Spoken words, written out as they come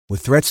With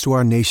threats to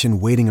our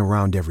nation waiting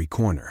around every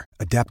corner,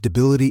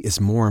 adaptability is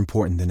more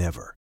important than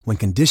ever. When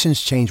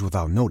conditions change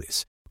without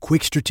notice,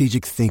 quick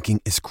strategic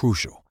thinking is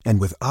crucial.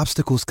 And with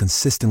obstacles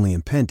consistently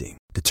impending,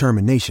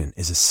 determination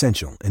is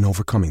essential in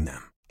overcoming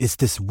them. It's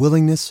this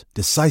willingness,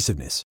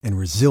 decisiveness, and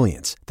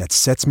resilience that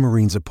sets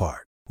Marines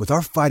apart. With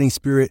our fighting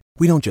spirit,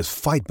 we don't just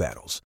fight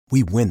battles,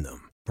 we win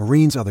them.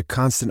 Marines are the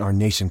constant our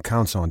nation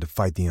counts on to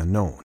fight the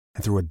unknown.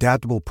 And through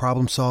adaptable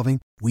problem solving,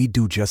 we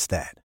do just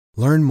that.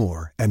 Learn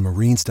more at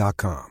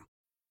marines.com.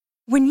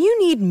 When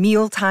you need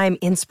mealtime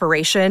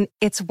inspiration,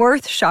 it's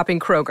worth shopping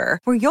Kroger,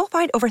 where you'll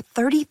find over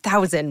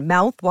 30,000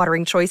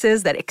 mouth-watering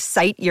choices that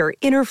excite your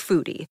inner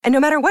foodie. And no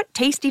matter what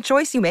tasty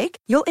choice you make,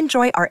 you'll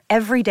enjoy our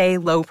everyday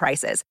low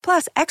prices,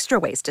 plus extra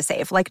ways to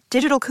save, like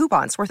digital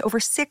coupons worth over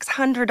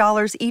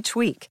 $600 each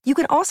week. You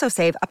can also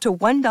save up to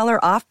 $1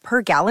 off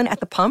per gallon at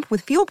the pump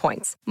with fuel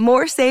points.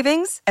 More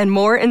savings and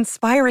more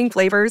inspiring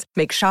flavors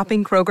make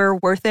shopping Kroger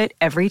worth it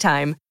every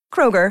time.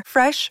 Kroger,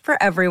 fresh for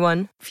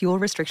everyone. Fuel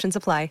restrictions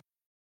apply.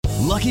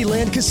 Lucky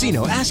Land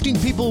Casino, asking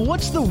people,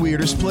 what's the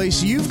weirdest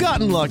place you've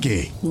gotten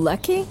lucky?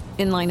 Lucky?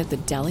 In line at the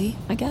deli,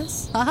 I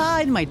guess?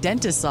 Aha, in my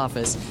dentist's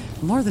office.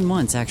 More than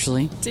once,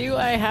 actually. Do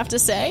I have to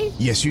say?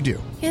 Yes, you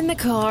do. In the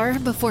car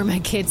before my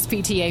kids'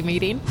 PTA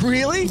meeting.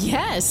 Really?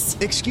 Yes.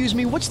 Excuse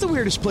me, what's the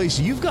weirdest place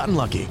you've gotten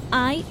lucky?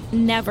 I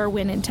never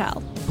win and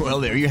tell.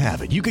 Well, there you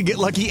have it. You can get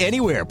lucky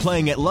anywhere,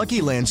 playing at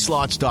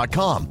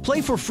LuckyLandSlots.com.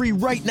 Play for free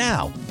right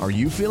now. Are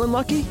you feeling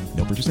lucky?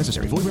 No purchase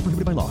necessary. Void where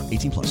prohibited by law.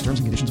 18+. Terms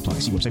and conditions apply.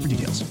 See website for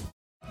details.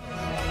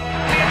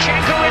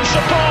 Zinchenko in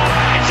support.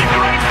 It's a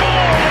great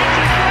ball. It's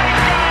a great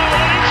goal.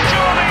 And it's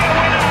surely a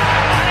winner.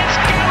 And it's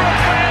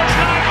Gareth Bale's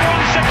night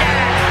once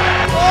again.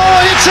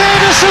 Oh, it's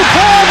in a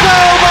superb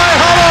goal by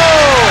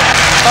Hollow.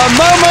 A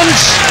moment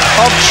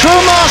of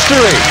true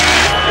mastery.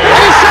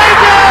 He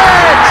saved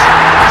it.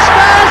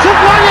 Spurs have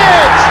won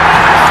it.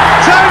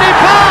 Tony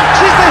Parks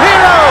is the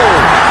hero.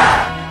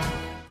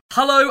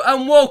 Hello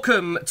and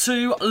welcome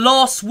to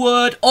Last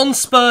Word on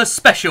Spurs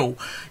special.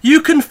 You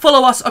can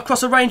follow us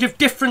across a range of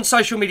different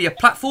social media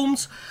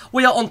platforms.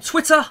 We are on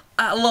Twitter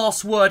at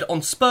Last Word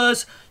on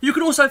Spurs. You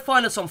can also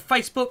find us on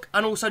Facebook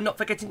and also not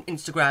forgetting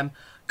Instagram.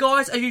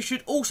 Guys, as you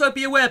should also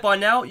be aware by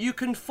now, you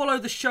can follow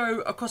the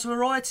show across a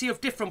variety of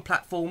different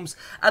platforms,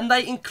 and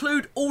they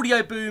include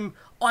Audio Boom,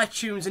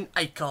 iTunes and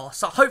Acast.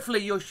 So hopefully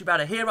you should be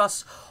able to hear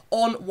us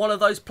on one of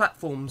those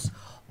platforms.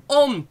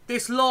 On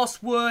this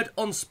Last Word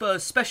on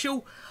Spurs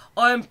special,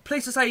 I am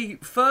pleased to say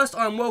first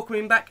I'm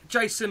welcoming back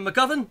Jason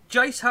McGovern.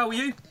 Jace, how are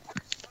you?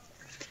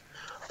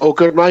 Oh,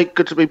 good, mate.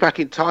 Good to be back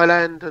in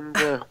Thailand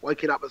and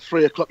waking up at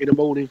 3 o'clock in the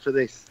morning for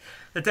this.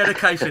 The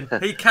dedication.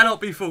 He cannot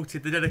be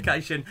faulted, the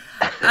dedication.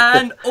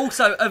 And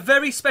also, a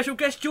very special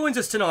guest joins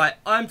us tonight.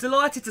 I'm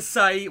delighted to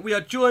say we are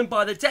joined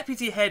by the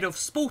Deputy Head of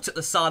Sport at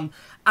the Sun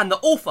and the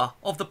author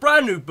of the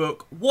brand new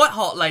book, White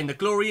Hart Lane, The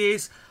Glory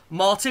Is.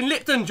 Martin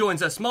Lipton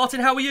joins us. Martin,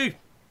 how are you?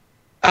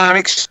 I'm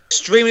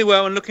extremely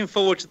well and looking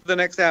forward to the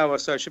next hour,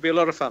 so it should be a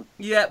lot of fun.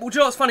 Yeah, well, do you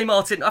know what's funny,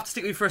 Martin? I have to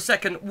stick with you for a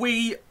second.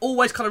 We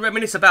always kind of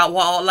reminisce about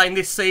White Hart Lane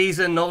this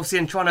season, obviously,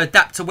 and trying to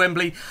adapt to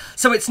Wembley.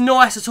 So it's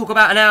nice to talk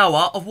about an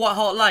hour of White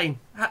Hart Lane.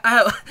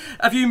 How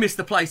have you missed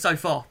the place so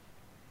far?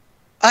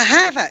 I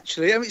have,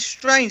 actually. I mean, it's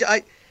strange.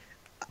 I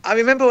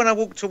remember when I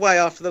walked away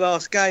after the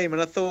last game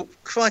and I thought,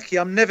 crikey,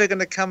 I'm never going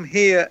to come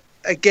here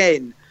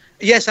again.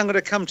 Yes, I'm going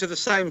to come to the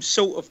same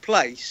sort of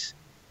place,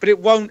 but it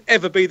won't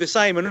ever be the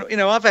same. And, you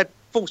know, I've had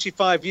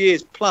 45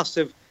 years plus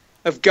of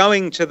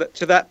going to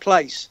that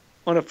place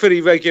on a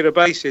pretty regular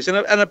basis, and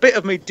a bit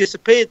of me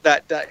disappeared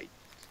that day.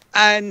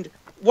 And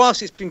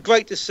whilst it's been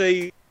great to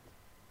see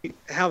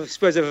how the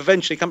Spurs have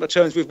eventually come to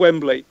terms with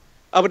Wembley,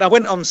 I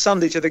went on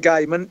Sunday to the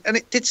game, and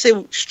it did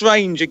seem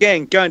strange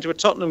again going to a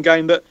Tottenham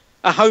game,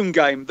 a home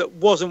game that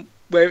wasn't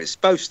where it's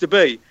supposed to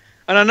be.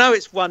 And I know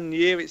it's 1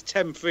 year, it's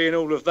 10-3 and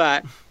all of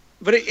that,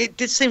 but it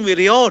did seem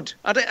really odd.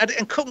 I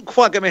couldn't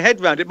quite get my head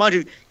around it. Mind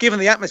you, given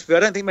the atmosphere, I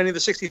don't think many of the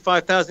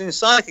 65,000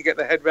 inside could get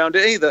their head around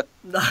it either.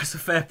 No, that's a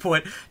fair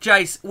point.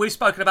 Jace, we've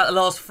spoken about the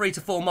last 3 to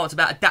 4 months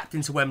about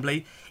adapting to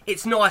Wembley.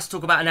 It's nice to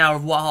talk about an hour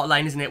of White Hart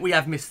Lane, isn't it? We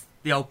have missed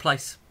the old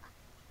place.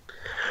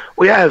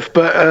 We have,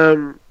 but,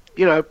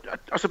 you know,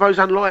 I suppose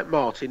unlike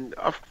Martin,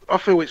 I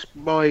feel it's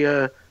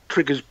my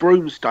Triggers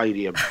Broom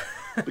Stadium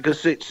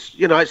because it's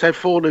had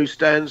 4 new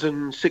stands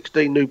and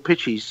 16 new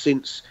pitches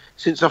since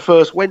I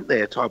first went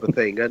there, type of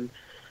thing. And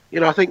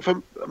I think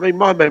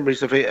my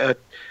memories of it are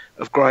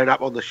of growing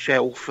up on the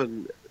shelf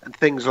and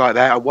things like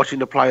that, and watching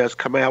the players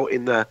come out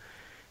in the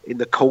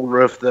corner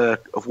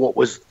of what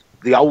was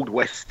the old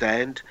West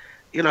Stand.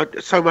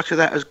 So much of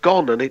that has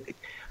gone, and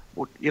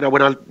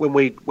when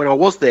I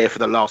was there for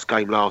the last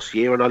game last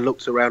year, and I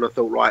looked around, I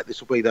thought, right, this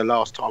will be the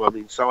last time I'm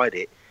inside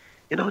it.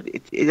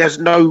 It has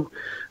no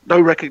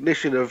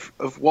recognition of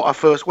what I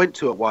first went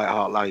to at White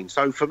Hart Lane.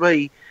 So for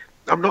me,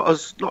 I'm not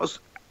as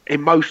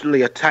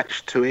emotionally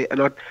attached to it,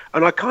 and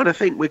I kind of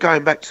think we're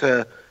going back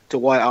to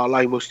White Hart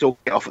Lane. We'll still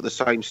get off at the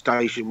same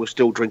station, we'll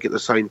still drink at the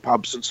same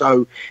pubs, and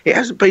so it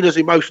hasn't been as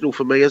emotional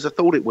for me as I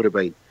thought it would have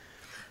been.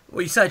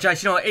 Well, you say,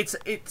 Jason, you know,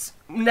 it's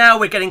now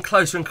we're getting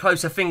closer and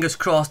closer, fingers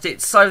crossed.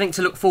 It's something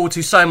to look forward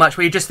to so much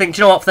where you just think,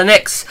 you know what, for the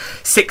next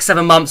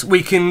 6-7 months,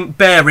 we can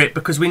bear it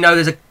because we know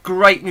there's a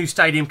great new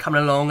stadium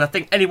coming along. I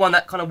think anyone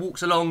that kind of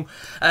walks along,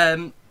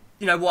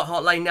 White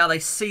Hart Lane now, they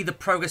see the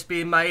progress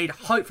being made.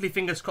 Hopefully,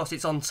 fingers crossed,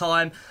 it's on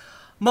time.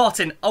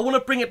 Martin, I want to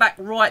bring it back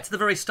right to the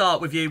very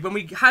start with you. When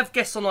we have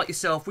guests on like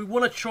yourself, we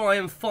want to try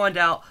and find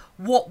out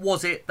what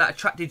was it that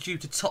attracted you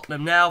to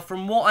Tottenham. Now,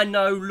 from what I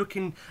know,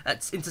 looking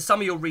into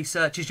some of your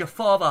research, is your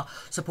father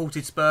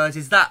supported Spurs.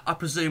 Is that, I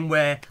presume,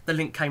 where the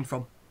link came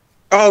from?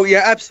 Oh,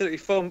 yeah, absolutely.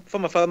 From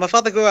my father. My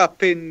father grew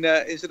up in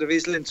sort of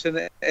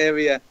Islington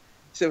area,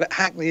 sort of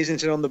Hackney,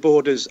 Islington on the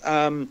borders,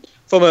 from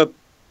a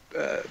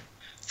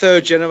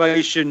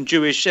third-generation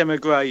Jewish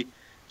emigre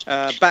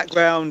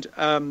background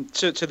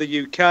to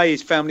the UK.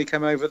 His family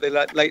came over at the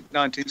late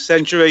 19th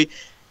century.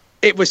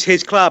 It was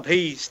his club.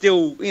 He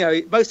still,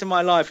 most of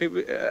my life,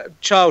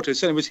 childhood,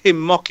 certainly was him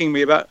mocking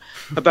me about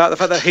the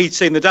fact that he'd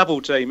seen the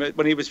double team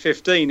when he was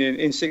 15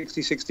 in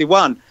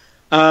 60-61.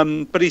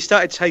 But he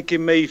started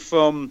taking me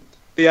from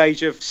the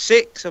age of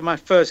 6. And my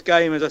first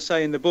game, as I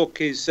say in the book,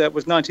 was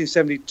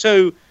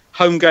 1972,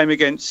 home game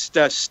against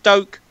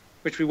Stoke,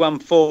 which we won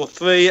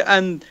 4-3.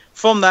 And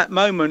from that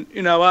moment,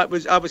 I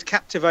was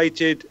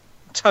captivated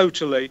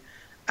totally,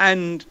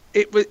 and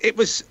it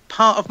was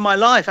part of my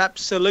life,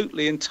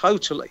 absolutely and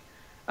totally.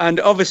 And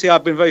obviously,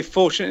 I've been very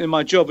fortunate in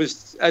my job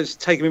as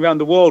taking me around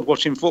the world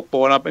watching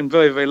football, and I've been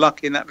very, very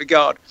lucky in that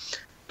regard.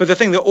 But the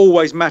thing that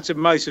always mattered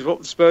most is what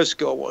the Spurs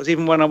score was,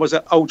 even when I was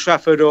at Old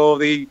Trafford or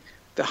the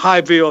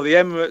Highbury or the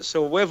Emirates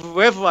or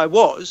wherever I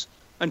was.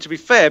 And to be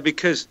fair,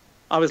 because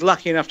I was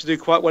lucky enough to do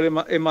quite well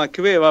in my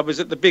career, I was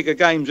at the bigger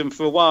games, and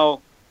for a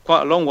while,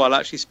 quite a long while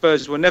actually,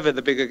 Spurs were never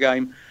the bigger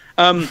game.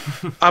 I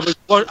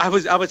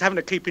was having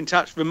to keep in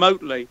touch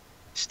remotely.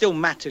 Still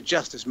mattered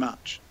just as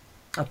much.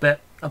 I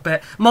bet.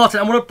 Martin,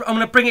 I'm going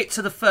to bring it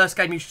to the first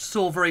game you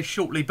saw very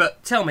shortly,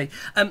 but tell me,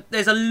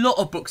 there's a lot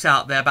of books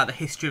out there about the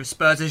history of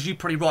Spurs, as you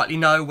probably rightly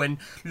know when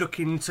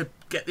looking to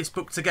get this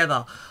book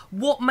together.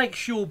 What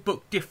makes your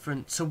book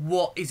different to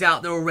what is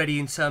out there already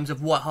in terms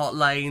of White Hart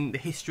Lane, the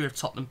history of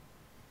Tottenham?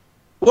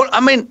 Well,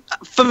 I mean,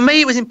 for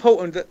me, it was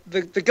important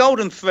that the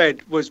golden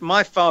thread was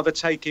my father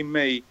taking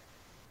me,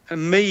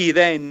 and me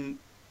then,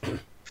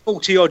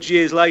 40-odd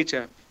years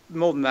later,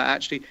 more than that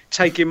actually,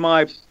 taking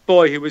my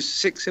boy, who was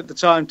 6 at the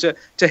time, to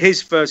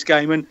his first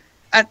game.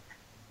 And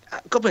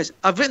God bless,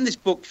 I've written this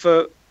book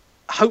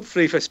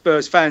hopefully for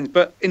Spurs fans,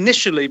 but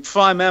initially,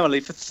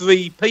 primarily for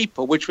 3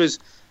 people, which was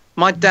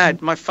my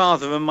dad, my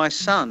father, and my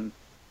son,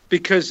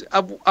 because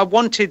I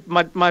wanted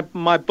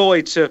my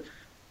boy to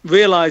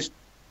realise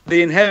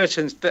the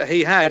inheritance that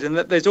he had, and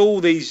that there's all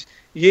these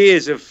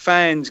years of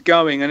fans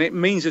going, and it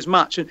means as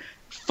much. And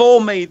for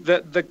me,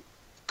 the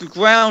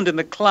ground and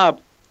the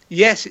club,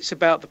 yes, it's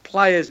about the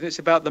players and it's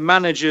about the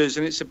managers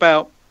and it's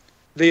about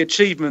the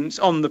achievements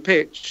on the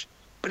pitch,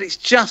 but it's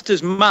just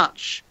as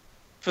much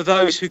for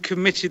those who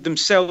committed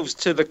themselves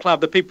to the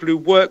club, the people who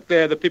worked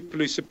there, the people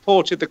who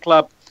supported the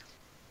club,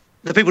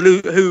 the people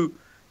who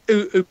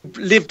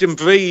lived and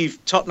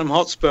breathed Tottenham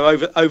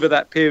Hotspur over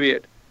that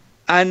period.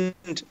 And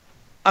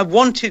I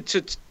wanted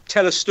to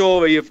tell a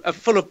story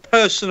full of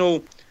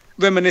personal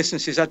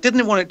reminiscences. I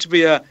didn't want it to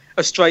be a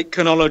straight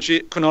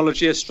chronology,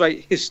 a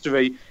straight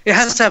history. It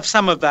has to have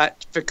some of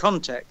that for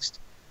context.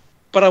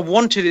 But I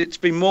wanted it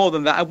to be more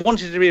than that. I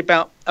wanted it to be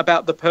about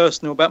the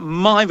personal, about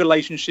my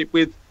relationship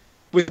with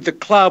the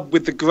club,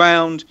 with the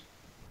ground.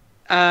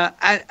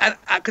 And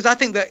because I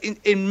think that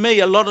in me,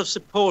 a lot of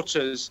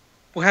supporters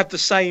will have the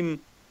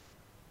same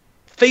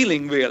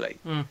feeling, really.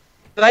 Mm.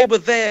 They were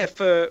there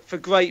for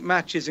great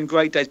matches and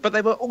great days, but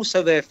they were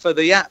also there for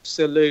the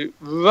absolute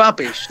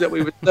rubbish that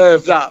we were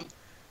served up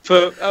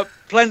for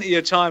plenty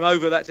of time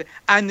over that day.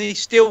 And they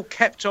still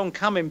kept on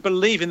coming,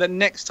 believing that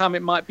next time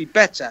it might be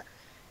better.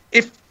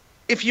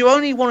 If you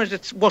only wanted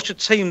to watch a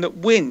team that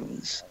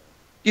wins,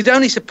 you'd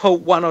only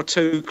support 1 or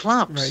 2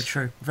 clubs. Very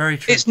true. Very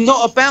true. It's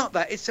not about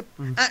that. It's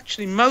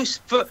actually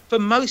for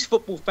most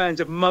football fans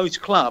of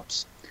most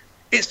clubs,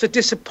 it's the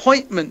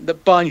disappointment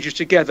that binds you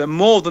together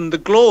more than the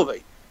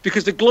glory,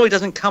 because the glory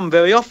doesn't come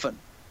very often.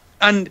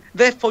 And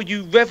therefore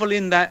you revel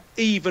in that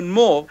even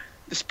more.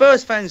 The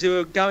Spurs fans who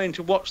are going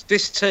to watch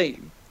this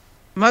team,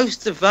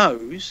 most of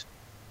those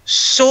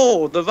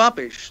saw the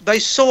rubbish. They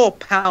saw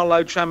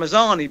Paolo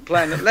Tramezzani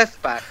playing at left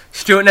back.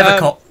 Stuart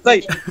Nethercott.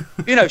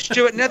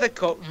 Stuart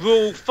Nethercott,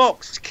 Raul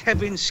Fox,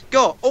 Kevin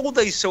Scott, all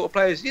these sort of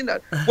players.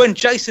 When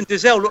Jason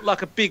Dizelle looked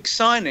like a big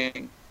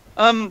signing,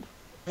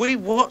 we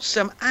watched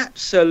some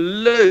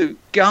absolute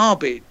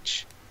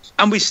garbage.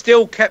 And we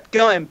still kept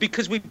going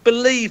because we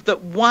believed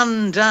that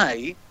one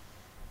day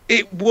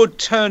it would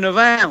turn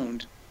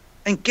around.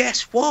 And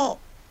guess what?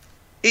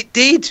 It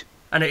did.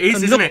 And it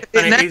is, isn't it?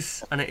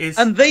 And it is.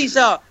 And these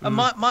are, and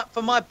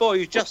for my boy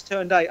who's just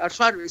turned 8, I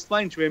tried to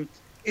explain to him,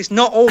 it's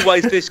not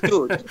always this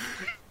good.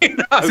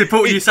 It's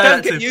important you say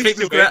that to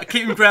him.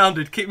 Keep him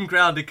grounded. Keep him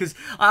grounded. Because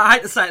I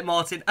hate to say it,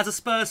 Martin, as a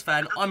Spurs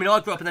fan, I mean, I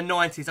grew up in the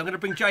 90s. I'm going to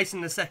bring Jason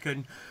in a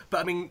second.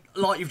 But, I mean,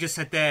 like you've just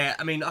said there,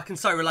 I mean, I can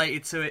so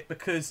relate to it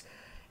because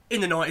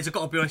in the 90s, I've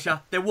got to be honest,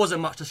 there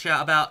wasn't much to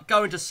shout about.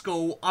 Going to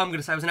school, I'm going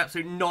to say, was an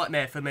absolute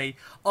nightmare for me.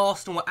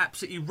 Arsenal were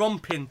absolutely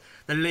romping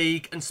the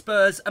league. And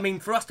Spurs, I mean,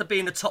 for us to be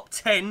in the top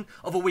 10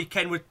 of a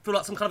weekend would feel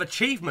like some kind of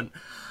achievement.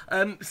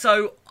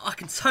 So I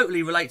can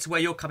totally relate to where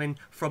you're coming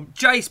from.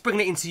 Jace,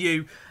 bringing it into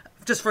you.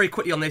 Just very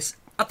quickly on this,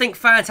 I think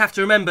fans have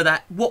to remember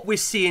that what we're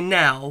seeing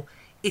now,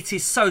 it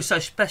is so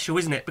special,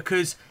 isn't it?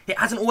 Because it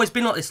hasn't always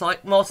been like this,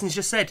 like Martin's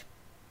just said.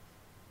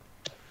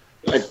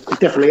 It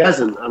definitely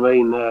hasn't. I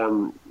mean,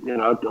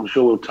 I'm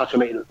sure we'll touch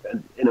on it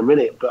in a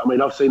minute, but I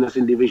mean, I've seen us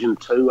in Division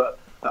 2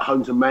 at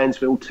home to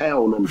Mansfield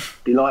Town and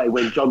delighted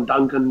when John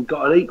Duncan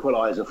got an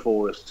equaliser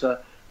for us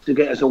to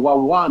get us a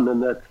 1-1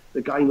 and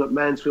the game at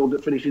Mansfield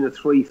that finished in a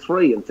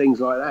 3-3 and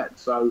things like that.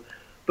 So,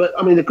 but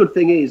I mean, the good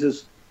thing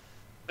is,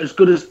 as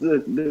good as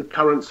the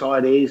current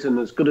side is and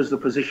as good as the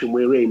position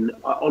we're in,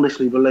 I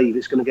honestly believe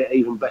it's going to get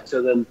even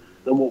better than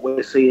what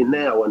we're seeing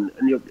now. And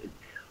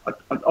I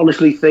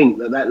honestly think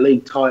that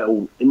league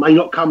title, it may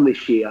not come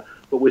this year,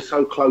 but we're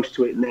so close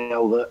to it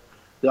now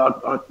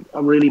that I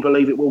really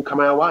believe it will come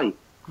our way.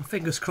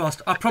 Fingers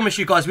crossed. I promise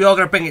you guys, we are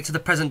going to bring it to the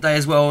present day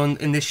as well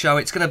in this show.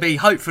 It's going to be,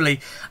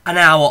 hopefully, an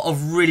hour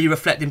of really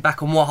reflecting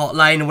back on White Hart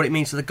Lane and what it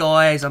means to the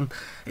guys.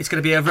 It's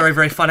going to be a very,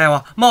 very fun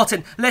hour.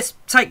 Martin, let's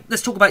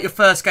talk about your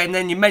first game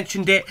then. You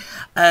mentioned it.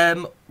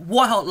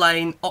 White Hart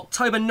Lane,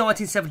 October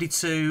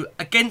 1972,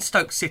 against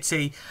Stoke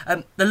City.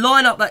 The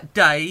lineup that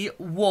day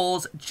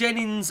was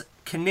Jennings,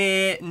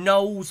 Kinnear,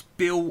 Knowles,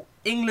 Bill,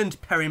 England,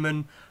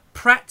 Perryman,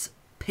 Pratt,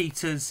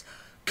 Peters,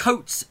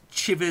 Coates,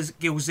 Chivers,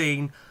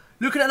 Gilzine.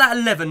 Looking at that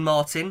 11,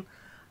 Martin,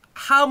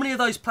 how many of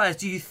those players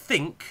do you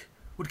think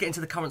would get into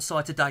the current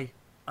side today?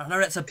 I know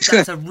that's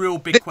a real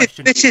big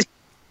question. This is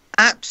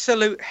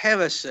absolute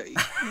heresy.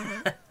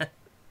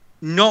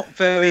 Not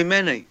very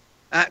many,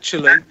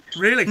 actually.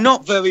 Really?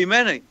 Not very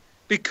many.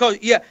 Because,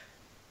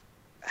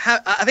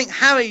 I think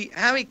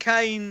Harry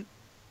Kane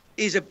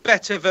is a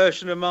better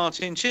version of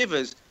Martin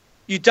Chivers.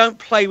 You don't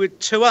play with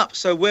two up,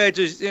 so where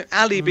does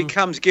Ali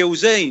becomes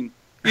Gilzine,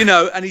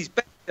 and he's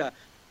better.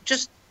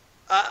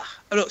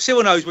 Look,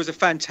 Cyril Knowles was a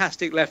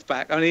fantastic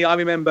left-back. I mean, I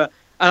remember,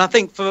 and I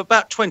think for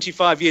about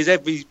 25 years,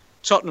 every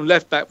Tottenham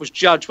left-back was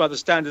judged by the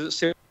standards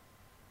that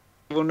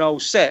Cyril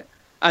Knowles set,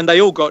 and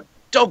they all got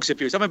dog's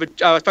abuse. I remember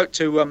I spoke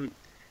to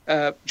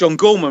John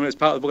Gorman as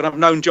part of the book, and I've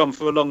known John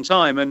for a long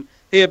time, and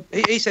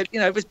he said,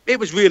 it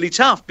was really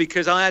tough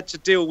because I had to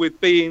deal with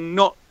being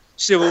not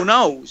Cyril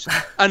Knowles,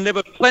 and there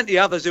were plenty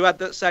others who had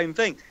that same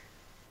thing.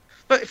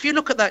 But if you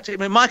look at that,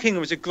 Mike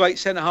Ingham was a great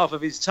centre-half of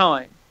his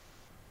time.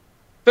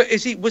 But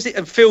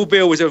and Phil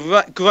Beale was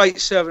a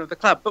great servant of the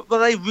club. But were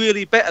they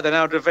really better than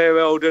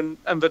Alderweireld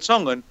and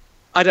Vertonghen?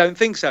 I don't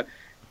think so.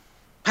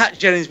 Pat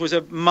Jennings was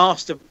a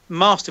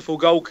masterful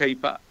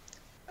goalkeeper.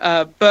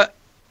 But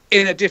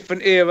in a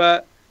different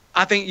era,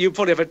 I think you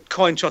probably have a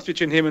coin toss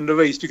between him and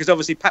Lloris, because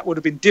obviously Pat would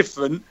have been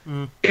different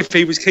if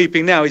he was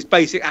keeping now. His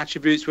basic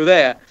attributes were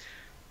there.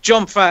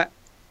 John Pratt,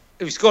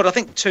 who scored, I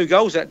think, 2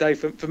 goals that day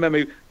from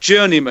memory,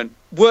 journeyman,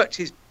 worked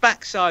his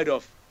backside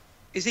off.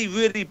 Is he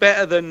really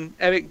better than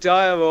Eric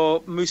Dyer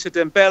or Moussa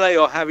Dembele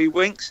or Harry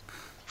Winks?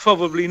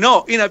 Probably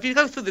not. If you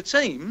go through the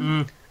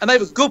team, and they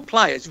were good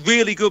players,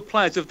 really good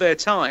players of their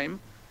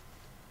time,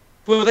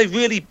 were they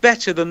really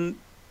better than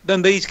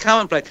these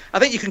current players? I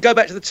think you can go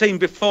back to the team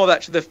before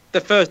that, to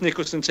the first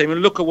Nicholson team,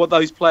 and look at what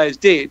those players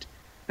did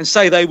and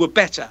say they were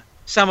better.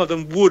 Some of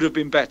them would have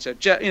been better.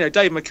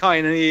 Dave Mackay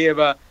in the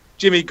era,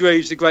 Jimmy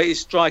Greaves, the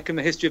greatest striker in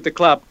the history of the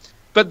club.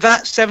 But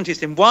that 70s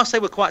team, whilst they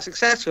were quite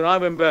successful, and I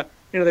remember,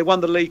 they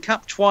won the League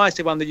Cup twice,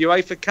 they won the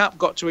UEFA Cup,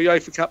 got to a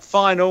UEFA Cup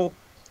final,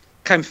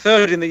 came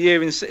third in the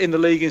year in the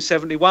league in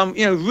 71.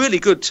 Really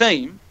good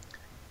team.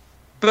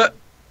 But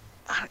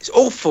it's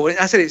awful.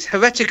 I said it's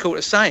heretical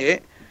to say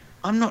it.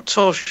 I'm not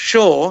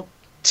sure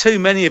too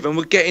many of them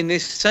would get in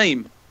this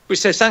team, which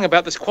says something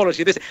about this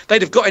quality of this.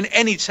 They'd have got in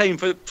any team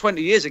for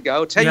 20 years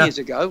ago, 10 years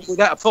ago,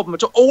 without a problem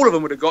at all. All of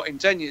them would have got in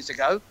 10 years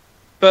ago,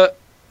 but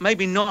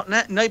maybe not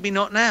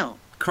now.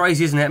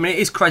 Crazy, isn't it? I mean, it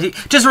is crazy.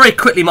 Just very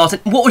quickly,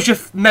 Martin, what was your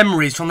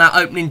memories from that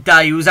opening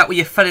day? Was that where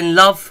you fell in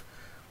love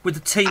with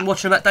the team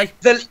watching that day?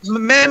 The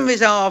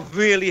memories are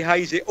really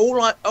hazy. All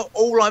I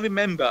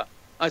remember,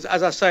 as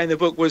I say in the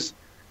book, was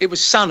it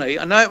was sunny.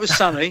 I know it was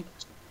sunny,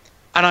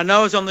 and I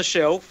know I was on the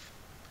shelf,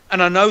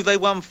 and I know they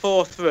won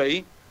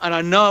 4-3, and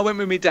I know I went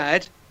with my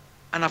dad,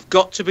 and I've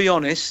got to be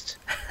honest,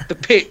 the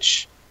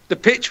pitch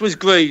was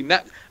green.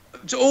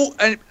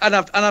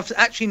 I've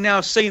actually now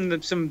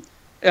seen some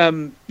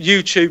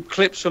YouTube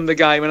clips from the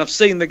game, and I've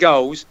seen the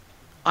goals.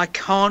 I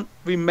can't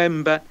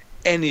remember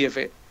any of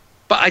it,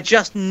 but I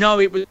just know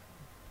it was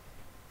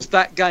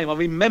that game. I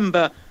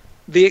remember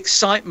the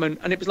excitement,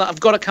 and it was like, I've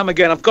got to come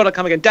again.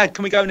 Dad,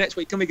 can we go next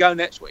week?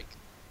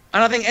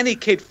 And I think any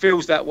kid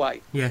feels that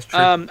way. Yes, true.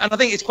 And I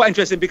think it's quite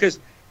interesting because,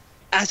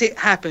 as it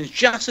happens,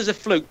 just as a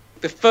fluke,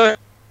 the first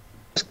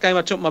game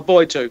I took my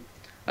boy to,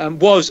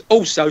 was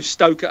also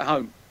Stoke at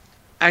home.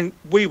 And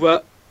we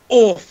were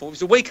awful. It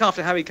was a week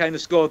after Harry Kane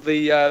had scored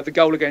the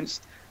goal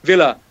against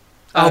Villa.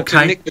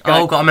 Okay.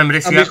 Got to remember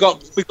this. And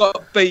we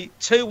got beat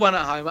 2-1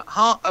 at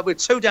home. We're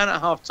 2 down at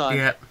half time.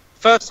 Yeah.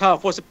 First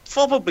half was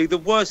probably the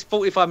worst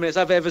 45 minutes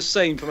I've ever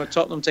seen from a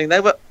Tottenham team. They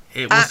were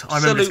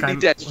absolutely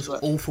desperate. It was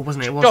awful,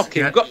 wasn't it? It was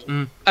shocking.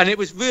 Yeah. And it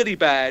was really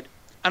bad.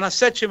 And I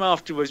said to him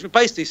afterwards,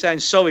 basically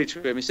saying sorry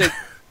to him. He said,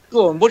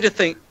 "Go on, what do you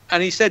think?"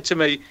 And he said to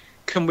me,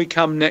 "Can we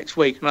come next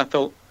week?" And I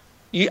thought,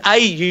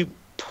 you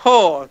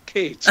poor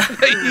kid,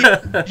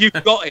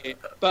 you've got it.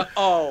 But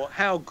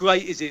how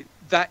great is it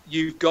that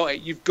you've got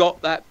it? You've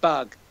got that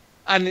bug,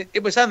 and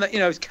it was something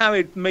that has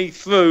carried me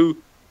through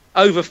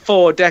over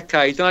 4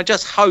 decades. And I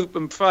just hope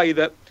and pray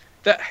that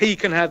he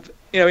can have,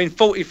 in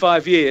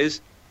 45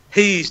 years,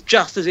 he's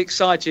just as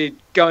excited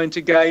going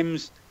to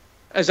games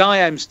as I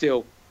am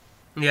still.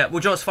 Yeah, well,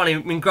 John's funny. I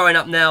mean, growing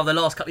up now, the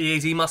last couple of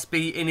years, he must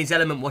be in his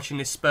element watching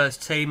this Spurs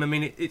team. I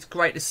mean, it's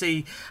great to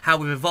see how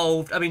we've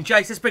evolved. I mean,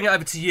 Jace, let's bring it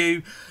over to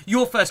you.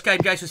 Your first game,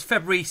 Jace, was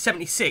February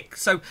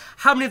 76. So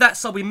how many of that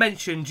side we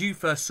mentioned you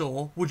first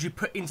saw would you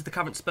put into the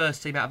current Spurs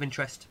team out of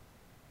interest?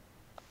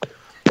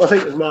 Well, I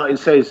think, as Martin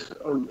says,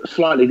 on a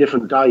slightly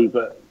different day,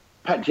 but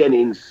Pat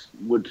Jennings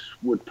would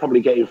probably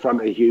get in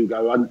front of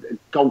Hugo. And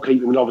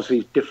goalkeeping obviously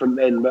is different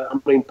then, but I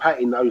mean, Pat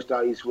in those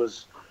days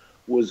was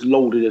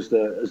lauded as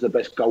the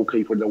best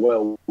goalkeeper in the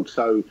world.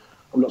 So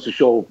I'm not so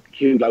sure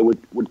Hugo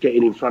would get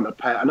in front of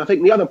Pat. And I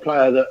think the other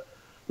player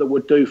that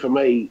would do for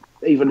me,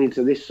 even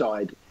into this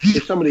side,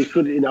 if somebody's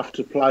good enough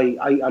to play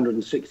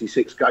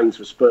 866 games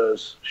for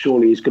Spurs,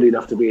 surely he's good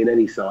enough to be in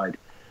any side.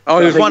 Oh,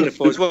 he was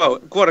wonderful as well.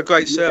 What a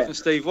great servant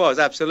Steve was,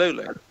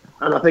 absolutely.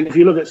 And I think if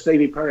you look at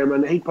Stevie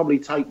Perryman, he'd probably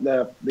take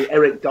the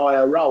Eric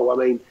Dyer role. I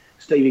mean,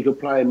 Stevie could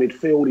play in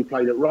midfield, he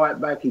played at right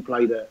back, he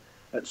played at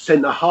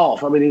centre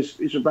half. I mean,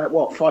 he's about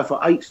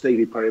 5'8",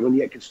 Stevie Perryman,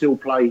 yet could still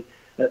play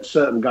at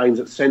certain games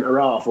at centre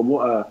half. And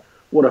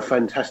what a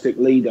fantastic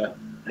leader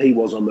he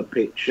was on the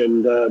pitch.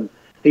 And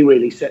he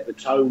really set the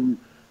tone.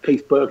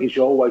 Keith Burkish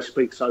always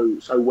speaks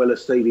so well of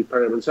Stevie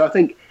Perryman. So I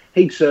think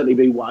he'd certainly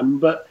be one.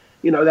 But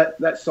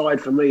that side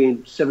for me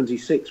in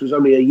 '76 was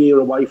only a year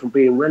away from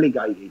being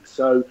relegated.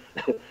 So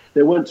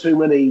there weren't too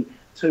many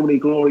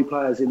glory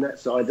players in that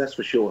side. That's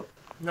for sure.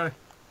 No.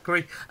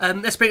 Agree.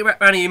 Let's bring it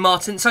around to you,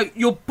 Martin. So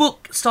your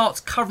book starts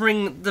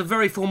covering the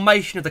very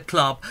formation of the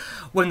club,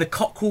 when the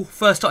cockerel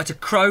first started to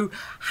crow,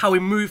 how we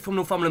moved from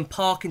Northumberland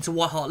Park into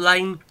White Hart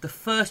Lane, the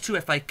first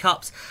 2 FA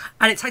Cups,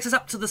 and it takes us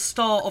up to the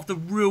start of the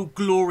real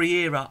glory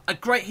era. A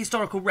great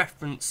historical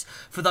reference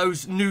for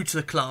those new to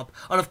the club,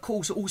 and of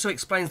course it also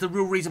explains the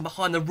real reason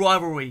behind the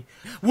rivalry,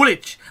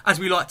 Woolwich, as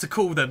we like to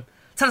call them.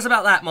 Tell us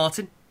about that,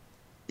 Martin.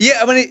 Yeah,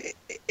 I mean,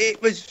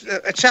 it was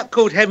a chap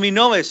called Henry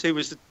Norris who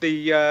was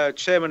the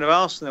chairman of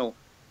Arsenal,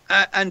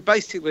 and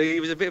basically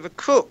he was a bit of a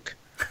crook.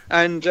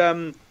 And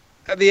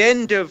at the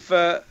end of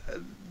the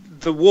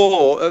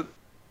war, at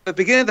the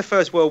beginning of the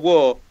First World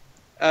War,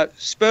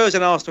 Spurs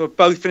and Arsenal were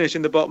both finished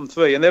in the bottom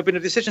 3, and there had been a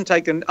decision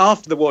taken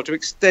after the war to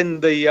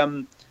extend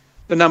the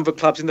number of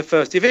clubs in the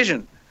First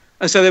Division.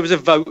 And so there was a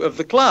vote of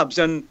the clubs,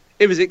 and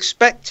it was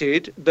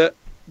expected that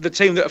the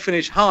team that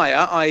finished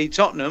higher, i.e.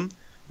 Tottenham,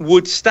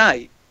 would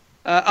stay.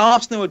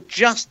 Arsenal had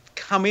just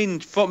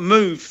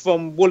moved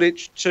from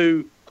Woolwich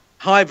to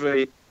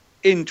Highbury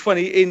in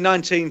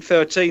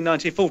 1913,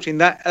 1914,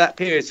 that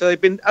period. So they'd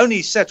been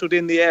only settled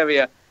in the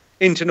area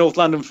into North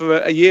London for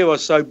a year or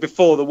so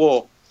before the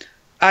war.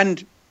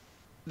 And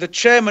the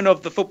chairman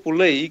of the Football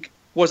League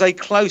was a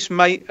close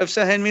mate of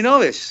Sir Henry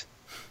Norris.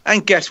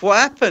 And guess what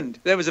happened?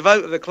 There was a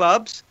vote of the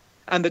clubs,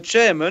 and the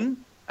chairman,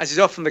 as is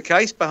often the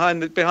case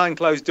behind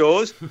closed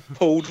doors,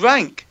 pulled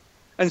rank.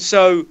 And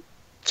so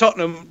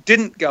Tottenham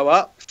didn't go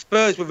up,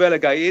 Spurs were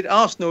relegated,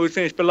 Arsenal, who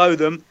finished below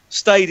them,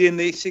 stayed in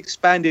this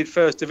expanded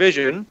First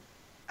Division,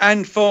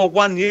 and for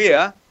 1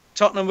 year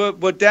Tottenham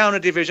were down a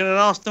division and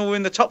Arsenal were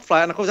in the top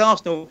flight. And of course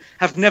Arsenal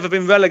have never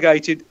been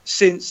relegated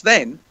since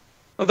then,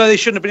 although they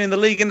shouldn't have been in the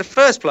league in the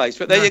first place.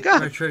 But there you go.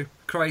 Very true.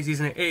 Crazy,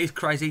 isn't it? It is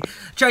crazy.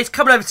 Jace,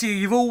 coming over to you,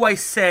 you've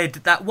always said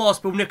that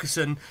whilst Bill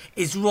Nicholson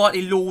is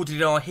rightly lauded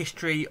in our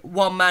history,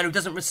 one man who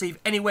doesn't receive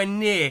anywhere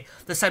near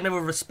the same level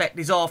of respect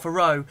is Arthur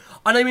Rowe.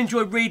 I know you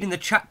enjoyed reading the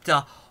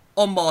chapter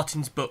on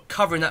Martin's book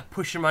covering that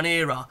push and run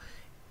era.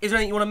 Is there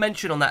anything you want to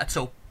mention on that at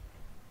all?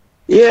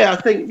 Yeah,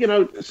 I think,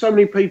 so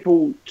many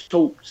people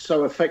talk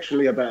so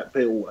affectionately about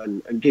Bill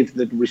and give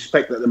the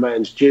respect that the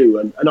man's due,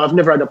 and I've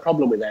never had a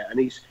problem with that, and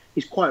he's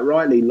quite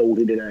rightly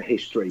lauded in our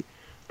history.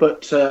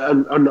 But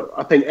and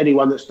I think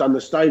anyone that's done the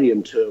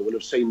stadium tour will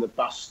have seen the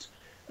bust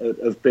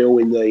of Bill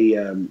in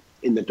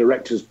the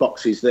directors'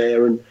 boxes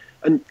there,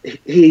 and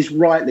he's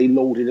rightly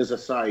lauded, as I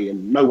say,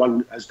 and no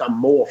one has done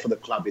more for the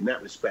club in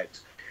that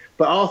respect.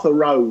 But Arthur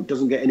Rowe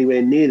doesn't get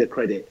anywhere near the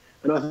credit,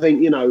 and I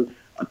think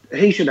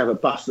he should have a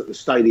bust at the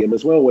stadium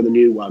as well with a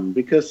new one,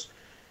 because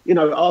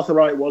Arthur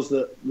Rowe it was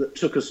that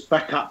took us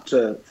back up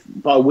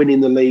by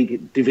winning the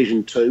league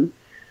Division 2.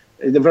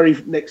 The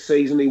very next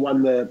season, he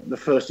won the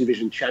First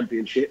Division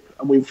Championship,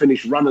 and we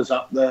finished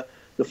runners-up the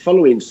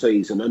following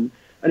season.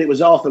 And it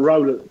was Arthur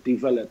Rowe that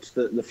developed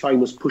the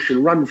famous push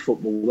and run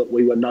football that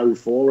we were known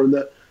for and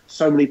that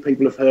so many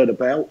people have heard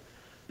about.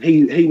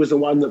 He was the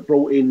one that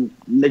brought in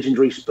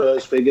legendary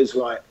Spurs figures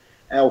like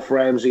Alf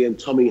Ramsey and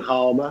Tommy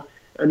Harmer.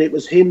 And it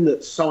was him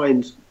that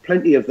signed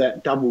plenty of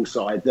that double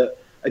side that,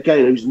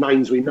 again, whose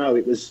names we know.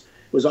 It was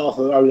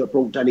Arthur Rowe that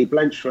brought Danny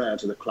Blanchflower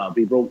to the club.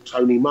 He brought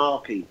Tony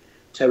Markey,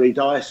 Terry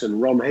Dyson,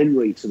 Ron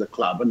Henry to the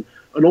club.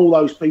 And all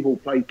those people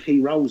played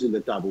key roles in the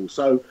double.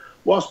 So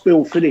whilst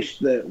Bill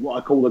finished what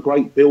I call the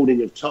great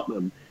building of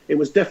Tottenham, it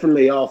was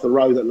definitely Arthur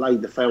Rowe that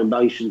laid the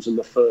foundations and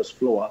the first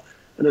floor.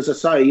 And as I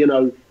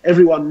say,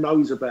 everyone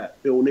knows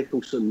about Bill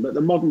Nicholson, but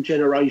the modern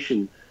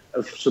generation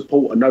of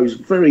supporter knows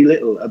very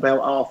little about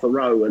Arthur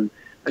Rowe. And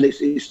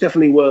it's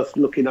definitely worth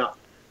looking up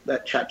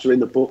that chapter in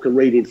the book and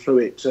reading through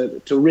it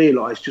to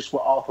realise just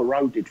what Arthur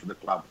Rowe did for the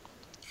club.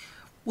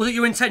 Was it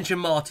your intention,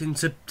 Martin,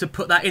 to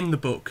put that in the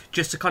book,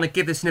 just to kind of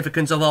give the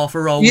significance of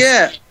Arthur Rowe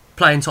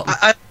playing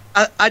Tottenham?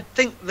 I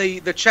think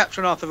the chapter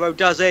on Arthur Rowe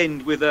does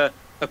end with a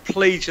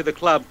plea to the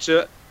club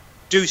to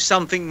do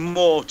something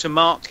more to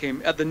mark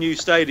him at the new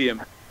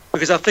stadium,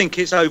 because I think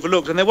it's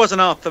overlooked. And there was an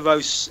Arthur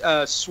Rowe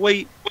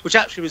suite, which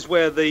actually was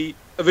where the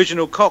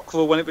original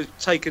cockerel, when it was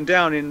taken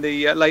down in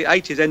the late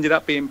 80s, ended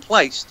up being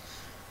placed.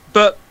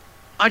 But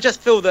I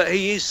just feel that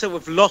he is sort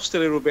of lost a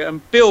little bit,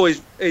 and Bill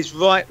is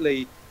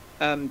rightly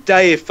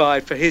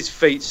deified for his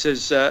feats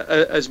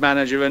as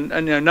manager,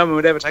 and no one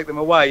would ever take them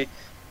away.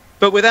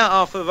 But without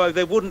Arthur Rowe,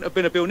 there wouldn't have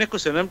been a Bill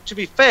Nicholson. And to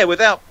be fair,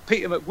 without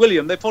Peter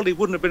McWilliam, there probably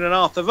wouldn't have been an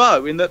Arthur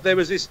Rowe, in that there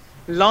was this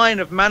line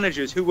of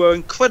managers who were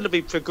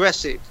incredibly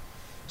progressive,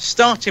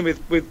 starting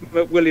with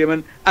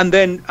McWilliam and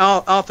then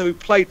Arthur, who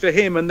played for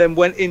him and then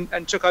went in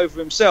and took over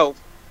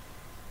himself,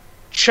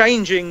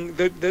 changing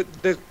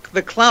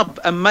the club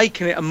and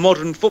making it a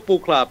modern football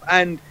club.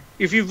 And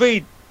if you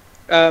read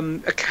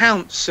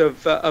accounts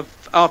of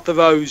Arthur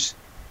Rowe's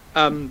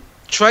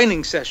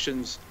training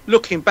sessions,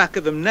 looking back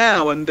at them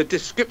now and the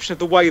description of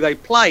the way they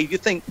played, you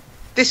think,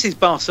 this is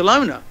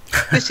Barcelona.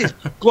 This is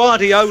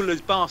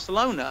Guardiola's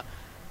Barcelona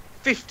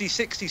 50,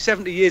 60,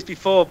 70 years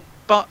before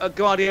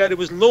Guardiola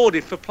was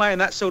lauded for playing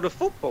that sort of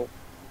football.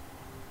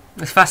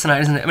 It's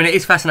fascinating, isn't it? I mean, it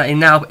is fascinating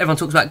now. Everyone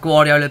talks about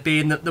Guardiola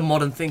being the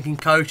modern thinking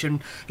coach, and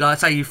like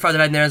I say, you throw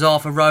that in there as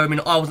Arthur Rowe. I mean,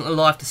 I wasn't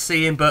alive to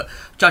see him, but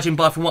judging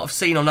from what I've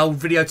seen on old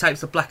videotapes,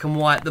 the black and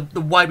white,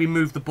 the way we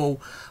moved the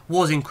ball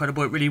was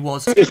incredible. It really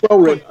was. It's well,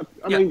 Rick.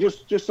 I mean,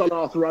 just on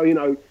Arthur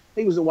Rowe,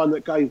 he was the one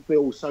that gave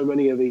Bill so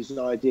many of his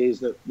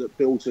ideas that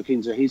Bill took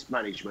into his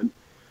management,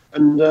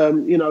 and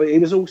he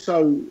was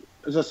also,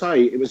 as I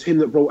say, it was him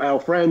that brought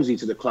Alf Ramsey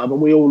to the club, and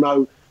we all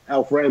know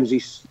Alf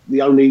Ramsey's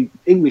the only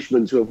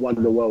Englishman to have won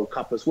the World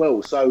Cup as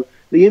well. So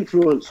the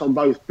influence on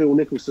both Bill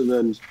Nicholson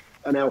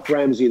and Alf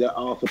Ramsey that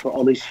Arthur put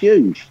on is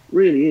huge.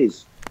 Really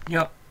is.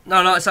 Yeah.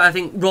 No, like I say, I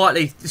think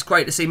rightly it's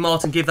great to see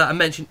Martin give that a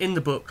mention in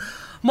the book.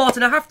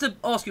 Martin, I have to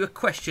ask you a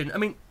question. I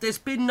mean, there's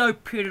been no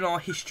period in our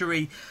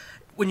history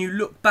when you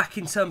look back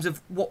in terms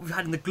of what we've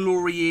had in the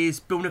glory years,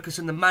 Bill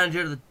Nicholson, the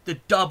manager, the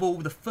double,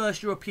 the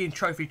first European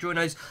trophy during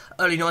those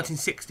early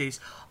 1960s.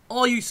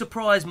 Are you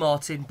surprised,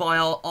 Martin, by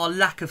our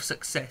lack of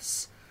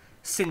success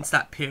since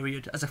that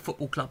period as a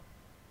football club?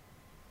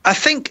 I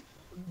think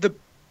the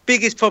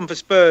biggest problem for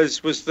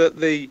Spurs was that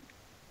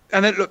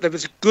there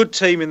was a good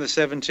team in the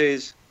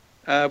 70s,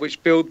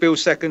 which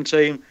Bill's second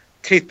team.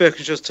 Keith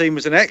Birkinshaw's team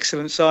was an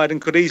excellent side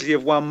and could easily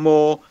have won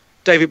more.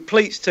 David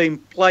Pleat's team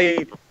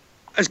played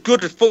as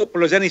good a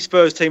football as any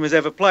Spurs team has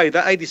ever played.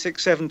 That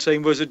 86-7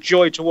 team was a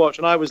joy to watch,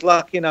 and I was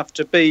lucky enough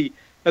to be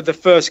at the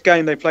first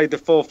game they played, the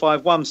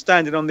 4-5-1,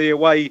 standing on the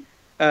away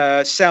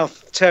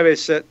South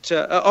Terrace at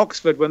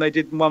Oxford when they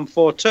did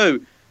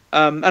 1-4-2,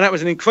 and that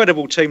was an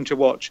incredible team to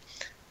watch.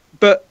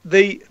 But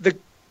the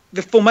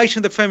formation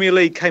of the Premier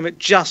League came at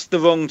just the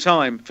wrong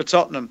time for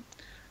Tottenham.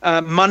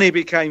 Money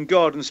became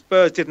God, and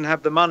Spurs didn't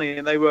have the money,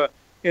 and they were,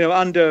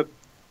 under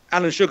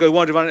Alan Sugar, who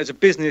wanted to run it as a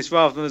business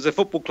rather than as a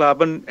football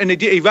club,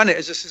 and he ran it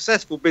as a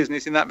successful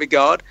business in that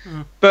regard.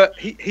 But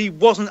he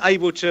wasn't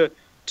able to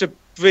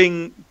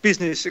bring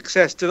business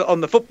success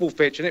on the football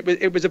pitch, and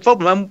it was a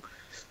problem. And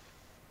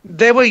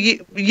there were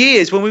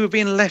years when we were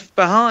being left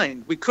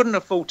behind. We couldn't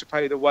afford to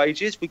pay the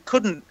wages. We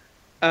couldn't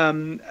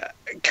come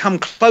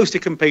close to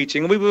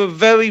competing. We were a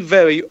very,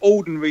 very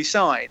ordinary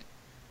side.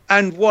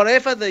 And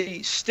whatever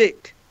the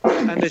stick,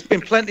 and there's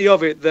been plenty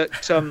of it that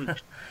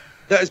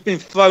has been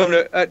thrown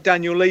at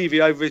Daniel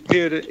Levy over his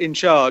period in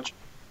charge.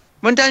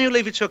 When Daniel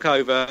Levy took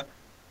over,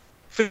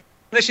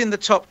 finishing the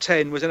top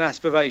 10 was an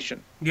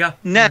aspiration. Yeah.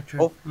 Now,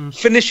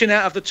 finishing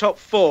out of the top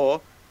 4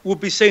 would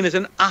be seen as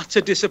an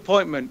utter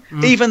disappointment,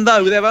 even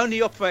though they're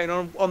only operating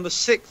on the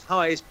 6th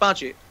highest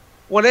budget.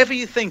 Whatever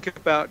you think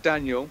about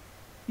Daniel,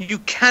 you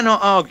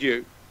cannot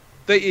argue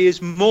that he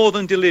is more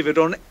than delivered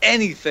on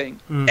anything,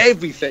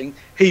 everything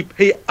he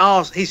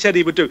said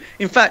he would do.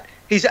 In fact,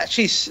 he's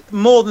actually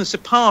more than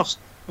surpassed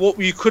what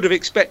you could have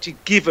expected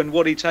given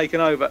what he'd taken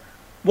over.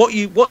 What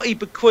he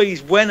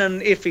bequeaths when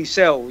and if he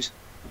sells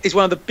is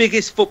one of the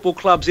biggest football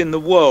clubs in the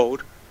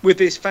world, with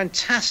this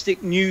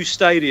fantastic new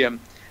stadium,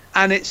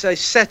 and it's a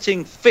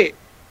setting fit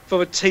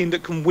for a team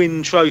that can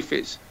win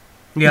trophies.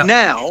 Yeah.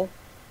 Now,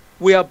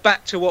 we are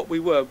back to what we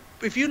were.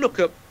 If you look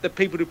at the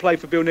people who play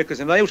for Bill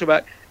Nicholson, they all talk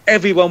about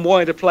everyone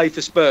wanted to play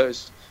for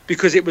Spurs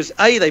because it was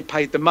A, they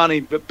paid the money,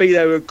 but B,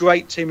 they were a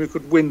great team who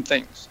could win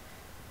things.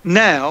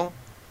 Now,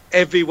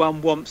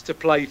 everyone wants to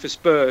play for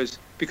Spurs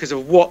because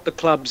of what the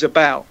club's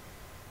about.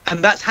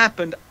 And that's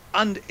happened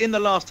in the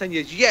last 10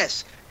 years.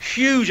 Yes,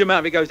 huge amount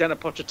of it goes down to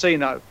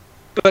Pochettino,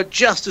 but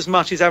just as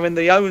much as having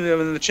the owner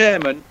and the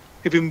chairman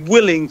who've been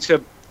willing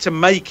to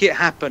make it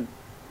happen.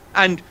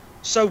 And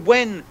so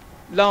when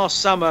last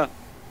summer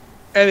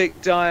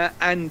Eric Dyer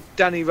and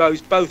Danny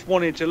Rose both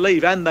wanted to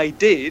leave, and they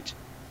did,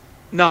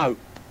 no.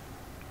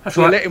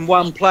 We're letting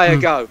one player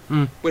go.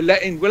 We're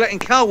letting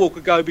Kyle Walker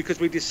go because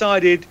we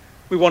decided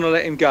we want to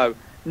let him go.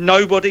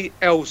 Nobody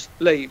else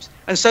leaves.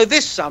 And so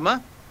this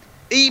summer,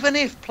 even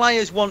if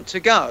players want to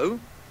go,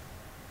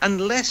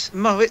 unless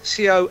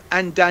Maurizio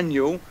and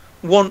Daniel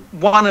want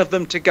one of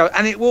them to go,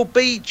 and it will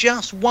be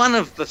just one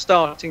of the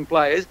starting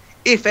players,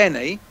 if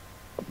any,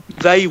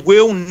 they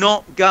will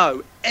not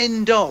go.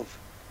 End of.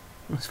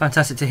 It's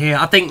fantastic to hear.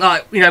 I think,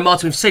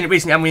 Martin, we've seen it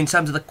recently, haven't we, in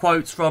terms of the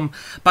quotes from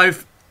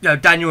both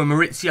Daniel and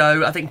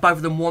Maurizio. I think both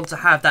of them want to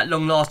have that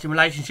long-lasting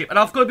relationship. And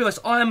I've got to be honest,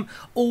 I've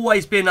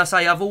always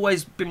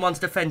been one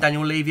to defend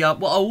Daniel Levy.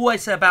 What I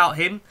always say about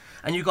him,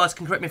 and you guys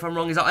can correct me if I'm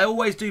wrong, is that I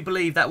always do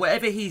believe that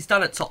whatever he's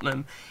done at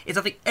Tottenham is,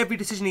 I think every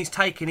decision he's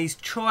taken, he's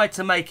tried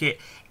to make it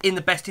in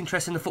the best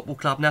interest in the football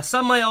club. Now,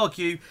 some may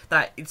argue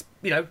that it's,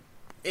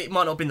 it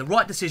might not have been the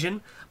right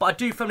decision, but I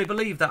do firmly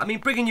believe that. I mean,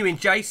 bringing you in,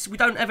 Jace, we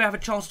don't ever have a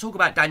chance to talk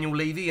about Daniel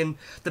Levy and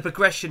the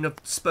progression of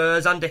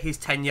Spurs under his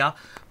tenure.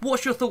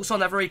 What's your thoughts on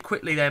that very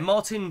quickly there?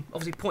 Martin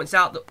obviously points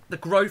out the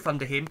growth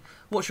under him.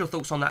 What's your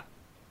thoughts on that?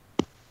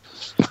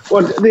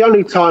 Well, the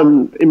only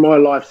time in my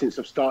life since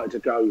I've started to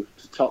go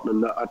to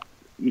Tottenham that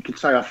you could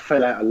say I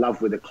fell out of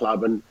love with the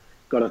club and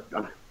I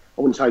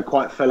wouldn't say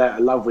quite fell out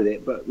of love with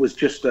it, but was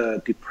just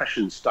a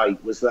depression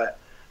state, was that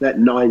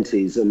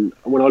 90s. And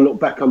when I look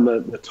back on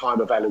the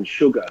time of Alan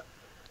Sugar,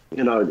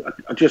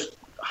 I just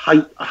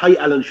hate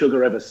Alan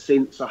Sugar ever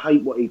since. I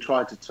hate what he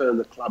tried to turn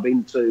the club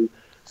into.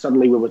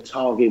 Suddenly we were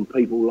targeting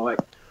people like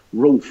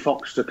Rolf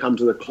Fox to come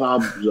to the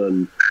clubs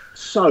and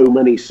so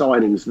many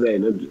signings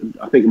then. And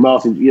I think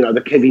Martin,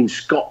 the Kevin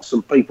Scotts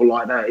and people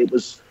like that.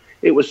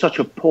 It was such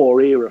a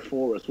poor era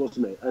for us,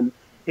 wasn't it? And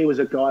he was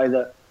a guy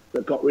that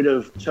got rid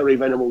of Terry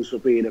Venables for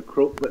being a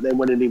crook, but then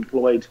went and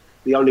employed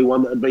the only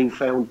one that had been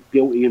found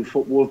guilty in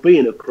football of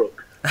being a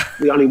crook.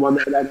 The only one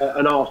that had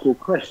an Arsenal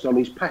crest on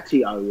his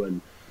patio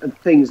and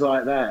things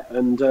like that.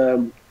 And,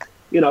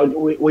 we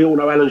all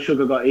know Alan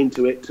Sugar got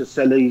into it to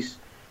sell his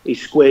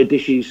square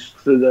dishes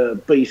through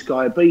the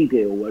B-Sky B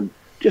deal. And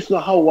just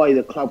the whole way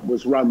the club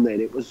was run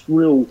then, it was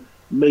real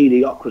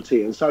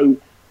mediocrity. And so,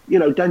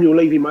 Daniel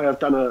Levy may have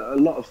done a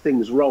lot of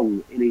things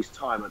wrong in his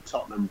time at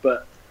Tottenham,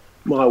 but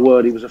my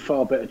word, he was a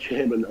far better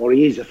chairman, or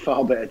he is a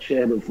far better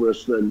chairman for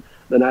us than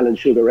Alan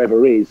Sugar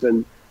ever is.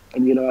 And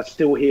I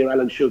still hear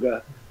Alan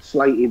Sugar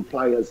slating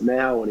players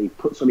now, and he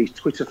puts on his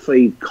Twitter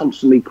feed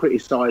constantly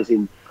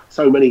criticising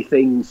so many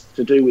things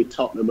to do with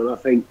Tottenham. And I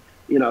think,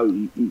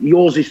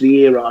 yours is the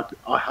era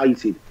I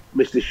hated,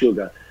 Mr.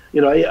 Sugar.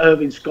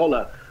 Irving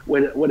Scholar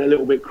went a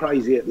little bit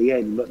crazy at the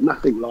end, but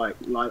nothing like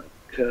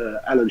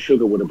Alan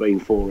Sugar would have been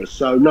for us.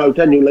 So no,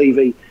 Daniel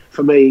Levy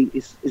for me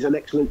is an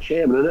excellent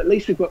chairman, and at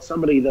least we've got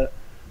somebody that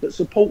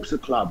supports the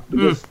club,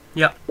 because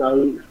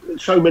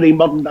so many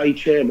modern day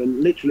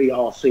chairmen literally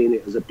are seeing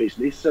it as a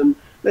business and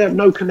they have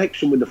no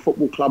connection with the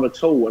football club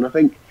at all. And I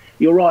think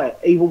you're right,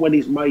 even when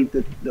he's made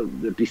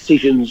the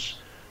decisions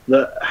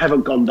that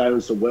haven't gone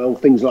down so well,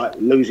 things like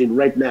losing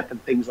Redknapp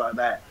and things like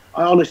that,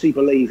 I honestly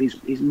believe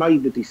he's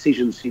made the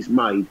decisions he's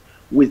made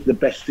with the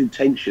best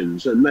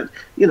intentions. And that,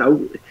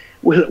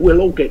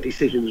 we'll all get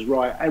decisions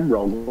right and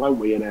wrong, won't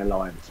we, in our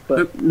lives?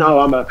 But no,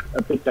 I'm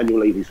a big Daniel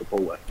Levy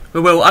supporter.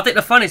 Well, I think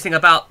the funniest thing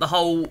about the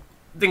whole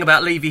thing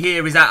about Levy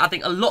here is that I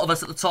think a lot of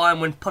us at the time,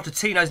 when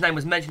Pochettino's name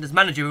was mentioned as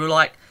manager, we were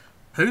like,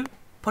 who?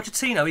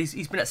 Pochettino?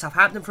 He's been at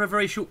Southampton for a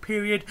very short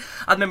period.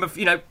 I remember,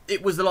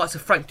 it was the likes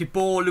of Frank de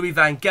Boer, Louis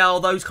van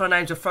Gaal, those kind of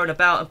names were thrown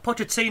about. And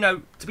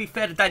Pochettino, to be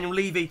fair to Daniel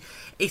Levy,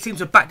 he seems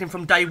to have backed him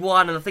from day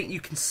one. And I think you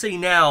can see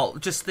now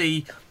just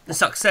the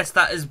success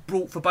that has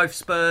brought for both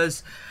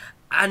Spurs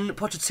and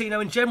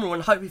Pochettino in general,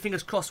 and hopefully,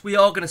 fingers crossed, we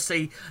are going to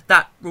see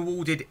that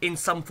rewarded in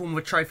some form of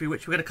a trophy,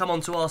 which we're going to come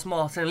on to ask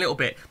Martin in a little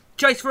bit.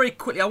 Jace, very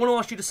quickly, I want to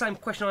ask you the same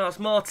question I asked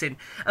Martin.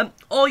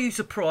 Are you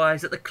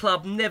surprised that the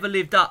club never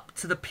lived up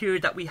to the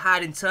period that we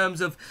had in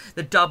terms of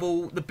the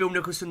double, the Bill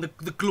Nicholson,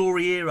 the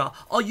glory era?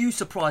 Are you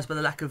surprised by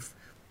the lack of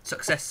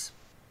success?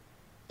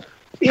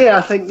 Yeah,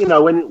 I think,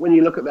 when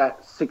you look at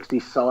that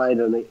 60s side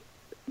and it,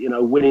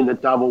 winning the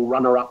double,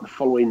 runner-up the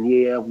following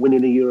year,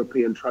 winning a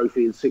European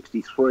trophy in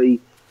 63,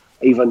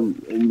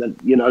 even in the,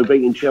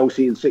 beating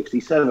Chelsea in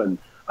 67,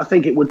 I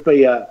think it would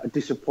be a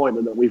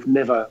disappointment that we've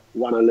never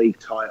won a league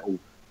title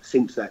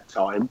since that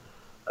time.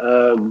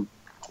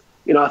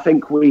 I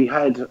think we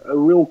had a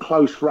real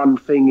close run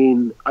thing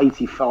in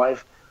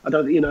 85. I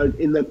don't,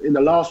 in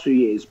the last few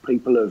years,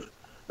 people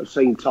have have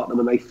seen Tottenham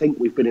and they think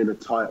we've been in a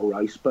title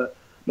race. But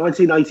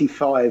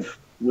 1985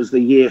 was the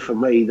year for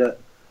me that,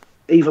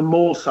 even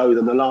more so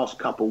than the last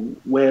couple,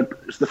 where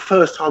it's the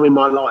first time in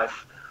my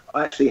life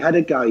I actually had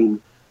a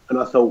game and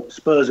I thought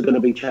Spurs are going to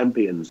be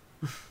champions.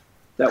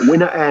 That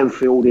win at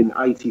Anfield in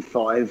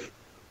 85,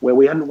 where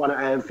we hadn't won at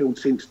Anfield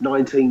since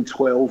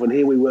 1912, and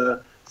here we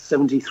were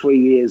 73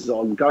 years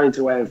on, going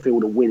to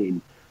Anfield and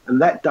winning.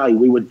 And that day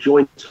we were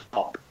joint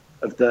top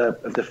of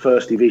the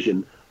First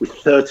Division with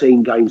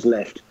 13 games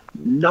left,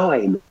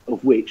 9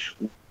 of which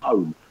were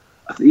home.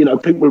 You know,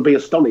 people would be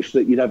astonished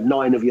that you'd have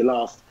 9 of your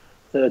last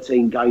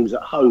 13 games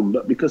at home,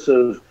 but because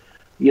of,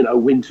 you know,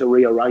 winter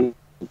rearrangements,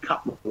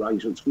 cup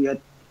arrangements, we had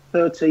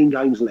 13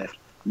 games left,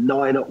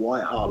 9 at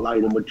White Hart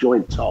Lane, and were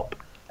joint top,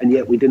 and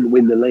yet we didn't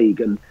win the league.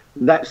 And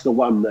that's the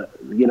one that,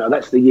 you know,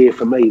 that's the year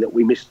for me that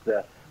we missed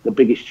the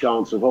biggest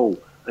chance of all.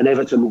 And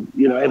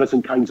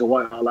Everton came to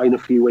White Hart Lane a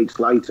few weeks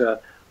later,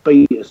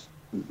 beat us,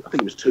 I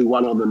think it was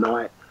 2-1 on the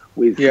night,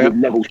 with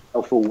Neville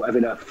Shelfall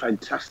having a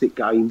fantastic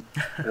game,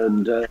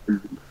 and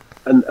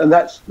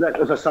that's,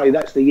 as I say,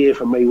 that's the year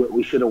for me where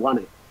we should have won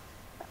it.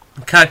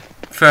 Okay,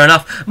 fair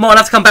enough. Martin, I'll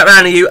have to come back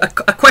round to you.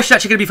 A question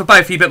actually going to be for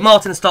both of you, but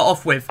Martin, to start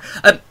off with.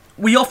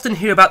 We often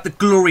hear about the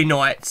glory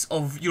nights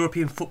of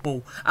European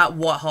football at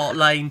White Hart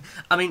Lane.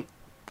 I mean,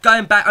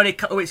 going back only a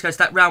couple of weeks ago to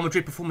that Real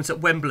Madrid performance at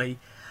Wembley,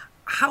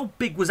 how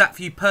big was that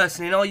for you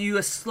personally? And are you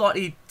a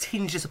slightly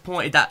tinge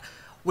disappointed that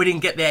we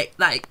didn't get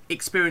that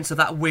experience of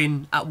that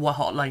win at White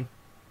Hart Lane?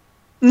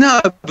 No,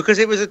 because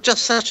it was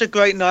just such a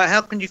great night.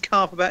 How can you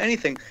carp about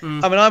anything?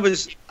 I mean, I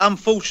was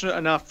unfortunate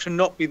enough to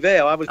not be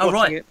there. I was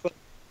watching it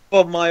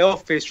from my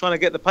office, trying to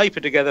get the paper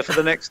together for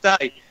the next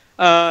day,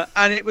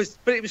 and it was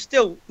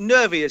still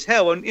nervy as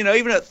hell. And you know,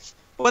 even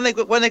when they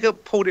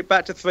got pulled it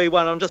back to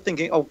 3-1, I'm just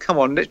thinking, oh come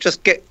on, let's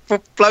just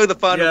blow the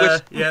final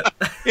whistle. Yeah.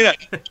 You know,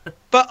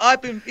 but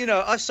I've been, you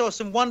know, I saw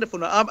some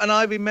wonderful, and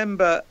I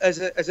remember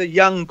as a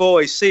young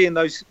boy seeing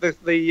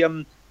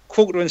the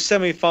quarter and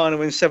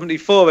semi-final in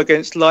 74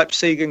 against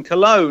Leipzig and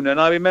Cologne,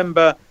 and I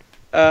remember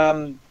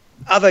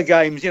other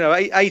games, you know,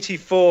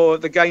 84,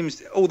 the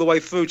games all the way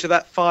through to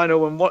that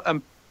final,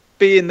 and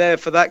being there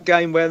for that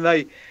game when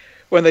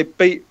they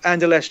beat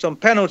Anderlecht on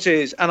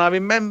penalties. And I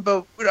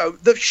remember, you know,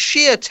 the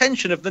sheer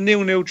tension of the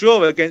 0-0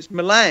 draw against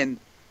Milan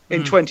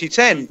in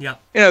 2010. Yeah.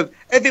 You know,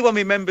 everyone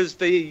remembers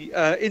the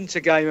Inter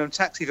game and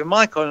Taxi for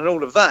Maicon and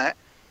all of that.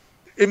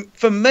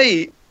 For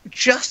me,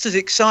 just as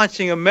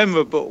exciting and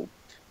memorable,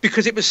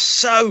 because it was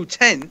so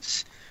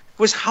tense,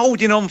 was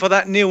holding on for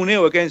that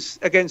 0-0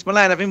 against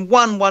Milan, having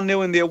won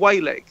 1-0 in the away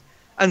leg.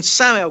 And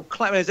Samuel,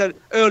 there's an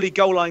early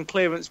goal line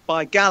clearance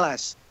by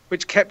Gallas,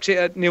 which kept it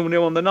at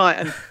 0-0 on the night.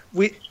 And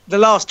the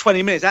last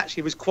 20 minutes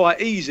actually was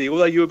quite easy,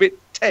 although you were a bit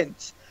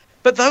tense.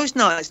 But those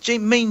nights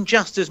mean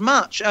just as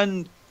much.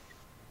 And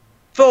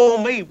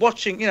for me,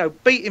 watching, you know,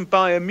 beating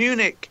Bayern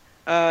Munich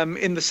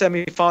in the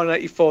semi-final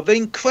 84, the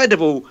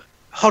incredible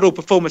Hoddle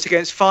performance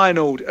against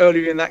Feyenoord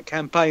earlier in that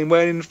campaign,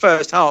 where in the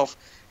first half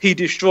he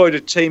destroyed a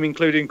team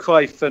including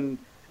Cruyff and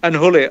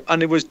Gullit,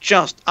 and it was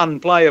just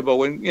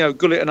unplayable. And you know,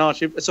 Gullit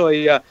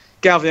and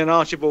Galvin and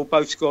Archibald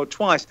both scored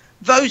twice.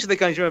 Those are the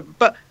games you remember.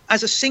 But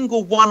as a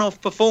single one-off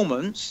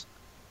performance,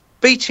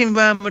 beating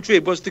Real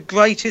Madrid was the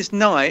greatest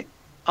night,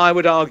 I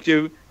would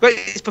argue,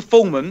 greatest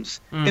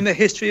performance in the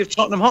history of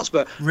Tottenham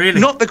Hotspur. Really?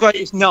 Not the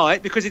greatest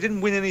night, because he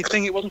didn't win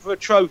anything, it wasn't for a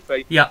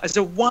trophy. Yeah. As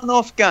a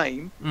one-off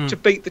game to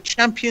beat the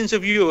champions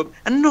of Europe,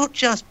 and not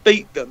just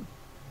beat them,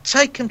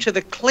 take them to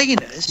the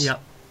cleaners,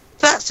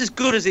 that's as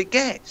good as it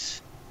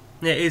gets.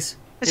 Yeah, it is.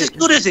 It's as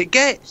good as it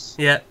gets.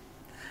 Yeah.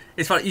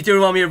 It's funny, you do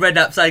remind me of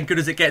Redknapp saying good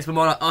as it gets,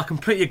 but I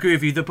completely agree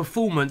with you. The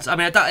performance, I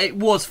mean, it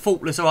was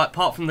faultless, all right,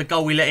 apart from the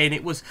goal we let in.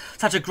 It was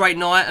such a great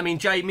night. I mean,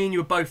 Jay, me and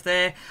you were both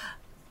there.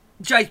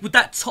 Jay, would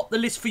that top the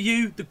list for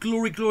you, the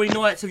glory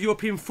nights of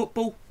European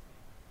football?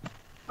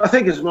 I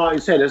think, as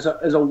Martin said, as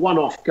a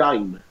one-off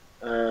game,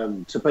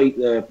 to beat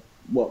they've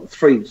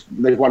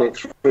won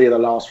it 3 of the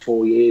last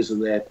 4 years,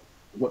 and they're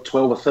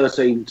 12 or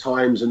 13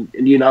 times, and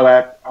you know,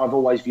 I've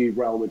always viewed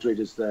Real Madrid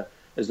as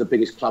the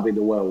biggest club in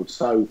the world.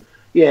 So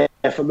yeah,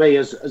 for me,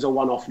 as a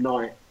one-off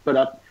night,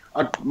 but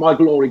my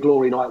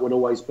glory night would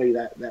always be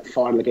that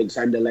final against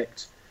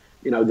Anderlecht.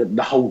 You know,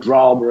 the whole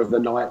drama of the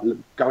night,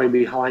 going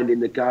behind in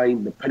the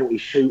game, the penalty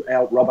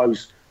shootout,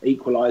 Robbo's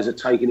equaliser,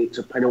 taking it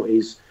to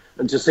penalties,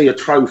 and to see a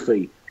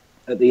trophy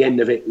at the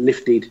end of it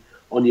lifted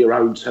on your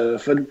own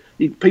turf. And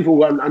people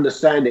won't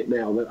understand it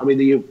now. I mean,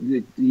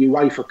 the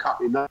UEFA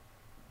Cup in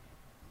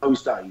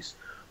those days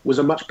was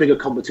a much bigger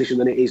competition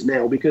than it is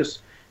now, because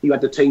you had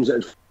the teams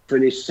that had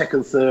finished 2nd,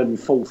 3rd and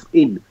 4th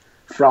in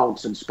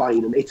France and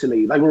Spain and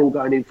Italy. They were all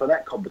going in for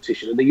that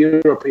competition. And the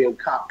European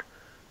Cup,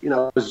 you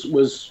know,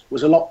 was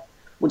a lot,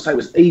 I wouldn't say it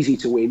was easy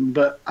to win,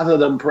 but other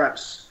than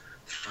perhaps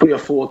 3 or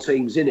 4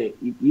 teams in it,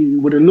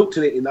 you would have looked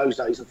at it in those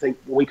days and think,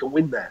 well, we can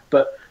win that.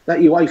 But that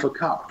UEFA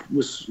Cup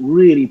was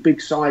really big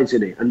sides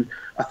in it. And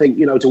I think,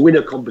 you know, to win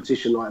a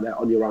competition like that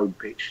on your own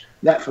pitch,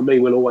 that for me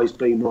will always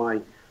be my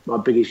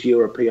biggest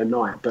European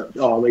night. But,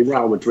 I mean,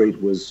 Real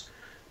Madrid was,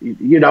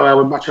 you know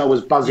how much I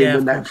was buzzing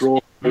when that draw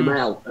came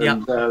out.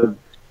 And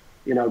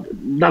You know,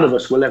 none of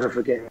us will ever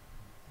forget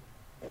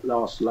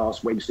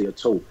last Wednesday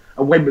at all.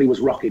 And Wembley was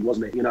rocking,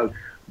 wasn't it? You know,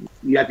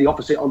 you had the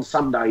opposite on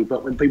Sunday,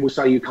 but when people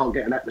say you can't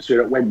get an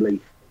atmosphere at Wembley,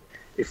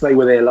 if they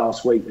were there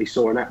last week, they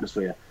saw an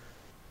atmosphere.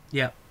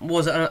 Yeah, it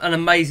was an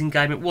amazing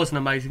game. It was an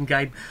amazing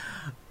game.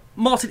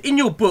 Martin, in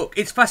your book,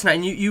 it's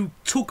fascinating. You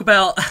talk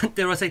about,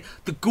 dare I say,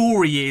 the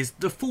gory years,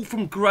 the fall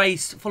from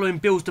grace following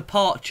Bill's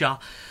departure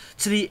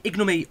to the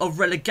ignominy of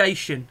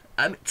relegation.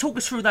 Talk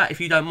us through that, if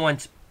you don't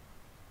mind.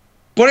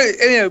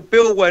 Well,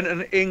 Bill went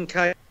and in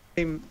came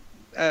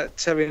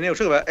Terry Neal.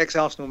 Talk about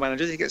ex-Arsenal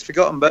managers, he gets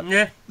forgotten. But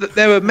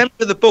there were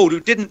members of the board who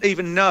didn't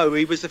even know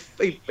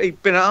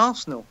he'd been at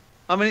Arsenal.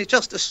 I mean, it's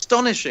just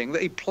astonishing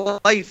that he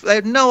played. They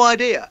had no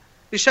idea.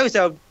 It shows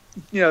how,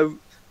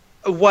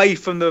 away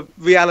from the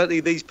reality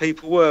these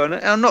people were. And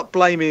I'm not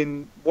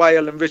blaming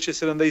Whale and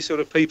Richardson and these sort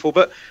of people,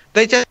 but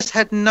they just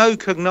had no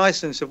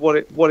cognizance of what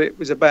it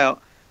was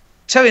about.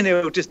 Terry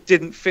Neal just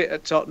didn't fit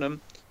at Tottenham.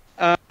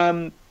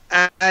 And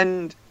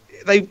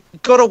they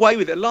got away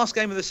with it. Last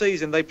game of the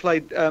season, they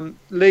played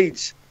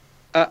Leeds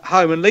at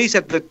home, and Leeds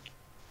had the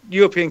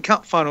European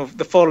Cup final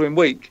the following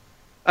week,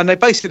 and they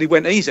basically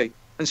went easy,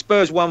 and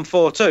Spurs won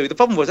 4-2. The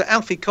problem was that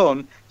Alfie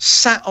Conn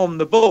sat on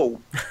the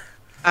ball,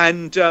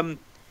 and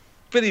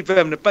Billy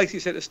Bremner basically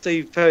said to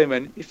Steve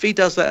Perryman, if he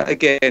does that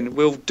again,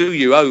 we'll do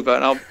you over,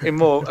 and in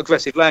more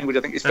aggressive language,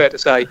 I think it's fair to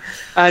say.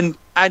 And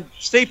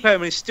Steve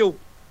Perryman is still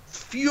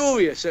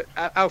furious at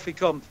Alfie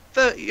Conn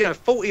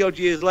 40 odd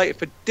years later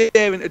for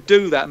daring to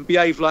do that and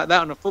behave like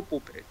that on a football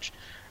pitch.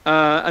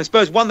 And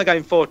Spurs won the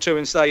game 4-2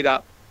 and stayed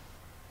up.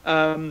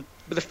 But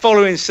the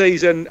following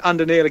season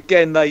under Neil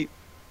again, they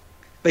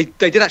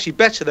did actually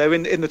better. They were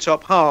in the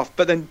top half.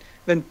 But then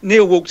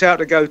Neil walked out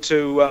to go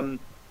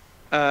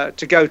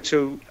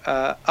to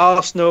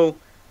Arsenal.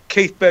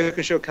 Keith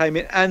Birkinshaw came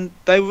in, and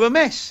they were a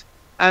mess.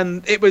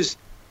 And it was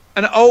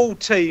an old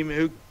team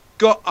who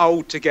got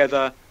old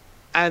together,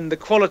 and the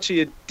quality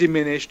had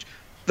diminished.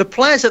 The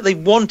players that they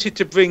wanted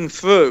to bring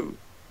through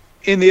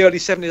in the early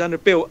 70s under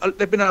Bill,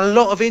 there've been a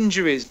lot of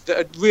injuries that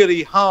had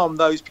really harmed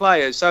those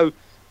players. So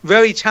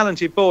very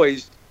talented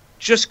boys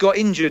just got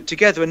injured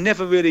together and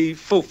never really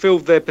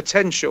fulfilled their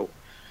potential.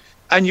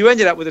 And you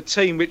ended up with a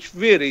team which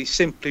really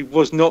simply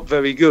was not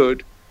very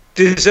good,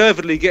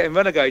 deservedly getting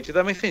relegated.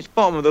 I mean, finished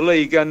bottom of the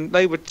league and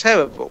they were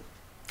terrible.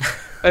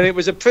 And it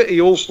was a pretty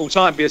awful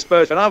time to be a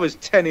Spurs fan. I was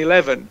 10,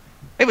 11.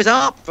 It was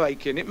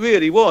heartbreaking, it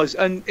really was.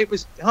 And it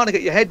was hard to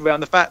get your head around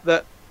the fact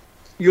that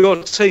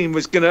your team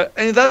was going to...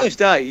 In those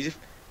days,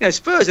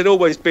 Spurs had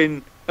always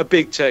been a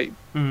big team.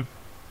 Mm.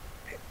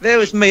 There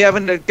was me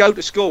having to go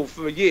to school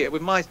for a year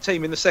with my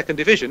team in the second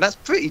division. That's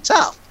pretty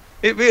tough.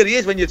 It really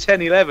is when you're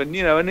 10, 11,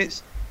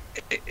 and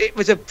it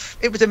was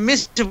a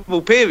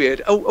miserable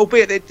period,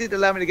 albeit they did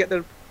allow me to get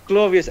the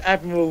glorious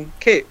Admiral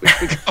kit, which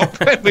we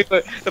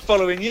got the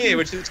following year,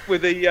 which is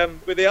with the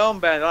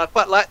armband. And I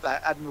quite like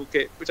that Admiral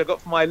kit, which I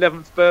got for my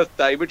 11th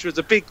birthday, which was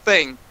a big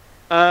thing.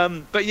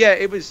 But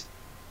yeah,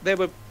 there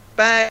were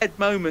bad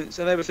moments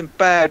and there were some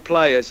bad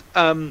players.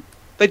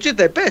 They did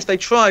their best. They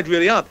tried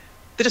really hard.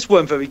 They just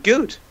weren't very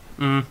good.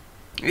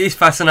 It's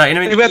fascinating.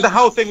 I mean, we had the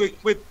whole thing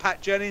with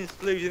Pat Jennings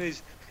losing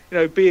his,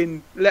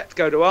 being let to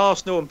go to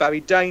Arsenal, and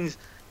Barry Daines,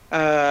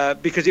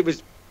 because it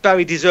was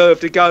Barry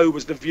deserved to go,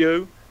 was the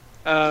view.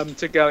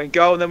 To go in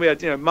goal, and then we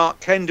had Mark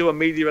Kendall and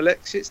Media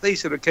Alexis,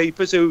 these sort of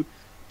keepers who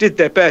did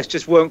their best,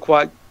 just weren't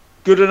quite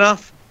good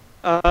enough.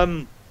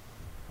 And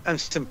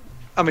some,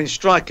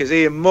 strikers,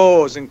 Ian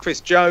Moores and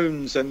Chris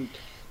Jones and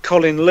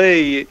Colin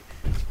Lee.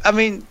 I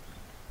mean,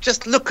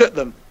 just look at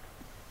them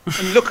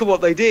and look at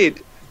what they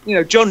did.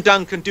 John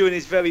Duncan doing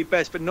his very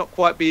best, but not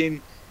quite being,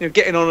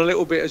 getting on a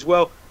little bit as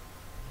well.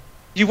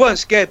 You weren't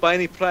scared by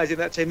any players in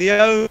that team.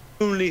 The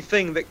only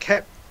thing that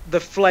kept the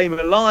flame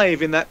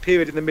alive in that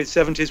period in the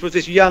mid-70s was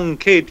this young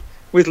kid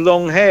with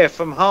long hair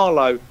from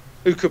Harlow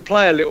who could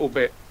play a little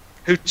bit,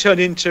 who turned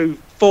into,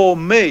 for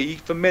me,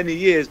 for many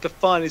years, the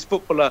finest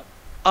footballer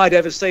I'd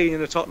ever seen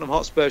in a Tottenham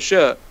Hotspur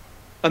shirt,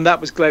 and that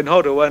was Glenn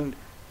Hoddle. And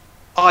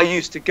I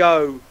used to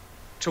go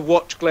to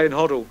watch Glenn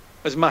Hoddle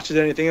as much as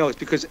anything else,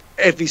 because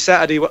every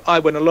Saturday I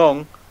went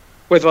along,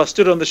 whether I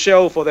stood on the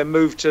shelf or then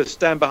moved to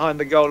stand behind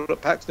the goal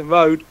at Paxton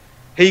Road,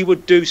 he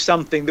would do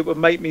something that would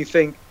make me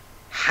think,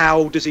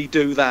 how does he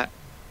do that?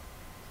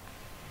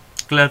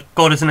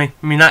 God, isn't he?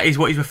 I mean, that is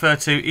what he's referred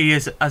to. He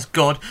is as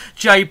God.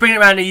 Jay, bring it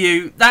around to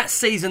you. That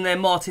season there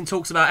Martin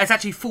talks about, it's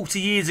actually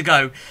 40 years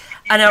ago,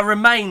 and it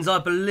remains, I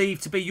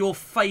believe, to be your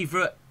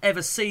favourite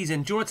ever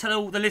season. Do you want to tell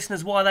all the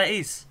listeners why that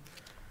is?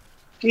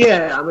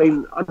 Yeah, I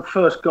mean, I'd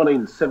first gone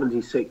in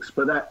 76,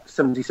 but that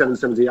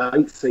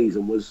 77-78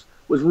 season was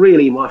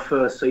really my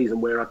first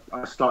season where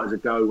I started to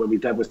go when my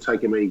dad was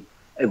taking me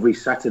every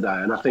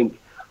Saturday. And I think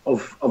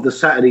of the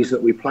Saturdays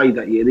that we played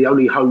that year, the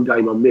only home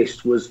game I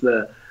missed was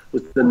the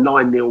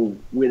 9-0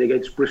 win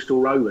against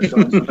Bristol Rovers.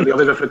 I don't think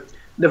I've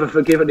never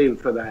forgiven him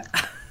for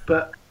that.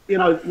 But,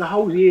 the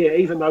whole year,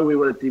 even though we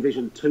were a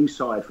Division 2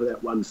 side for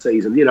that one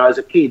season, as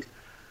a kid,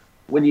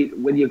 when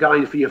you're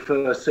going for your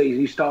first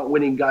season, you start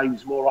winning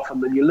games more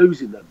often than you're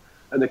losing them.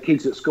 And the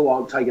kids at school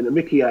aren't taking the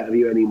mickey out of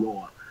you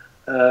anymore.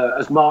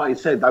 as Martin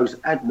said, those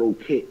Admiral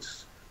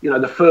kits.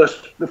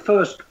 The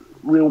first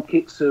real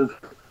kits of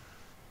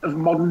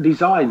modern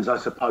designs, I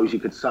suppose you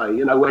could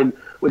say.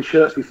 When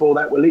shirts before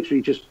that were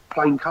literally just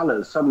plain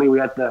colours. Suddenly we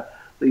had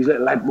these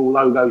little Admiral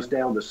logos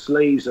down the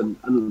sleeves, and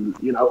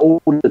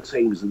all the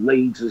teams, the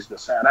Leeds, the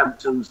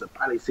Southamptons, the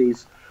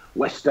Palaces,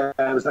 West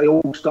Hams, they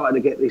all started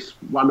to get this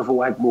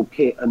wonderful Admiral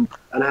kit, and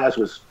ours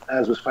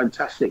was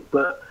fantastic.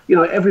 But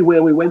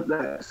everywhere we went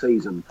that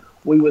season,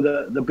 we were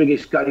the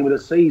biggest game of the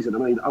season. I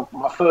mean,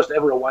 my first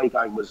ever away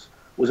game was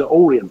at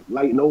Orient,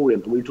 Leyton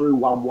Orient, and we drew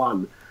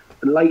 1-1.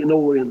 And Leyton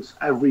Orient's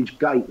average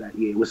gate that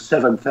year was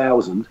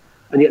 7,000,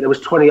 and yet there was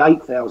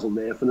 28,000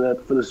 there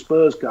for the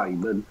Spurs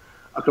game. And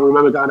I can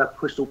remember going to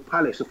Crystal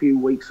Palace a few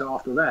weeks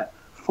after that,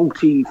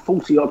 40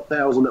 odd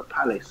thousand at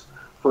Palace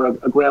for a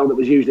ground that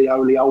was usually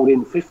only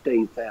holding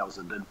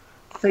 15,000, and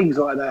things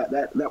like that.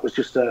 That was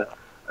just a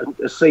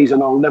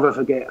season I'll never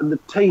forget. And the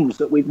teams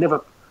that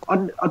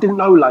I didn't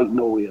know Leyton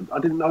Orient, I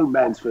didn't know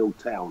Mansfield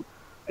Town,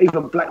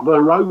 even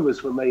Blackburn Rovers.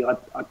 For me, I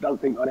don't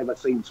think I'd ever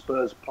seen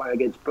Spurs play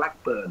against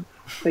Blackburn,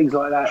 things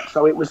like that.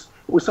 So it was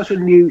such a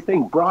new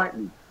thing.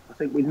 Brighton, I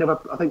think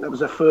that was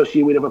the first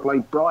year we'd ever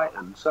played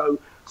Brighton. So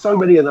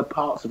many of the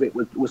parts of it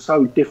were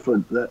so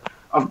different that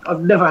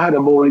I've never had a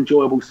more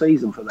enjoyable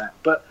season for that.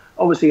 But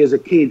obviously, as a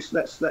kid,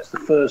 that's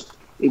the first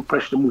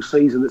impressionable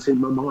season that's in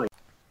my mind.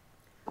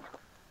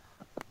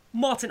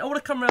 Martin, I want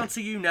to come around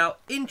to you now.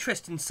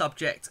 Interesting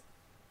subject.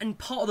 In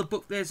part of the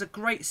book, there's a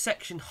great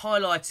section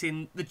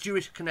highlighting the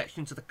Jewish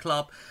connection to the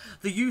club,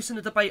 the use and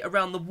the debate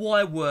around the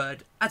Y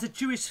word. As a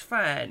Jewish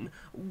fan,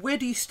 where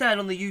do you stand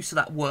on the use of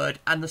that word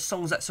and the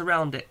songs that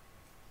surround it?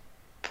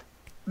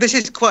 This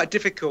is quite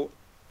difficult.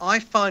 I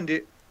find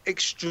it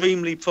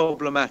extremely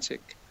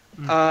problematic.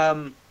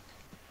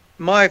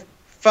 My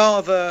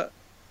father,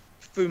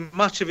 through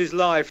much of his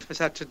life, has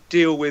had to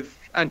deal with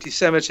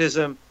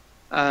anti-Semitism,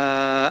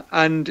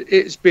 and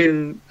it's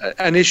been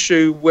an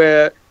issue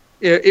where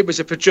it was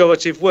a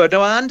pejorative word.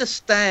 Now, I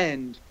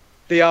understand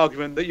the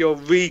argument that you're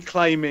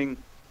reclaiming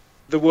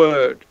the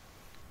word,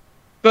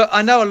 but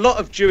I know a lot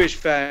of Jewish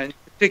fans,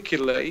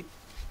 particularly,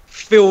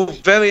 feel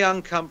very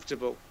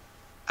uncomfortable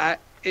at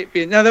it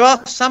being... Now, there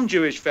are some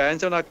Jewish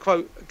fans, and I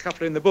quote a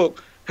couple in the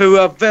book, who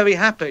are very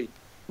happy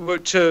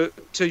to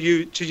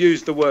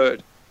use the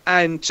word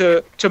and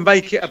to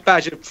make it a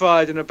badge of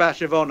pride and a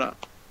badge of honour.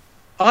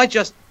 I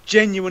just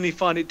genuinely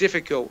find it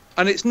difficult,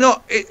 and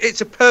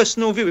it's a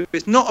personal view.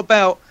 It's not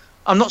about...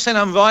 I'm not saying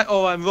I'm right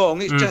or I'm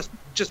wrong. It's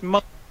just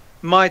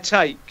my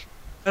take,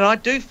 and I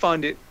do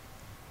find it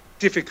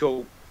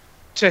difficult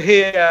to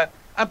hear,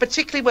 and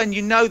particularly when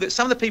you know that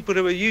some of the people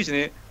who are using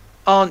it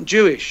aren't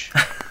Jewish.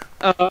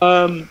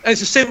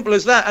 It's as simple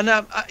as that,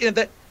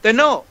 and they're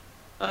not.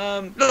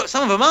 Look,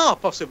 some of them are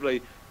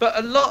possibly, but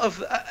a lot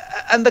of,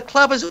 and the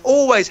club has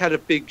always had a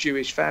big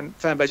Jewish fan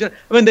base. I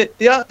mean,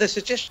 the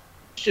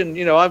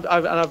suggestion,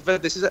 I've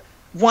read this, is that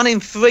 1 in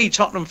 3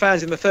 Tottenham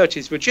fans in the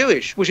 30s were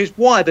Jewish, which is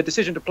why the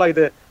decision to play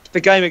the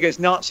game against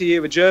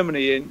Nazi-era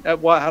Germany at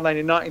White Hart Lane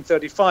in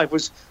 1935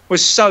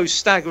 was so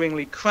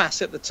staggeringly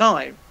crass at the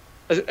time,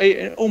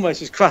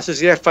 almost as crass as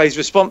the FA's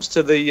response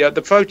to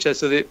the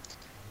protests that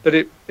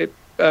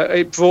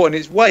it brought in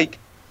its wake.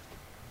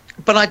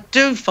 But I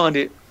do find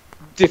it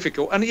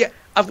difficult, and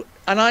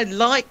I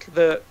like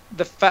the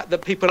fact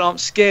that people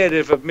aren't scared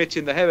of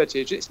admitting the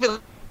heritage. It's a bit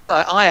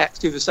like Ajax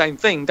do the same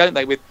thing, don't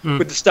they, with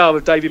the Star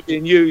of David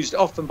being used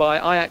often by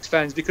Ajax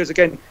fans because,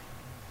 again,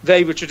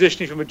 they were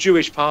traditionally from a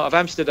Jewish part of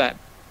Amsterdam.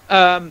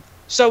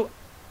 So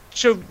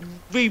to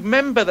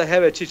remember the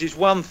heritage is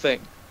one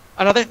thing,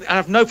 and I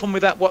have no problem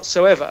with that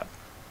whatsoever.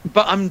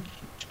 But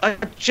I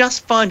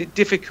just find it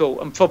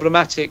difficult and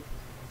problematic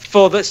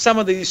for some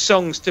of these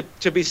songs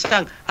to be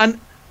sung, and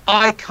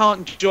I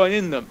can't join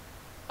in them,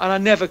 and I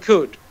never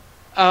could.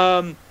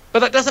 But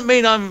that doesn't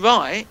mean I'm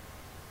right.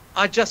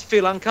 I just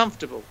feel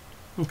uncomfortable.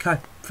 Okay,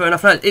 fair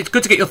enough. It's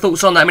good to get your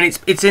thoughts on that. I mean,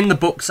 it's in the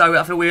book, so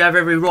I feel we have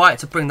every right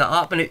to bring that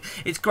up, and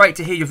it's great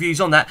to hear your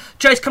views on that.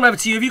 Chase, come over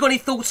to you. Have you got any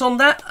thoughts on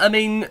that? I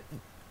mean,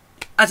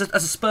 as a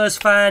Spurs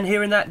fan,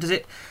 hearing that, does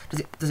it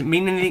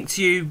mean anything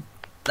to you?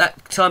 That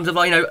in terms of,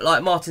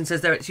 like Martin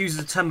says there, it's used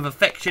as a term of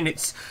affection.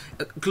 It's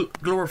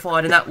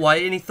glorified in that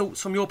way. Any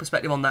thoughts from your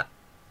perspective on that?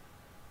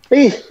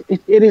 It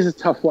is a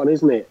tough one,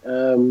 isn't it?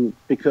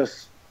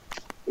 Because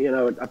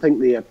I think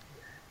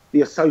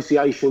the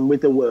association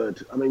with the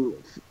word, I mean,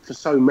 for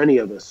so many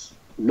of us,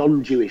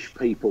 non-Jewish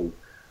people,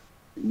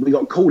 we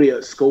got called it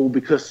at school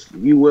because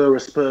you were a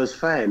Spurs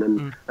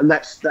fan, and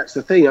that's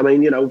the thing. I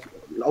mean,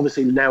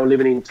 obviously now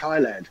living in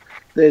Thailand,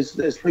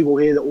 there's people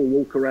here that will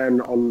walk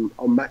around on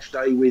match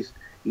day with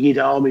Yid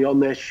Army on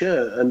their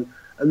shirt,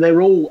 and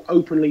they're all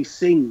openly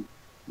sing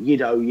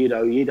Yiddo,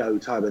 Yiddo,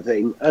 Yiddo type of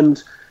thing,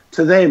 and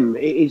to them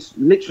it is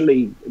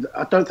literally,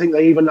 I don't think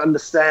they even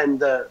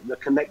understand the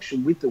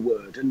connection with the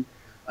word. And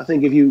I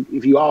think if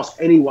you ask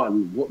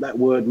anyone what that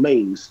word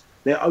means,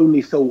 their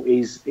only thought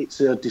is it's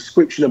a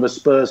description of a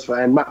Spurs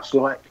fan, much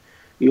like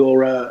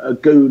you're a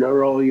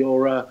gooner or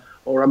you're a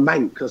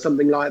mank or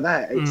something like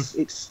that.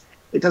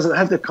 It doesn't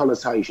have the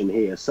connotation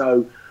here.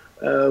 So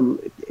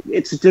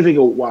It's a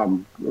difficult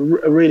one,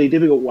 a really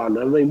difficult one.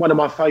 I mean, one of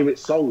my favourite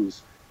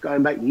songs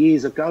going back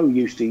years ago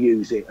used to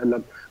use it,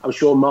 and I'm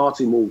sure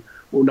Martin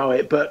will know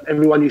it, but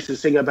everyone used to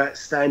sing about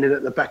standing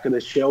at the back of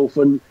the shelf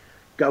and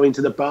going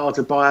to the bar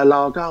to buy a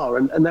lager,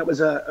 and that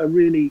was a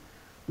really,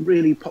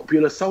 really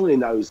popular song in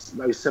those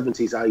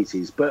 70s,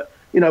 80s. But,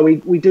 you know,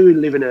 we do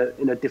live in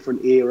a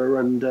different era,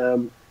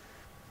 and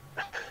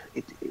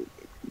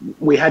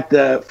we had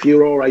the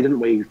furore, didn't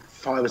we,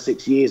 5 or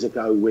 6 years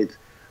ago with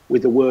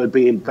the word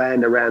being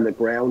banned around the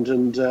ground,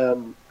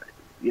 and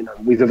you know,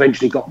 we've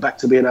eventually got back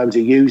to being able to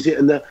use it,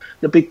 and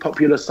the big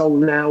popular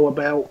song now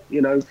about,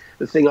 you know,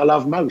 the thing I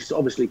love most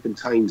obviously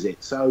contains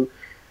it. So,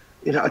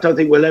 you know, I don't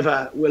think we'll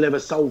ever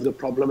solve the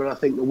problem, and I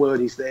think the word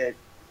is there.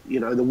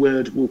 You know, the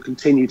word will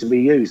continue to be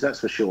used,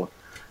 that's for sure.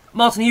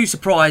 Martin, are you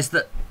surprised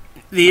that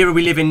the era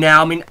we live in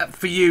now, I mean,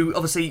 for you,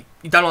 obviously,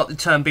 you don't like the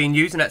term being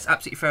used, and that's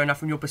absolutely fair enough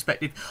from your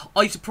perspective.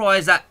 Are you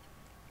surprised that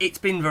it's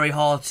been very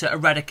hard to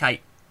eradicate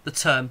the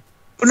term?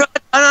 No,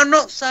 and I'm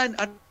not saying...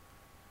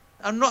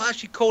 I'm not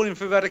actually calling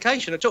for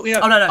eradication at all. You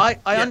know, no.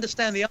 I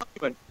understand the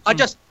argument.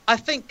 I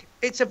think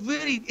it's a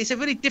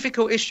really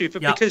difficult issue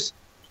because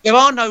there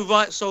are no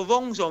rights or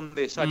wrongs on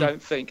this. I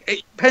don't think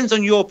it depends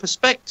on your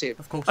perspective.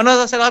 Of course. And as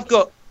I said,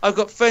 I've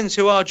got friends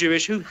who are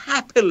Jewish who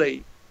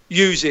happily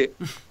use it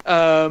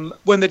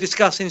when they're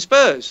discussing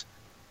Spurs.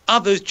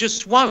 Others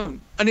just won't,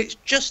 and it's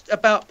just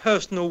about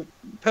personal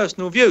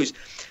views.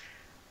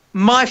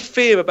 My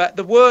fear about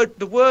the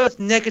word's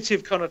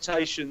negative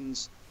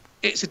connotations.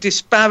 It's a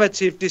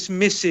disparative,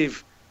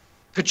 dismissive,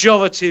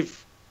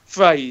 pejorative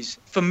phrase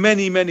for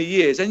many, many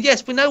years. And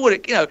yes, we know what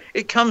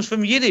it comes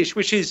from Yiddish,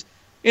 which is,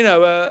 you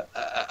know,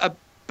 a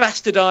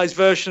bastardized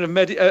version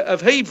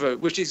of Hebrew,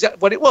 which is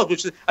what it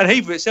was, and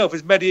Hebrew itself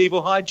is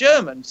medieval High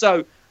German.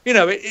 So, you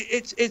know,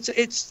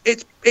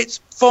 it's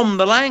from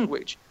the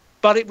language,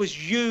 but it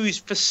was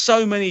used in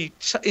so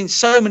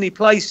many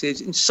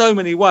places, in so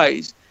many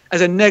ways,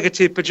 as a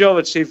negative,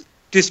 pejorative,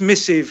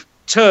 dismissive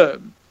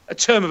term, a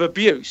term of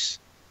abuse,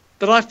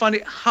 that I find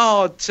it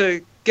hard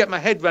to get my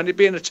head around it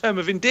being a term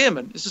of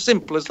endearment. It's as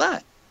simple as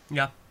that.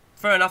 Yeah,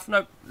 fair enough.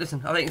 No,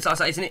 listen, I think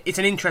it's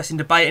an interesting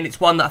debate, and it's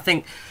one that I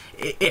think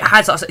it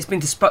has. It's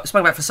been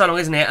spoken about for so long,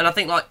 isn't it? And I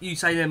think, like you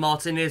say there,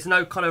 Martin, there's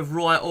no kind of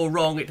right or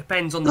wrong. It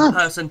depends on the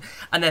person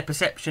and their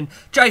perception.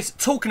 Jace,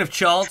 talking of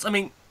chants, I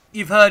mean,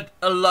 you've heard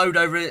a load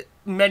over it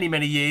many,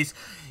 many years.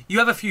 You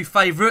have a few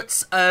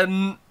favourites.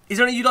 Is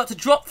there any you'd like to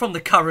drop from the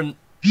current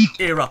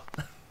era?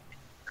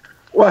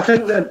 Well, I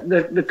think that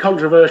the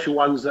controversial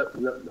ones that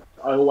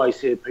I always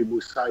hear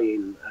people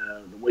saying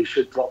that we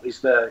should drop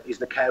is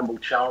the Campbell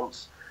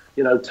chants.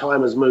 You know,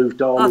 time has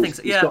moved on. I think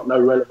so, yeah. It's got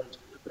no relevance to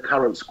the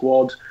current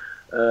squad.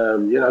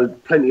 You know,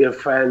 plenty of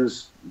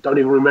fans don't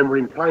even remember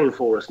him playing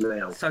for us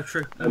now. So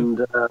true. And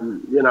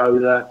you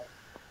know,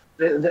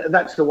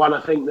 that's the one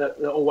I think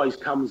that always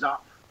comes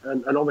up.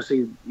 And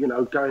obviously, you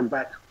know, going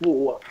back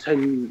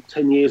 10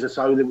 years or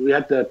so, that we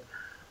had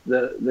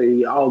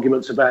the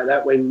arguments about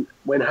that when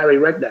Harry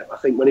Redknapp, I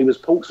think when he was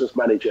Portsmouth's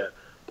manager,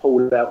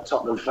 pulled out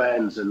Tottenham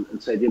fans and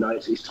said, you know,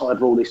 it's time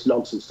for all this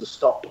nonsense to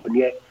stop. And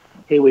yet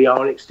here we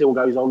are, and it still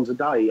goes on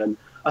today. And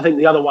I think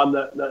the other one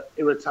that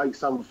irritates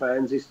some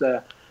fans is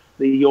the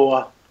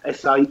your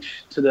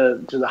SH to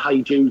the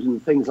Hey Jude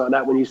and things like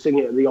that when you sing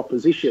it at the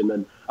opposition.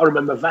 And I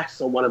remember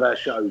Vass on one of our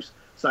shows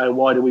saying,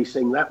 why do we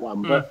sing that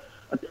one? But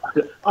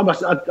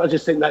I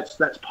just think that's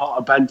part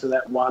of banter,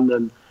 that one,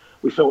 and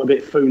we felt a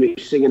bit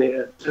foolish singing it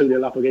at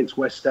 2-0 up against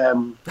West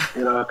Ham,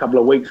 you know, a couple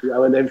of weeks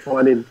ago, and then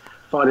finding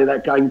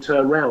that game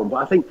turned round. But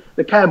I think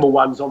the Campbell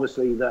one's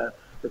obviously the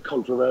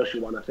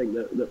controversial one, I think,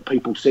 that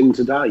people sing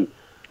today.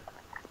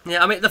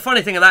 Yeah, I mean, the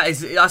funny thing of that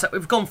is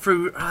we've gone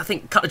through, I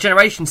think, a couple of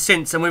generations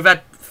since, and we've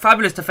had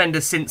fabulous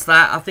defenders since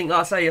that. I think,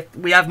 like I say,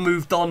 we have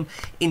moved on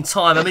in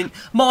time. I mean,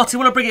 Martin,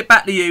 I want to bring it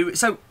back to you.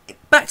 So,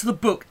 back to the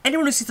book.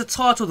 Anyone who sees the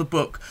title of the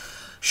book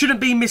shouldn't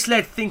be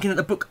misled thinking that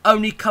the book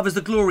only covers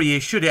the glory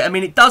years, should it? I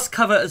mean, it does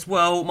cover as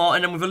well,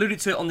 Martin, and we've alluded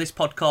to it on this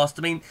podcast.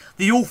 I mean,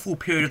 the awful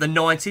period of the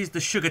 90s, the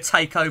Sugar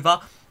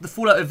takeover, the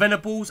fallout of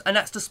Venables, and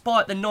that's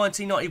despite the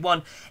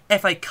 1991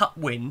 FA Cup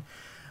win.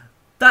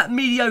 That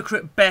mediocre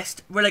at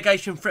best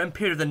relegation threatened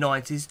period of the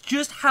 90s,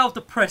 just how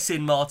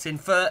depressing, Martin,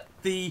 for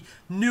the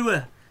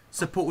newer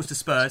supporters to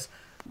Spurs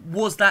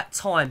was that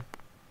time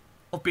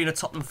of being a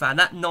Tottenham fan,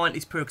 that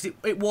 90s period? Because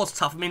it was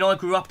tough. I mean, I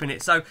grew up in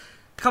it, so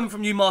coming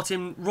from you,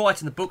 Martin,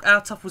 writing the book, how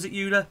tough was it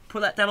you to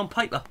put that down on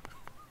paper?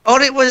 Oh,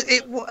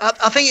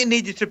 I think it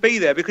needed to be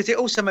there because it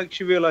also makes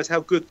you realise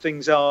how good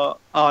things are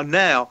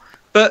now.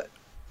 But,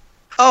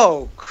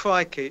 oh,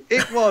 crikey,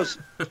 it was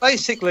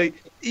basically,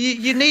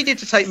 you needed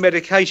to take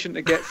medication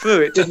to get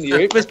through it, didn't you?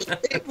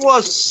 It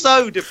was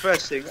so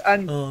depressing,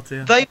 and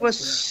they were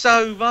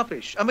so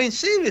rubbish. I mean,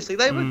 seriously,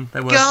 they were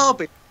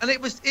garbage, and it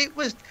was,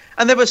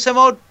 and there were some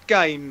odd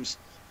games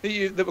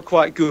that were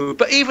quite good.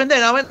 But even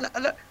then, I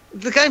mean,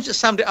 the games that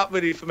summed it up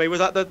really for me was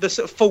like the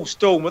sort of false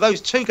dawn, were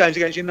those two games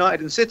against United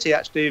and City,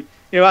 actually, you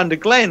know, under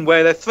Glenn,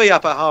 where they're 3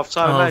 up at half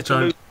time and managed to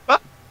lose.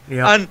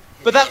 And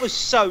But that was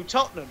so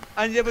Tottenham,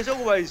 and there was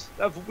always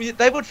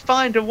they would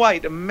find a way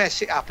to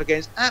mess it up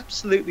against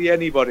absolutely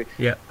anybody.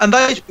 Yeah. And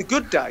those were the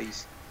good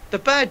days. The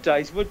bad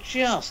days were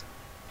just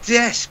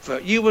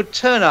desperate. You would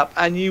turn up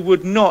and you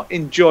would not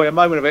enjoy a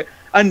moment of it.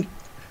 And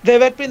there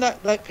had been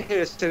that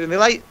period in the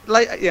late the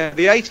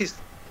 80s,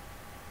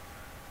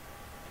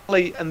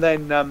 and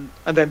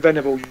then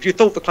Venables. You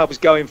thought the club was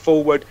going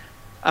forward.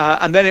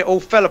 And then it all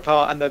fell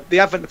apart, and the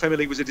advent of the Premier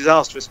League was a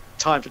disastrous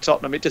time for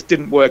Tottenham. It just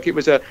didn't work. It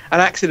was an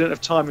accident of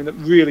timing that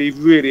really,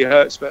 really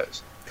hurt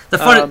Spurs. The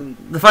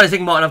funny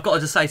thing, Martin, I've got to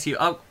just say to you,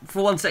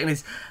 for 1 second,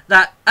 is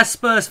that as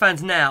Spurs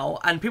fans now,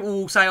 and people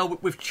will say, oh,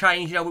 we've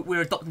changed,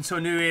 we're adopting to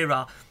a new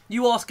era.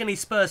 You ask any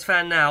Spurs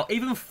fan now,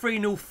 even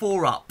 3-0,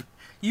 4 up,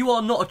 you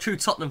are not a true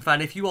Tottenham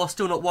fan if you are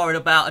still not worried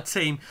about a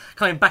team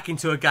coming back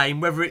into a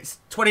game, whether it's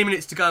 20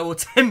 minutes to go or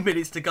 10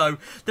 minutes to go.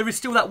 There is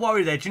still that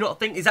worry there. Do you not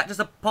think, is that just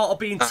a part of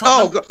being Tottenham?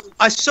 Oh, God.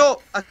 I saw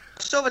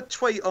a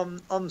tweet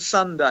on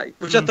Sunday,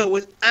 which I thought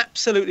was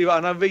absolutely right,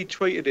 and I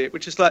retweeted it,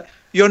 which is like,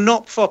 you're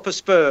not proper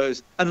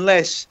Spurs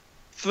unless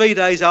 3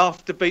 days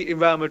after beating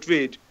Real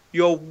Madrid,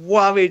 you're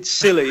worried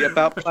silly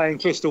about playing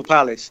Crystal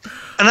Palace.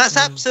 And that's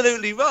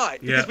absolutely right.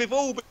 Because we've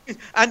all been,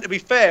 and to be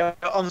fair,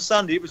 on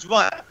Sunday, it was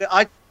right.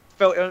 I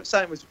felt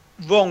saying it was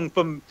wrong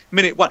from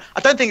minute one. I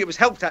don't think it was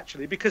helped,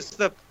 actually, because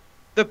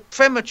the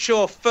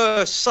premature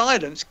first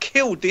silence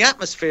killed the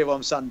atmosphere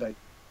on Sunday.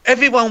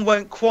 Everyone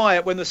went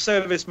quiet when the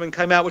serviceman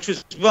came out, which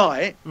was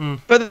right.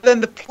 But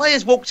then the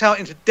players walked out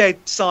into dead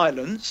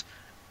silence.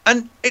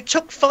 And it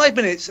took 5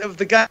 minutes of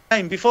the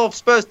game before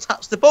Spurs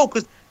touched the ball,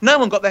 because no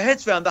one got their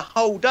heads around the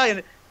whole day.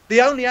 And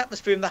the only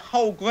atmosphere in the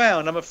whole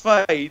ground, I'm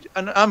afraid,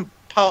 and I'm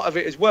part of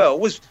it as well,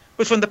 was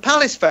from the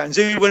Palace fans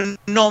who were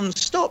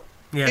non-stop.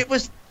 Yeah. It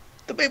was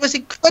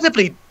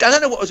incredibly. I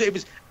don't know what it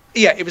was.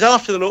 It was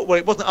after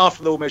it wasn't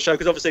after the Lawnmower Show,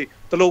 because obviously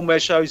the Lawnmower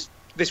Show's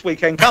this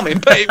weekend coming,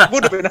 but it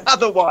would have been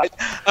otherwise.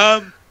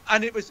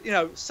 And it was,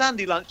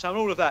 Sunday lunchtime,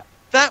 all of that.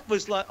 That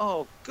was like,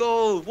 oh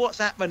God, what's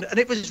happened? And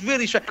it was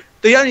really strange.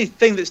 The only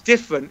thing that's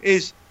different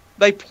is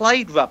they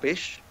played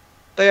rubbish.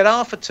 They had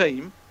half a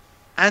team,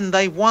 and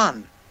they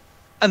won.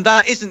 And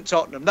that isn't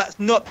Tottenham. That's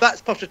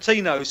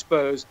Pochettino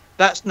Spurs.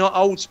 That's not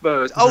old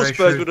Spurs. Old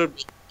Spurs would have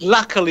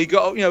luckily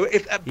got,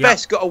 if at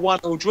best got a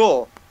 1-1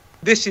 draw.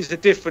 This is a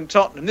different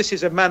Tottenham. This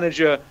is a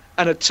manager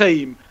and a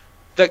team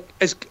that,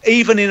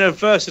 even in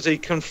adversity,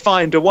 can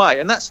find a way.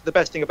 And that's the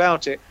best thing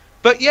about it.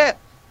 But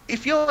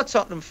if you're a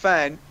Tottenham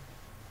fan,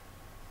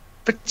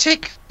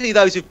 particularly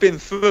those who've been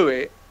through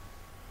it,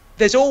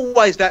 there's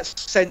always that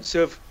sense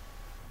of,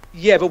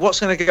 but what's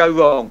going to go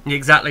wrong?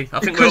 Exactly.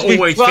 I think we'll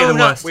always fear the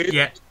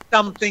worst.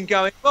 Something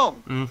going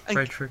wrong.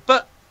 Very true.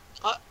 But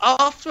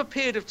after a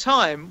period of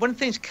time, when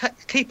things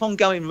keep on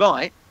going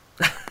right,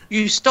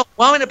 you stop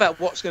worrying about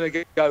what's going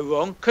to go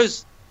wrong,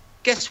 because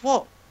guess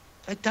what?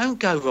 They don't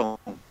go wrong.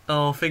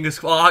 Oh, fingers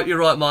crossed. I hope you're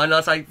right, Martin.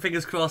 I say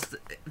fingers crossed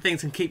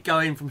things can keep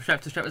going from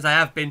strength to strength as they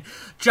have been.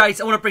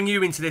 Jace, I want to bring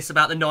you into this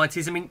about the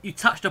 90s. I mean, you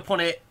touched upon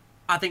it,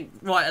 I think,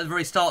 right at the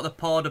very start of the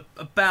pod,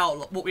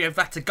 about what we have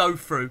had to go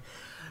through.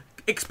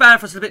 Expand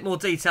for us in a bit more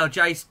detail,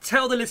 Jace.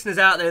 Tell the listeners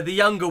out there, the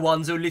younger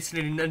ones who are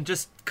listening, and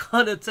just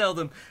kind of tell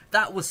them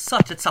that was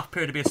such a tough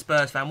period to be a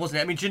Spurs fan, wasn't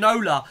it? I mean,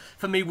 Ginola,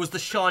 for me, was the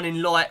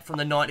shining light from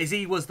the 90s.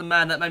 He was the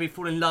man that made me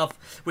fall in love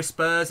with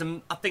Spurs,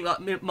 and I think,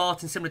 like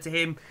Martin, similar to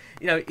him,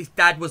 his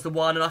dad was the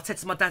one, and I said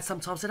to my dad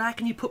sometimes, how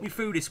can you put me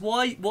through this?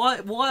 Why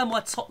am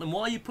I Tottenham?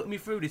 Why are you putting me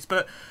through this?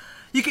 But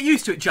you get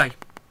used to it, Jay.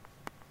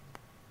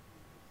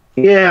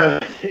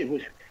 Yeah,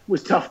 it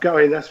was tough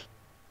going, that's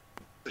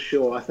for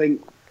sure. I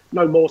think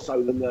no more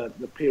so than the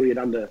period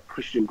under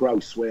Christian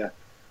Gross, where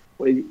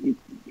you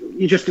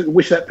just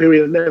wish that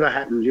period had never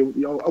happened.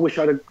 I wish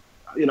I'd have,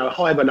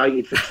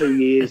 hibernated for 2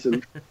 years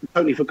and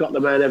totally forgot the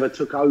man ever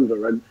took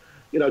over. And,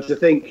 to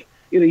think,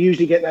 you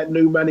usually get that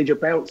new manager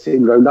bounce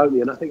syndrome, don't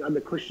you? And I think under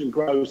Christian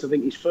Gross, I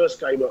think his first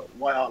game at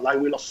White Hart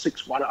Lane, we lost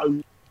 6-1 at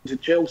home to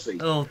Chelsea.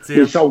 Oh, dear.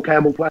 With Sol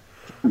Campbell playing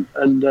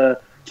and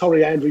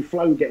Torrey Andrew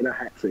Flo getting a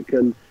hat-trick.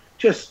 And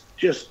just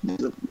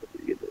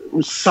it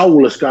was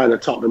soulless going to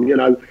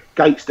Tottenham,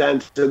 gates down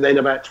to then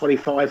about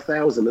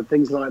 25,000 and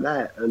things like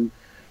that, and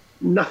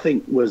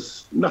nothing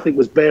was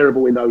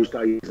bearable in those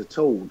days at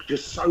all.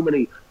 Just so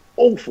many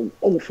awful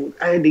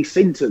Andy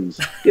Sintons.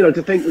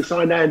 To think we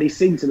signed Andy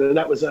Sinton, and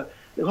that was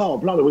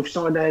blimey, we've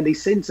signed Andy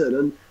Sinton,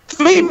 and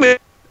 £3 million.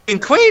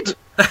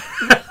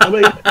 I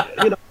mean,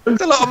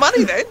 it's a lot of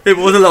money then. It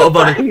was a lot of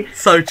money.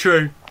 So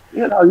true.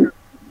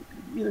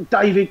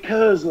 David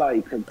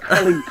Kerslake and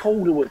Colin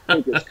Calderwood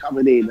figures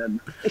coming in,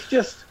 and it's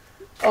just.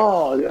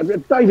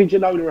 David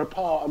Ginola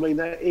apart. I mean,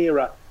 that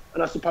era,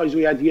 and I suppose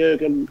we had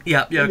Jurgen.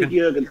 Yeah,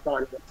 Jurgen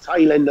kind of at the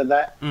tail end of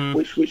that,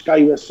 which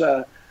gave us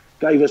a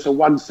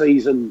one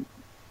season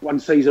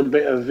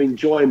bit of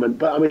enjoyment.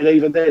 But I mean,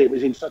 even then, it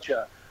was in such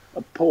a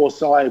poor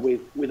side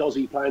with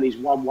Ozzy playing his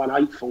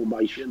 1-1-8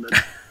 formation,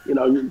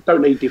 and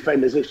don't need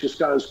defenders. Let's just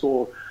go and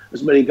score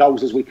as many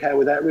goals as we can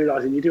without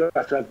realising you do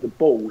have to have the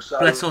ball. So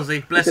bless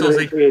Ozzy.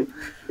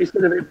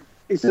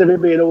 instead of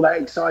it being all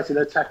that exciting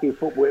attacking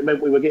football, it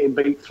meant we were getting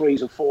beat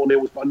 3s and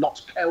 4-0 by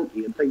Notts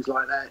County and things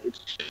like that.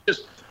 It's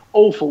just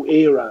awful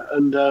era,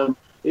 and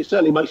it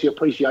certainly makes you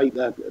appreciate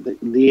the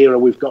era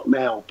we've got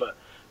now. But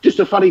just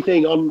a funny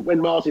thing on when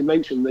Martin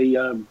mentioned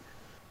the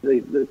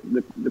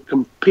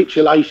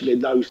capitulation in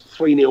those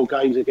 3-0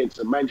 games against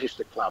the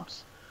Manchester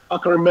clubs. I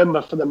can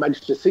remember for the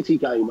Manchester City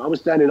game, I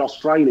was down in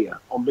Australia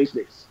on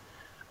business,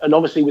 and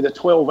obviously with a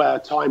 12-hour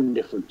time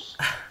difference,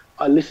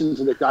 I listened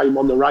to the game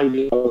on the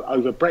radio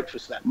over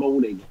breakfast that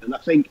morning, and I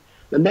think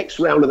the next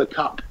round of the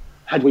Cup,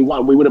 had we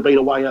won, we would have been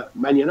away at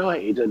Man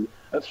United, and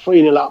at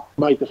 3-0 up,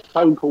 made the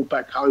phone call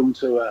back home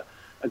to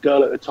a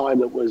girl at the time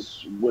that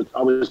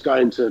I was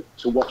going to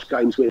watch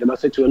games with, and I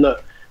said to her,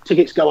 look,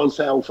 tickets go on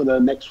sale for the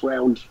next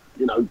round,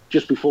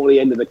 just before the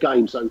end of the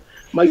game, so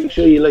make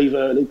sure you leave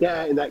early, get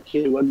out in that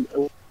queue, and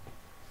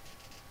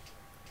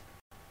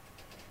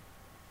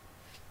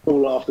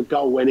all after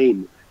goal went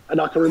in. And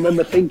I can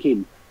remember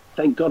thinking,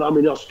 thank God I'm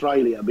in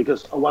Australia,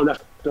 because I won't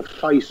have to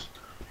face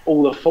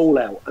all the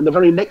fallout. And the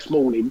very next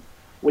morning,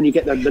 when you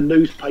get the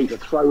newspaper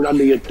thrown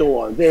under your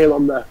door, there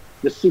on the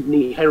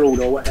Sydney Herald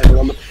or whatever,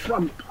 on the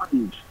front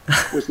page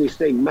was this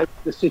thing,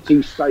 Manchester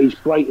City stage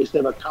greatest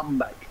ever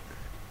comeback.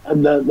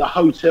 And the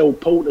hotel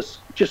porters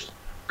just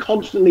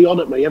constantly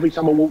on at me every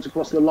time I walked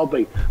across the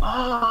lobby.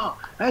 How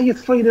you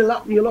 3-0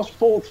 up and you lost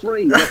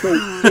 4-3? I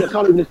thought, I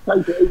can't even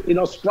escape it in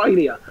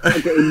Australia.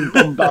 I'm getting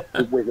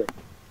bombarded with it.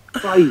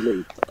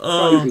 Crazy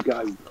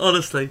game.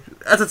 Honestly,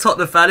 as a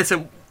Tottenham fan,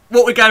 listen,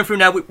 what we're going through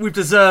now, we've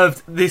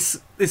deserved this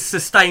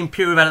sustained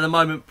period at the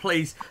moment.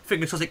 Please,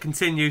 fingers crossed it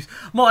continues.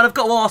 Martin, I've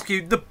got to ask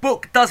you, the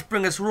book does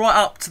bring us right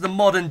up to the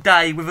modern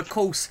day with, of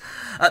course,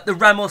 the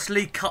Ramos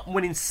League Cup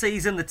winning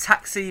season, the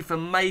taxi for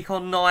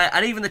Macon night,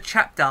 and even the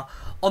chapter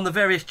on the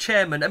various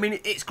chairmen. I mean,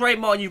 it's great,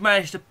 Martin, you've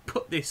managed to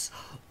put this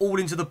all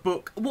into the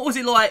book. What was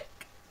it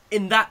like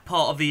in that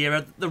part of the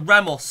era, the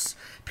Ramos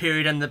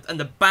period and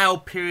the Bale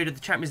period of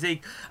the Champions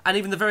League, and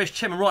even the various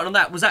chairmen writing on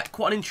that? Was that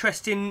quite an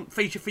interesting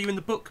feature for you in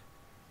the book?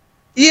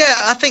 Yeah,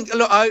 I think,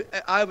 look,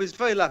 I was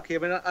very lucky. I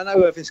mean, I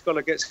know Irving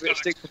Scholar gets a bit of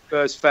stick from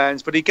Spurs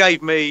fans, but he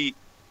gave me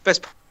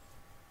best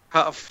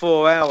part of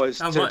 4 hours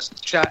to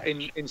chat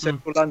in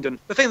central London.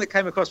 The thing that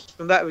came across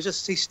from that was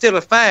just he's still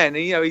a fan.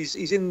 He's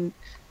the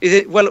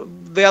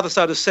other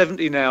side of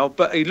 70 now,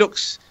 but he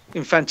looks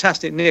in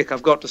fantastic nick,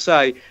 I've got to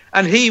say.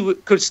 And he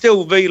could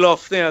still reel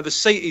off, the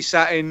seat he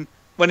sat in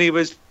when he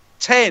was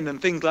 10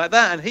 and things like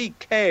that. And he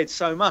cared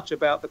so much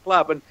about the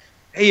club. And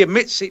he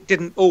admits it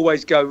didn't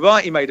always go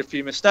right. He made a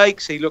few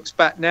mistakes. He looks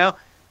back now.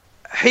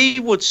 He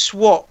would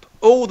swap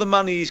all the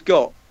money he's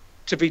got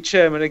to be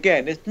chairman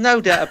again. There's no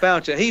doubt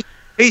about it.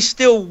 He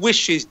still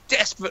wishes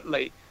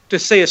desperately to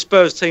see a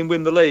Spurs team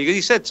win the league.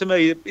 He said to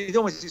me,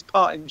 almost his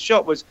parting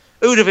shot was,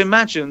 who'd have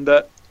imagined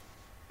that,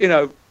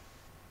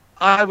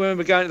 I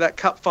remember going to that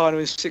cup final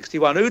in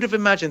 61. Who'd have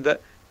imagined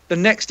that the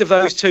next of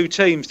those two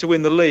teams to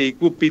win the league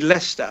would be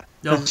Leicester,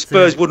 and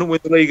Spurs wouldn't win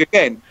the league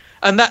again?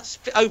 And that's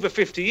over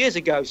 50 years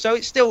ago, so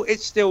it's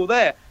still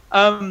there.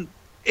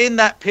 In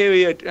that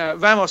period,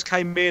 Ramos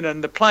came in,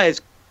 and the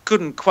players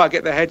couldn't quite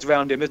get their heads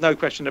around him. There's no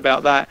question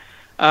about that.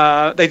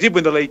 They did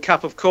win the League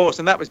Cup, of course,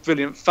 and that was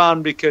brilliant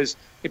fun because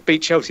it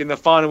beat Chelsea in the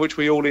final, which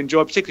we all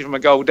enjoyed, particularly from a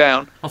goal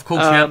down. Of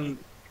course,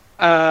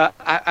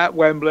 at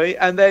Wembley,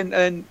 and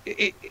then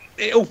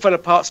it all fell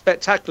apart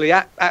spectacularly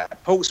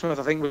at Portsmouth.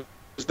 I think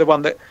was the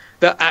one that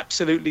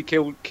absolutely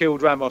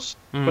killed Ramos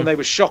when they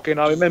were shocking.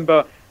 I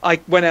remember I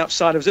went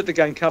outside. I was at the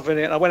game covering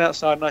it, and I went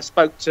outside and I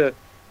spoke to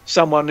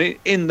someone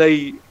in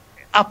the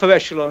upper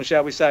echelon,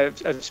 shall we say,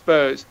 of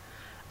Spurs,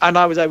 and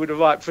I was able to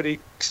write pretty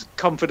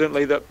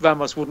confidently that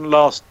Ramos wouldn't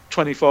last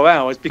 24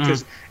 hours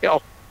because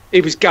he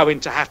was going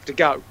to have to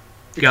go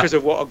because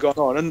of what had gone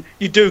on. And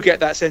you do get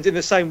that sense in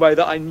the same way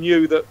that I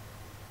knew that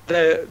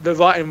the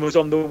writing was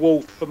on the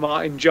wall for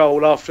Martin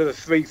Jol after the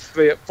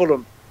 3-3 at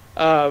Fulham.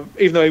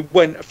 Even though he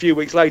went a few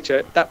weeks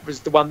later, that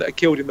was the one that had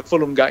killed in the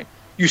Fulham game.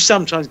 You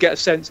sometimes get a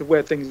sense of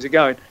where things are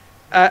going.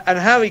 And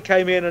how he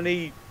came in and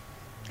he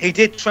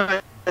did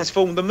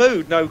transform the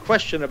mood, no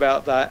question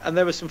about that. And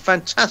there was some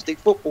fantastic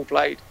football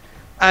played.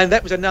 And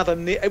that was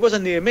it was a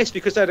near miss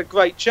because they had a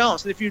great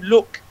chance. And if you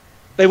look,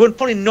 they were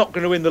probably not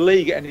going to win the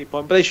league at any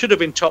point, but they should have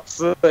been top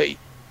 3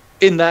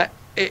 in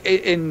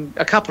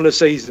a couple of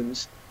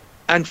seasons.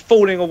 And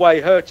falling away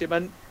hurt him.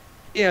 And,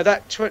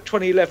 that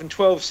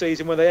 2011-12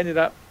 season where they ended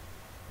up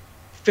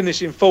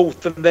finishing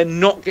 4th and then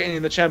not getting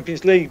in the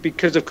Champions League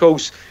because, of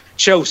course,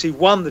 Chelsea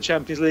won the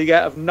Champions League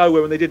out of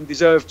nowhere when they didn't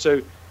deserve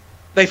to.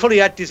 They probably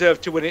had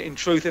deserved to win it in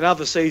truth in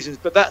other seasons,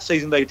 but that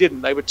season they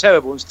didn't. They were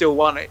terrible and still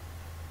won it.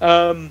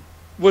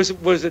 Was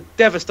a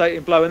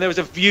devastating blow, and there was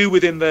a view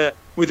within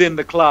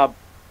the club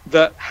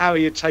that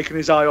Harry had taken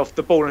his eye off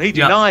the ball, and he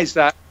denies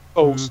that, of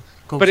course.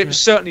 But it was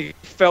certainly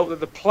felt that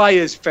the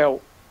players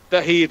felt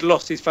that he had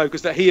lost his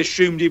focus, that he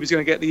assumed he was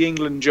going to get the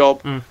England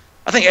job.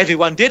 I think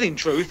everyone did, in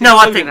truth. No,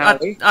 I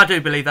do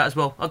believe that as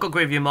well. I've got to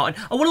agree with you,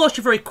 Martin. I want to ask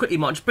you very quickly,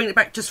 Martin, just bring it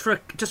back just for a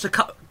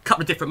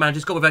couple of different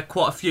managers. God, we've had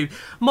quite a few.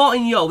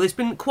 Martin Jol, there's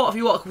been quite a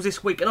few articles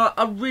this week, and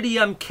I really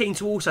am keen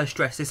to also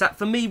stress this, that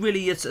for me,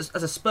 really, as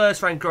a Spurs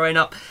fan growing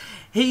up,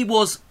 he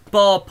was,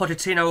 bar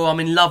Pochettino, who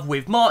I'm in love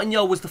with, Martin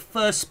Jol was the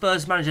first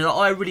Spurs manager that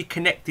I really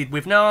connected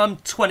with. Now, I'm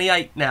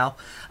 28 now.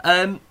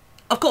 I've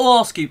got to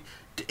ask you,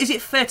 is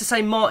it fair to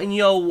say Martin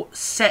Jol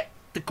set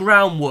the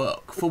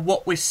groundwork for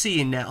what we're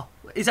seeing now?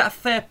 Is that a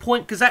fair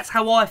point? Because that's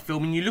how I feel. I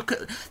mean, you look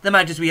at the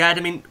managers we had.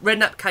 I mean,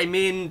 Redknapp came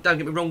in, don't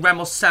get me wrong,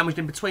 Ramos sandwiched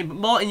in between. But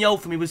Martin Jol,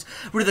 for me, was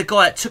really the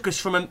guy that took us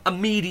from a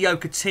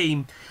mediocre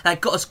team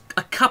that got us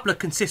a couple of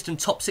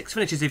consistent top 6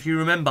 finishes, if you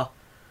remember.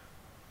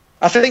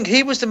 I think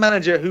he was the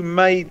manager who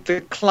made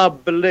the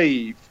club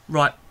believe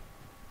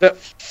that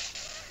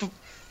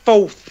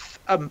fourth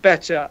and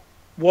better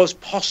was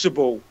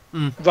possible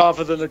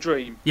rather than a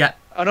dream. Yeah.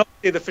 And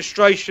obviously the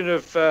frustration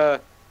of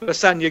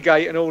Lasagna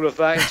Gate and all of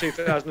that in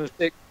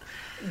 2006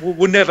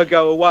 will never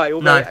go away.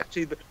 Although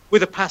actually,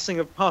 with the passing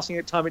of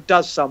time, it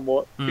does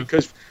somewhat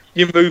because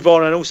you move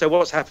on, and also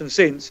what's happened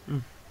since.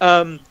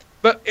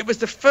 But it was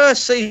the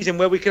first season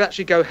where we could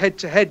actually go head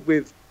to head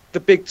with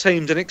the big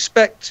teams and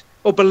expect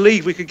or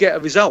believe we could get a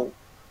result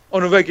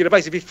on a regular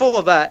basis.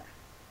 Before that,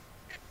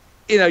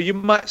 you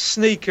might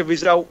sneak a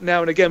result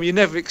now and again, but you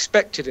never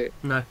expected it.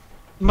 No.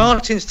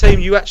 Martin's team,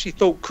 you actually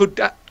thought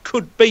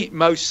could beat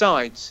most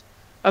sides,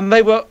 and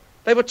they were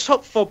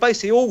top 4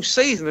 basically all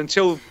season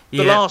until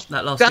the last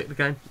bit of the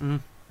game.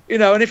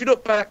 And if you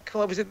look back,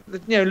 losing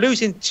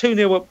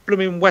 2-0 at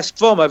blooming West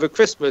Brom over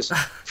Christmas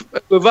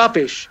were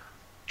rubbish.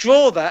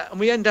 Draw that, and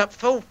we end up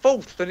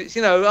fourth, and it's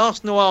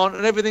Arsenal aren't,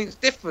 and everything's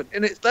different,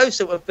 and it's those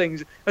sort of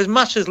things. As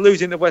much as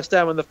losing to West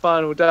Ham on the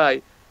final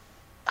day,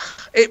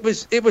 it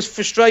was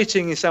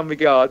frustrating in some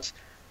regards,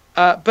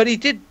 but he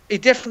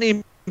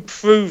definitely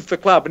improved the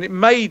club, and it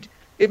made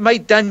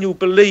Daniel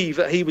believe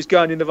that he was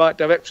going in the right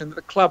direction, that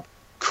the club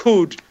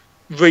could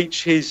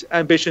reach his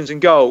ambitions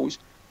and goals.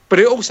 But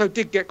it also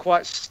did get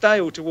quite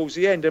stale towards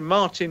the end, and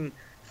Martin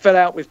fell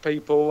out with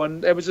people,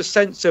 and there was a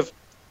sense of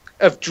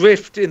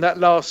drift in that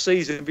last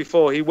season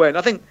before he went.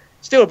 I think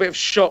still a bit of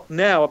shock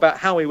now about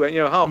how he went.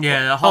 Half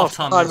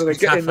time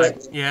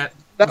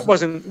that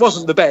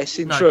wasn't the best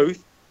in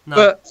truth. No.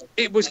 But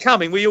it was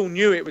coming. We all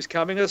knew it was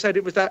coming. As I said,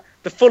 it was the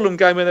Fulham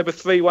game when they were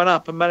 3-1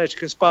 up and managed to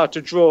conspire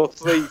to draw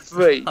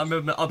 3-3. I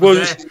remember.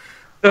 Was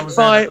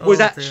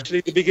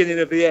actually the beginning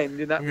of the end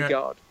in that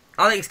regard.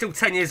 I think it's still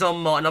 10 years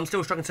on, Martin. I'm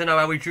still struggling to know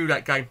how we drew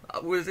that game. I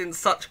was in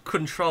such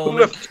control.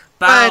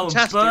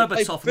 Fantastic.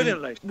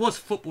 Berbatov. Was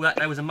football that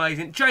day was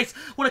amazing. Jace,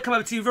 I want to come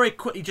over to you very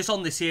quickly just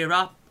on this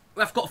era.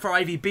 I've got for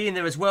AVB in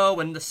there as well,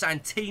 and the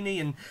Santini,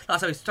 and like I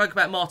said, we spoke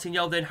about Martin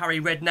Jol, then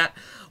Harry Redknapp.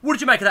 What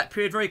did you make of that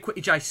period? Very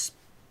quickly, Jace.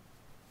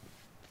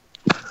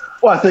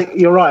 Well, I think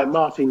you're right.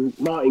 Martin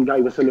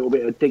gave us a little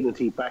bit of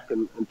dignity back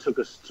and took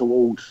us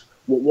towards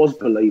what was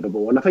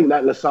believable. And I think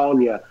that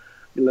Lasagna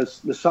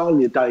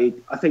day,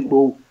 I think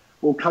will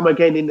come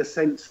again in the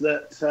sense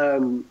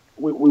that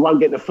we won't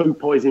get the food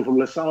poisoning from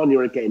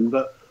lasagna again,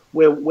 but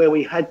where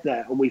we had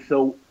that and we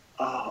thought,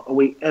 are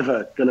we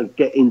ever going to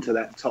get into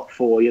that top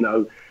 4?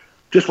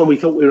 Just when we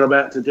thought we were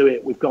about to do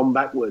it, we've gone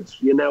backwards.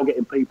 You're now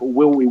getting people,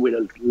 will we win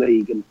a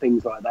league and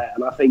things like that?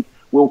 And I think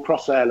we'll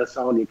cross our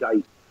Lasagna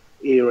Gate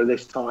era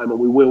this time, and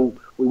we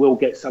will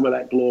get some of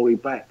that glory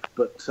back.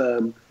 But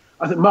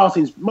I think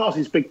Martin's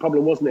big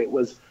problem, wasn't it,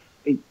 was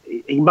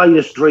he made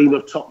us dream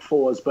of top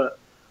 4s, but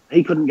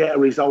he couldn't get a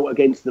result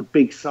against the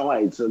big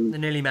sides. And the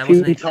nearly man,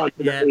 wasn't he? Times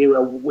in that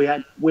era, we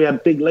had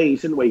big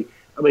leads, didn't we?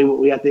 I mean,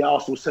 we had the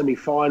Arsenal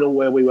semi-final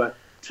where we were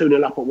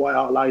 2-0 up at White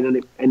Hart Lane, and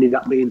it ended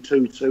up being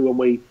 2-2, and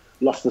we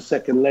lost the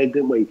second leg,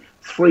 didn't we?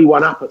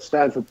 3-1 up at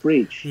Stamford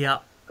Bridge. Yeah.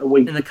 And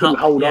we couldn't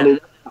hold on in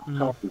that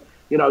time.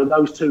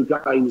 Those 2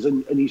 games,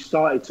 and you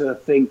started to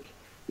think,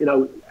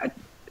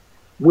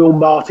 will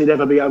Martin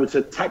ever be able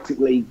to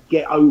tactically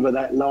get over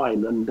that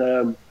line?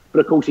 And but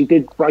of course he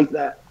did break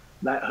that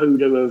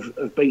hoodoo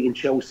of beating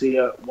Chelsea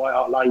at White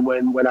Hart Lane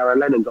when Aaron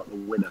Lennon got the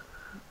winner.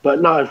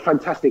 But no,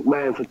 fantastic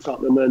man for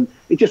Tottenham, and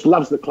he just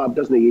loves the club,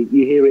 doesn't he?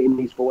 You hear it in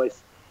his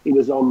voice. He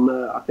was on,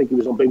 I think he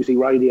was on BBC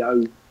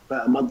Radio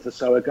about a month or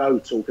so ago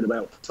talking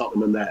about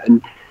Tottenham and that,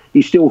 and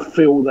you still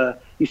feel the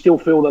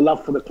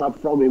love for the club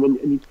from him,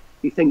 and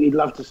you think he'd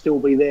love to still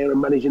be there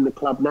and managing the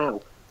club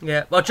now.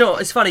 Yeah, well, John,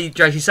 it's funny,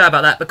 Jace, you say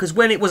about that, because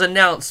when it was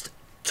announced,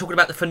 talking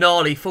about the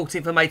finale,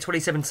 14th of May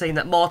 2017,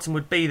 that Martin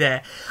would be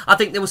there, I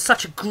think there was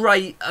such a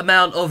great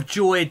amount of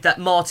joy that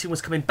Martin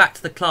was coming back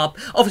to the club.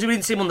 Obviously, we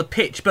didn't see him on the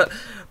pitch, but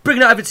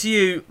bringing it over to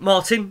you,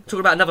 Martin,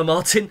 talking about another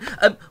Martin,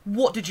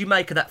 what did you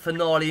make of that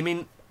finale? I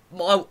mean,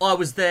 I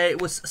was there.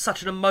 It was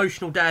such an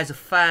emotional day as a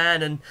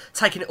fan and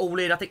taking it all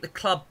in. I think the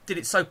club did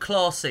it so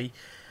classy.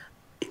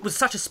 It was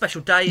such a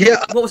special day. Yeah.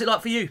 What was it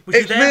like for you? Was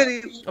you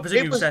there? I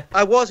presume you were there.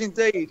 I was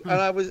indeed,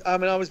 and I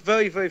was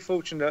very, very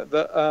fortunate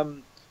that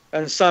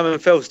and Simon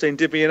Felstein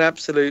did me an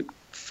absolute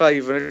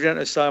favour. And if you don't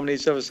know Simon,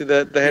 he's obviously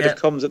the head of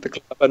comms at the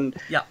club, and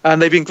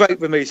they've been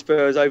great with me,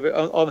 Spurs, over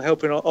on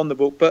helping on the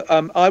book. But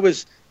I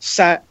was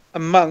sat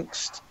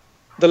amongst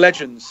the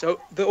legends,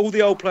 so all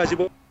the old players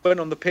who went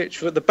on the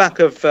pitch were at the back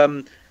of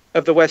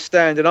of the West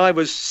Stand, and I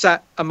was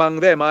sat among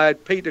them. I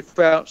had Peter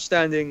Crouch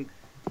standing,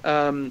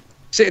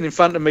 sitting in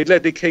front of me,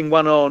 Ledley King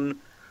one on,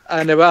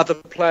 and there were other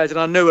players, and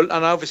I knew, and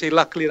obviously,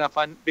 luckily enough,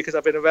 because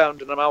I've been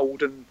around and I'm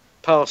old and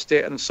past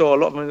it, and saw a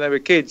lot of them when they were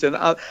kids, and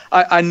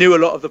I know a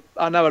lot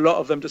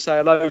of them to say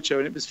hello to,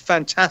 and it was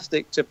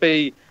fantastic to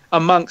be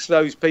amongst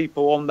those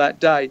people on that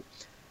day.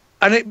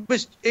 And it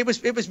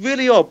was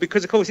really odd,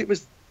 because of course it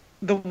was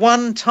the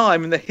one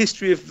time in the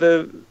history of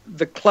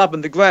the club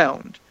and the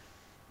ground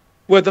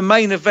where the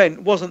main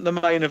event wasn't the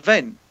main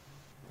event,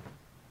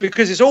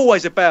 because it's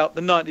always about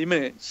the 90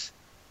 minutes,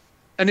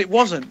 and it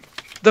wasn't.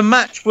 The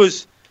match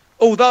was,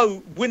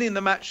 although winning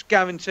the match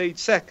guaranteed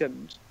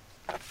second,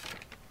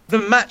 the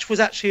match was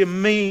actually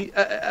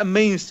a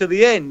means to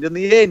the end, and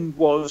the end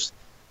was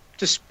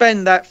to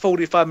spend that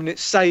 45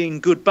 minutes saying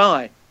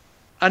goodbye.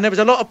 And there was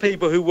a lot of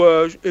people who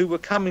were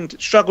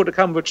struggled to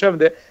come return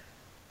with it,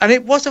 and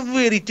it was a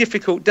really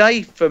difficult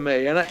day for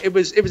me. And it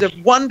was a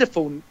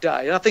wonderful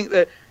day. And I think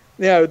that,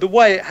 you know, the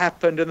way it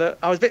happened, and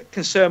I was a bit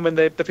concerned when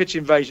the pitch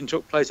invasion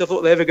took place. I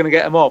thought they were ever going to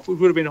get them off. It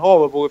would have been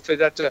horrible if they'd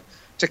had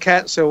to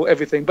cancel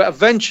everything. But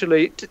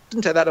eventually, it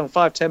didn't take that long,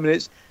 5-10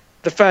 minutes.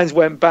 The fans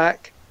went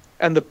back,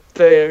 and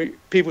the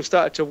people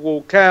started to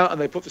walk out, and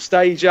they put the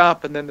stage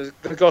up, and then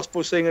the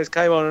gospel singers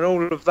came on, and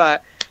all of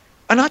that.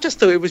 And I just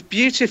thought it was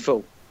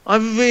beautiful. I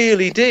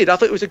really did. I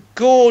thought it was a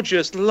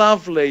gorgeous,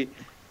 lovely,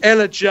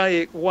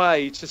 elegiac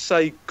way to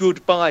say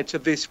goodbye to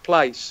this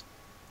place.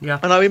 Yeah.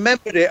 And I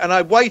remembered it, and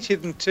I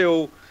waited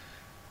until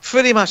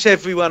pretty much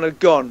everyone had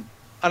gone.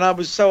 And I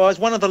was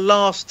one of the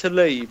last to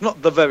leave,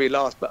 not the very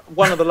last, but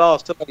one of the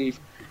last to leave,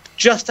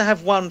 just to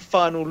have one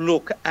final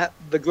look at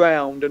the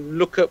ground and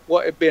look at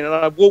what it had been. And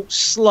I walked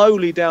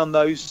slowly down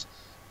those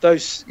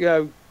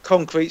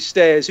concrete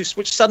stairs,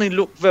 which suddenly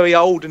looked very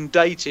old and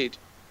dated.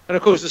 And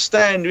of course, the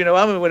stand, I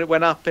remember when it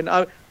went up, and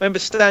I remember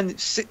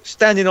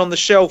standing on the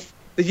shelf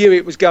the year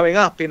it was going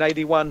up in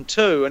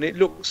 81-2, and it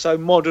looked so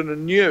modern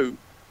and new.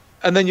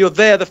 And then you're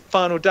there the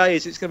final day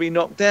as it's going to be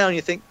knocked down.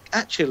 You think,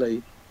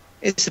 actually,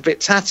 it's a bit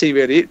tatty,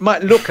 really. It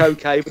might look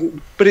okay,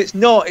 but it's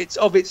not. It's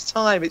of its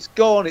time. It's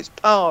gone. It's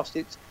past.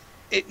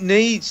 It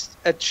needs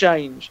a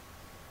change.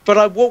 But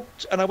I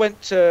walked and I went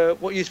to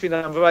what used to be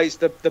number 8,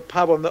 the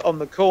pub on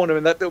the corner,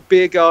 in that little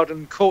beer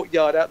garden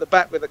courtyard out the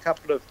back with a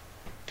couple of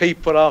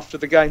people after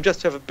the game,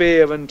 just to have a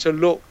beer and to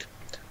look.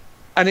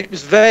 And it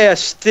was there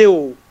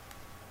still.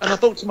 And I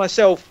thought to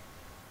myself,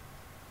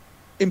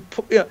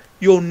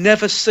 you'll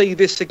never see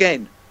this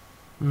again.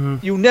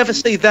 You'll never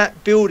see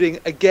that building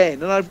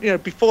again.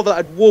 And before that,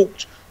 I'd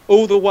walked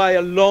all the way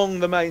along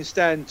the main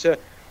stand to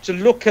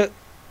look at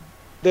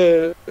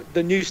the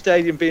new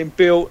stadium being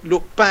built,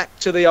 look back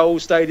to the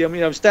old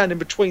stadium, standing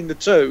between the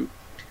two,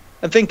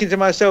 and thinking to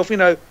myself,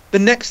 the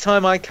next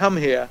time I come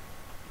here,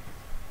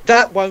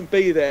 that won't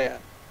be there.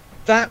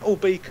 That will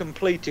be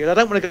completed. I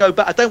don't want to go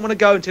back. I don't want to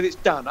go until it's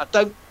done. I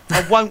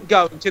won't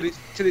go until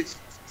it's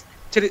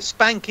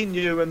spanking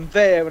new and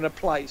there in a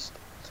place.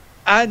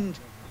 And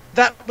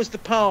that was the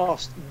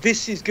past.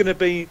 This is going to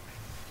be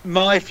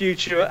my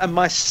future and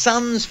my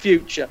son's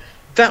future.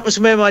 That was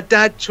where my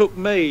dad took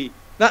me.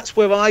 That's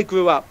where I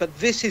grew up. But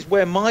this is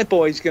where my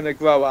boy's going to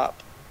grow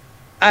up.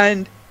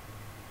 And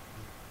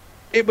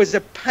it was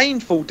a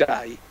painful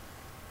day,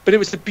 but it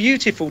was a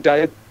beautiful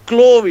day, a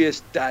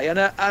glorious day, and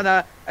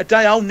a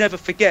day I'll never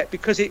forget,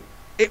 because it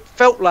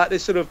felt like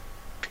this sort of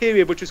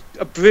period which was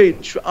a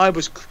bridge I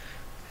was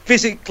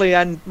physically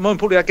and, more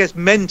importantly, I guess,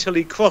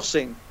 mentally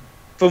crossing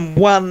from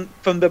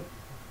the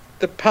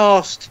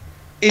past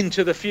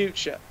into the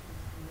future.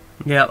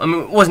 Yeah, I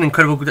mean, it was an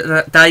incredible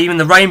day. Even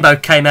the rainbow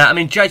came out. I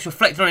mean, Jake's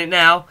reflecting on it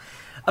now,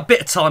 a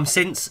bit of time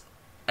since.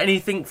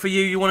 Anything for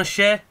you want to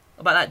share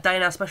about that day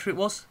and how special it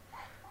was?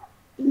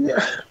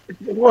 Yeah,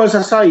 well, as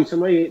I say, to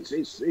me,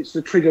 it's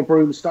the Trigger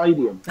Broom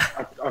Stadium.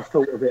 I've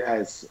thought of it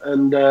as,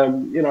 and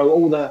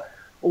all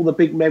the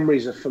big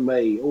memories are for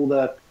me. All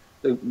the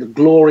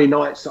glory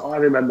nights that I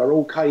remember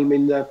all came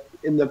in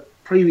the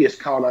previous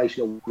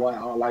carnation of White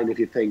Hart Lane. If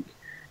you think,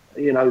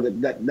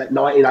 that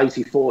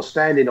 1984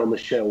 standing on the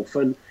shelf,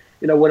 and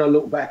when I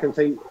look back and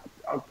think,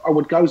 I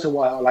would go to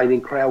White Hart Lane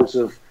in crowds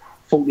of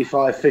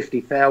 45,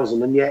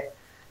 50,000, and yet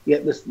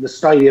the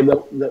stadium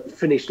that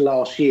finished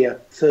last year,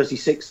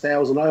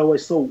 36,000, I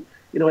always thought,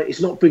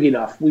 it's not big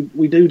enough.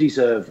 We do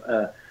deserve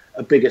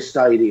a bigger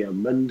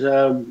stadium. And,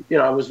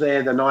 I was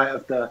there the night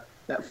of that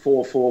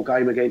 4-4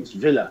 game against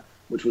Villa,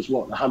 which was,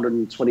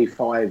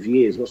 125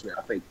 years, wasn't it,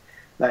 I think,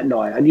 that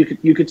night. And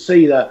you could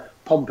see the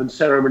pomp and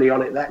ceremony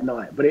on it that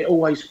night. But it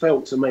always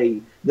felt to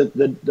me that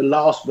the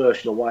last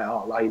version of White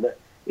Hart Lane, that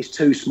is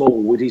too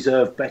small, we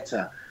deserve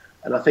better.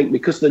 And I think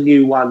because the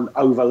new one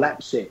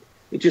overlaps it,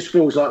 it just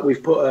feels like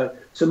we've put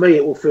to me,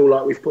 it will feel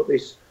like we've put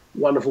this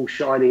wonderful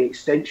shiny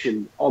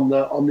extension on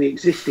the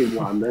existing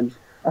one. And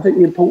I think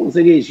the important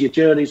thing is your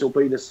journeys will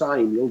be the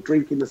same. You'll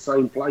drink in the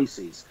same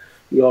places.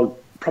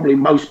 Probably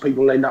most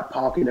people end up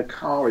parking a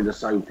car in the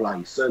same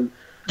place. And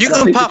you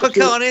can park a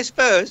car near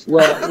Spurs.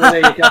 Well,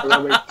 there you go.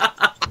 I mean,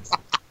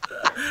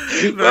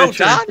 Well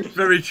done.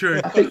 Very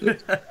true.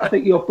 I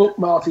think your book,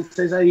 Marty,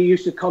 says how you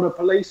used to con a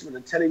policeman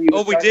and tell him you.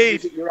 Oh, we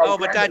did. Your old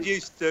my dad granny.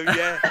 used to.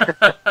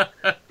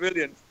 Yeah.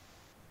 Brilliant.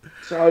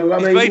 So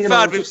He's very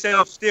proud of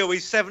himself still.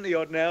 He's 70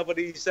 odd now, but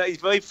he's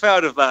very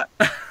proud of that.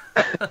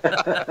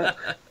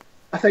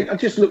 I think I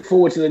just look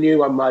forward to the new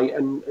one, mate,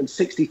 and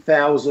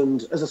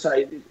 60,000. As I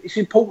say, it's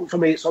important for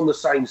me. It's on the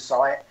same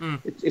site.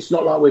 It's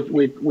not like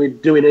we're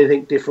doing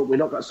anything different. We're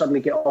not going to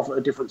suddenly get off at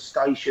a different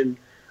station,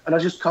 and I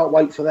just can't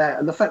wait for that.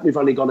 And the fact we've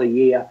only gone a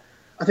year,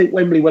 I think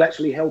Wembley will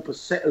actually help us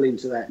settle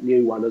into that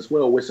new one as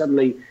well. We're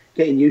suddenly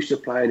getting used to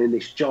playing in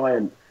this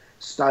giant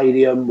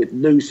stadium with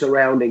new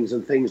surroundings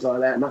and things like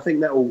that, and I think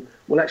that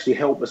will actually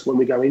help us when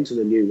we go into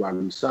the new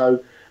one.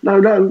 So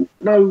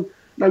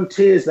no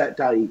tears that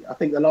day. I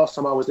think the last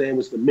time I was there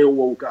was the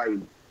Millwall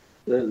game,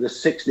 the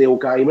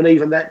 6-0 game, and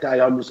even that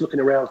day I was looking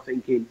around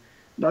thinking,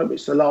 no,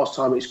 it's the last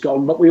time it's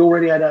gone. But we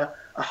already had a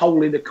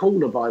hole in the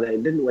corner by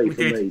then, didn't we? We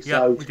did.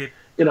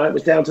 You know, it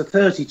was down to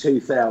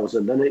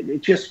 32,000, and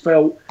it just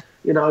felt,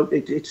 you know,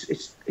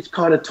 it's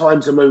kind of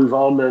time to move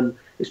on, and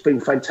it's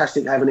been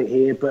fantastic having it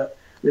here. But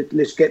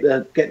let's get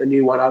the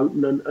new one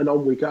open and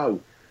on we go.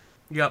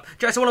 Yep.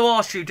 Jess, I want to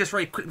ask you just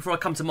very quick before I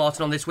come to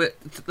Martin on this. We're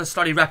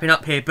slowly wrapping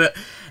up here, but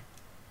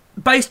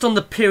based on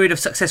the period of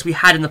success we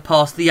had in the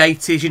past, the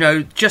 80s, you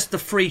know, just the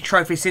 3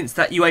 trophies since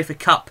that UEFA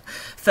Cup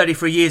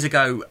 33 years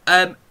ago,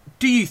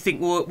 do you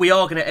think we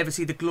are going to ever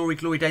see the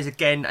glory days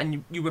again?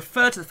 And you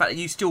refer to the fact that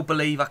you still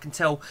believe, I can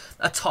tell,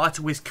 a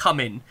title is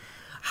coming.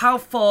 How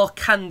far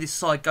can this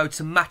side go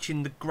to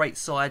matching the great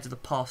sides of the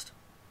past?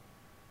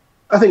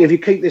 I think if you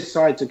keep this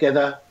side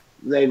together,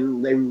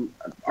 then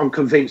I'm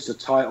convinced a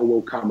title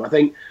will come. I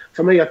think,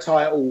 for me, a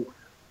title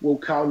will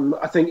come.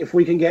 I think if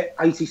we can get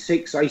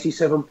 86,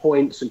 87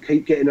 points and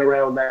keep getting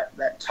around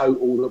that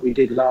total that we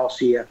did last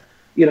year,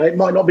 you know, it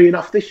might not be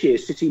enough this year.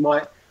 City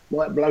might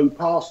blow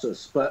past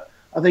us. But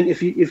I think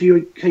if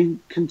you can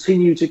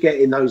continue to get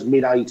in those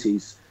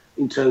mid-80s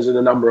in terms of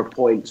the number of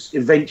points,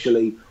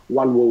 eventually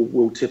one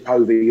will tip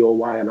over your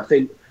way. And I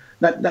think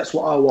that's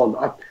what I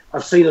want.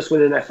 I've seen us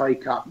win an FA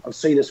Cup. I've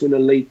seen us win a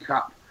League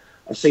Cup.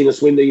 I've seen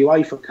us win the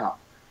UEFA Cup.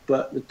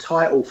 But the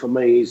title for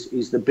me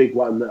is the big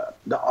one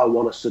that I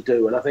want us to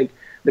do. And I think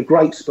the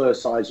great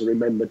Spurs sides are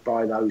remembered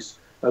by those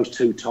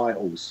 2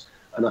 titles.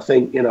 And I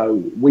think, you know,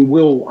 we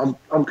will,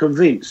 I'm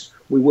convinced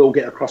we will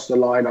get across the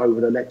line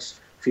over the next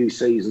few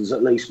seasons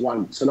at least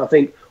once. And I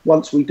think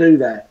once we do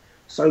that,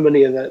 so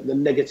many of the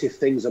negative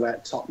things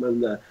about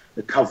Tottenham,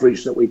 the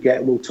coverage that we get,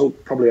 and we'll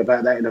talk probably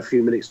about that in a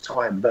few minutes'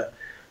 time, but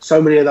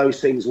so many of those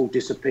things will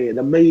disappear.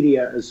 The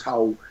media as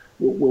whole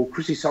will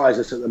criticise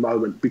us at the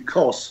moment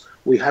because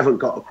we haven't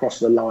got across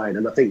the line.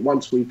 And I think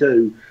once we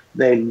do,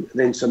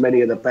 then so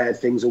many of the bad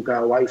things will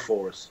go away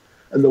for us.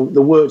 And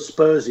the word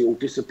Spursy will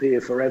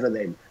disappear forever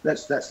then.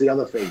 That's the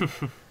other thing.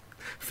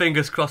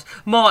 Fingers crossed.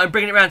 Martin,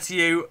 bringing it round to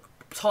you,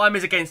 time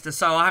is against us,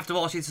 so I have to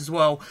ask you this as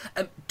well.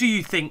 Do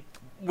you think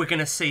we're going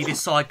to see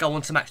this side go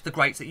on to match the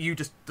greats that you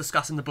just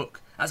discuss in the book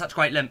at such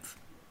great length?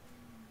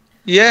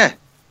 Yeah,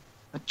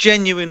 I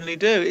genuinely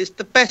do. It's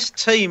the best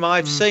team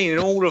I've seen in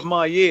all of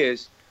my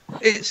years.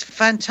 It's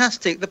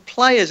fantastic. The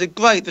players are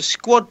great. The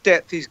squad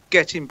depth is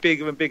getting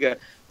bigger and bigger.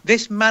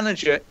 This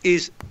manager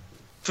is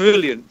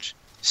brilliant,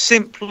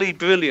 simply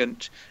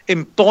brilliant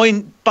in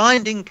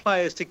binding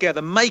players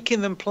together, making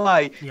them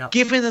play,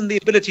 giving them the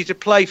ability to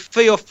play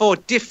 3 or 4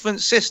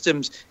 different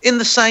systems in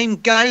the same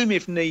game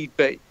if need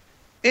be.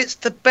 It's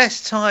the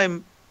best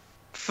time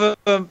for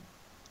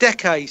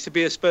decades to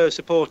be a Spurs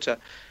supporter.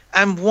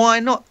 And why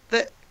not?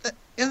 They're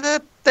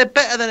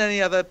better than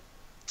any other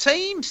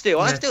team still.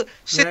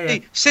 Yeah.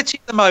 City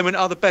at the moment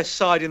are the best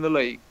side in the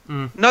league.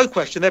 No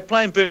question. They're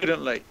playing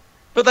brilliantly.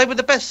 But they were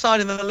the best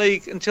side in the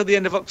league until the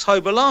end of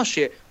October last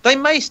year. They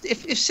may,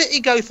 if City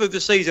go through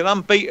the season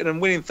unbeaten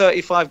and winning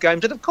 35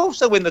 games, then of course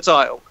they'll win the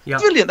title.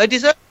 Yep. Brilliant. They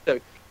deserve to.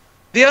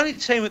 The only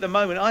team at the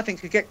moment I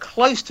think could get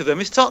close to them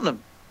is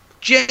Tottenham.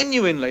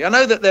 Genuinely. I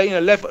know that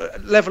they're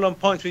level on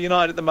points with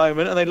United at the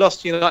moment, and they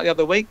lost to United the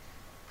other week.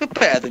 We're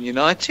better than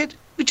United.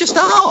 We just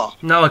are.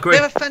 No, I agree.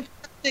 They're a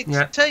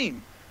fantastic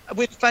team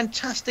with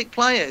fantastic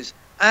players,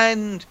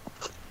 and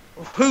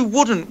who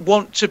wouldn't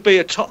want to be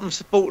a Tottenham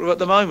supporter at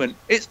the moment?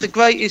 It's the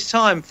greatest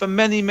time for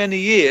many, many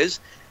years,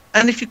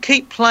 and if you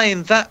keep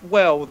playing that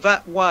well,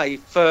 that way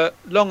for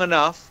long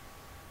enough,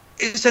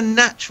 it's a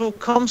natural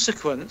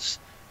consequence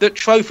that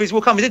trophies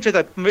will come. It's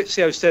interesting that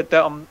Maurizio said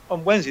that on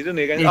Wednesday, didn't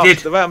he?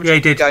 After the Real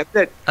Madrid game. He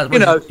did.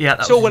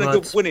 It's all well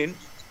and good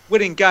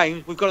winning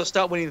games. We've got to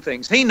start winning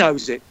things. He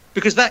knows it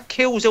because that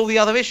kills all the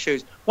other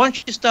issues.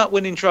 Once you start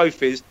winning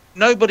trophies,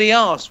 nobody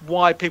asks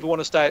why people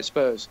want to stay at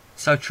Spurs.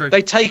 So true.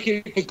 They take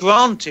it for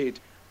granted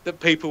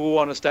that people will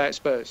want to stay at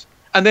Spurs.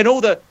 And then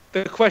all the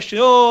question,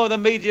 the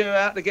media are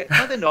out to get...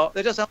 No, they're not.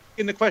 They're just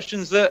asking the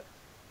questions that,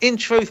 in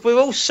truth, we're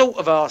all sort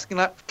of asking,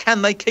 like,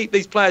 can they keep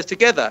these players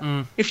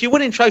together? If you're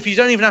winning trophies, you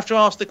don't even have to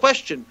ask the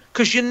question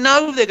because you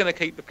know they're going to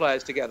keep the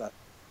players together.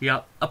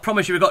 Yeah, I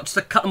promise you we've got just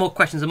a couple more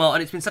questions,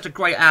 Martin. It's been such a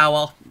great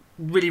hour.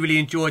 Really, really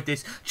enjoyed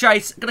this.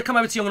 Chase, I'm going to come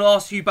over to you. I'm going to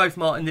ask you both,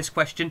 Martin, this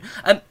question.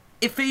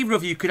 If either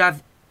of you could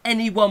have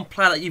any one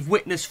player that you've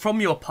witnessed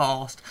from your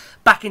past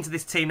back into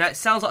this team? Now, it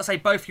sounds like, say,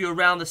 both of you are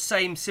around the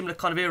same similar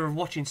kind of era of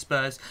watching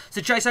Spurs.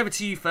 So, Jace, over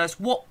to you first.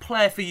 What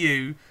player for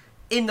you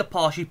in the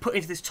past you put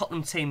into this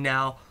Tottenham team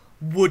now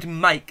would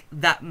make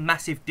that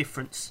massive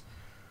difference?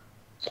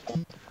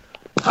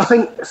 I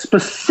think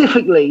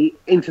specifically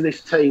into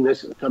this team,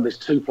 there's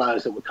two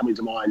players that were coming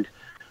to mind,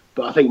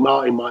 but I think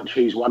Martin might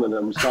choose one of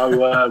them.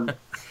 So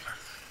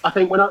I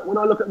think when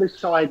I look at this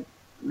side,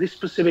 this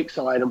specific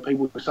side, and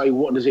people say,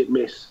 what does it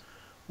miss?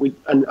 We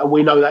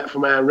know that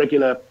from our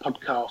regular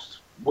podcast,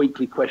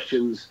 weekly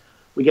questions.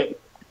 We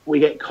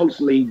get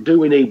constantly, do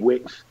we need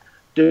width?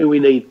 Do we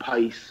need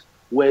pace?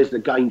 Where's the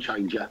game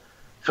changer?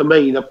 For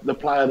me, the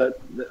player that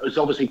is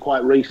obviously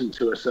quite recent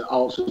to us that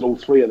answers all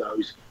three of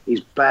those is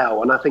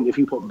Bow. And I think if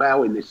you put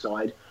Bow in this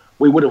side,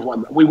 we would have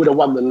won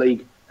the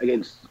league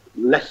against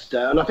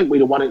Leicester, and I think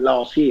we'd have won it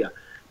last year,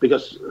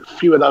 because a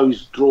few of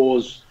those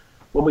draws,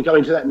 when we go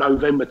into that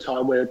November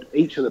time where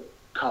each of the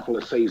couple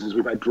of seasons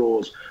we've had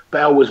draws,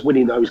 Bow was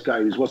winning those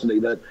games, wasn't he?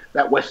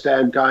 That West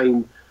Ham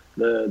game,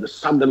 the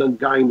Sunderland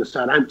game, the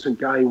Southampton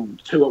game,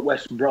 2 at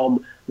West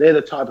Brom, they're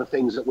the type of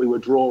things that we were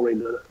drawing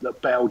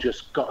that Bow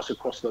just got us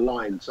across the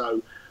line.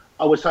 So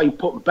I would say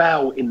put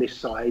Bow in this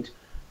side,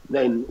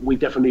 then we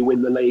definitely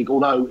win the league,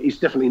 although he's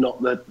definitely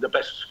not the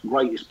best,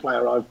 greatest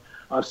player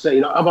I've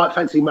seen. I might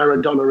fancy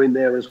Maradona in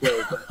there as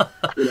well.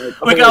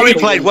 But, we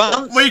played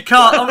once. We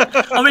can't.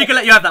 We can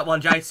let you have that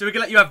one, Jay. So we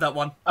can let you have that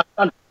one.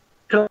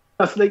 Can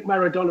I sneak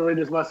Maradona in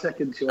as my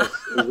second choice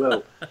as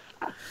well?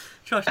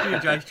 Trust you,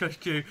 Jay.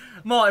 Trust you.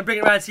 Martin, bring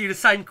it around to you. The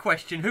same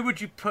question. Who would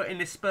you put in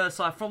this Spurs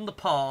side from the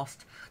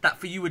past that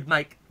for you would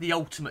make the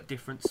ultimate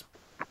difference?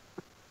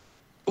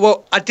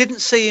 Well, I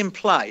didn't see him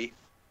play,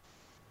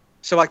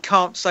 so I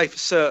can't say for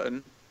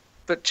certain.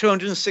 But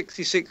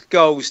 266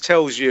 goals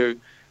tells you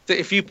that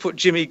if you put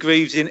Jimmy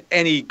Greaves in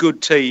any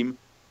good team,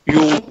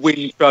 you'll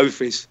win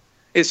trophies.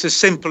 It's as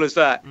simple as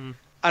that.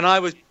 And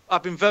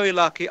I've been very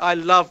lucky. I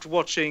loved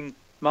watching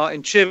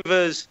Martin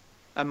Chivers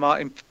and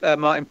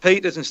Martin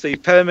Peters and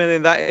Steve Perriman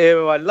in that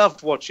era. I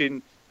loved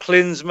watching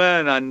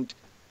Klinsmann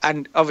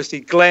and obviously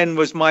Glenn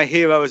was my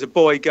hero as a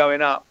boy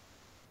growing up.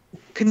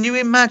 Can you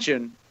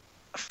imagine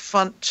a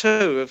front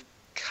two of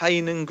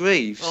Kane and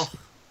Greaves? Oh.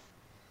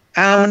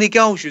 How many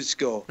goals you'd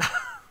score?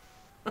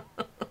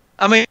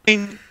 I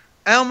mean,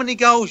 how many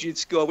goals you'd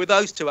score with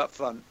those two up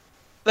front?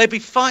 They'd be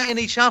fighting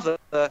each other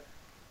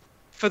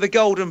for the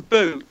Golden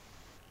Boot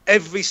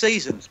every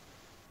season.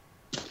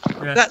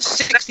 Yeah. That's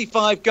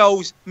 65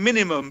 goals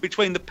minimum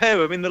between the pair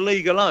of them in the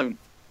league alone.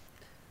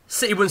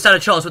 City wouldn't stand a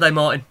chance, would they,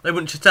 Martin? They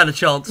wouldn't stand a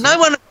chance. No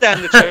one would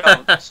stand a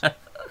chance.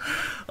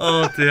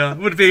 Oh, dear.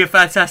 Would be a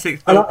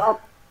fantastic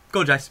thought. Go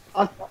on, Jace.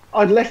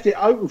 I'd left it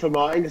open for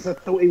Martin because I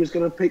thought he was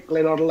going to pick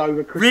Glenn Hoddle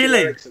over Christian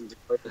Eriksen to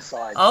put the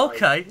side.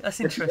 Okay, that's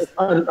interesting.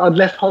 I'd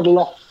left Hoddle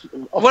off.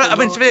 Well, I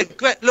mean,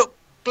 look,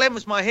 Glenn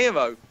was my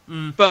hero,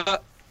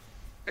 but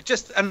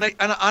just and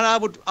I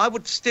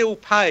would still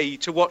pay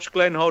to watch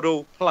Glenn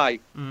Hoddle play.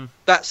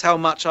 That's how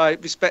much I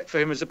respect for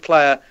him as a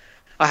player.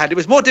 I had. It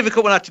was more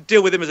difficult when I had to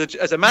deal with him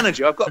as a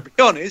manager. I've got to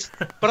be honest,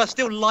 but I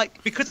still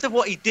because of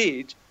what he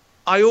did.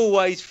 I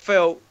always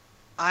felt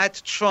I had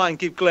to try and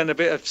give Glenn a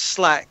bit of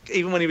slack,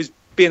 even when he was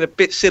being a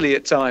bit silly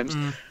at times.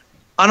 And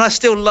I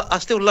still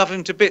love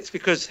him to bits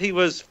because he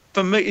was,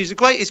 for me, he's the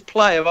greatest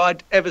player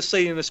I'd ever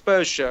seen in a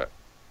Spurs shirt.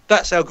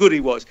 That's how good he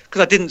was.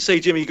 Because I didn't see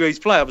Jimmy Greaves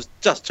play. I was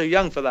just too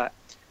young for that.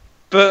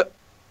 But,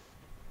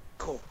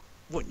 God,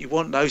 wouldn't you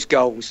want those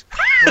goals?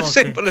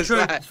 Simple as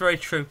that. It's very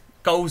true.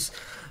 Goals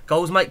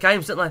make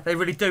games, don't they? They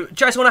really do.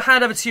 Jason, I want to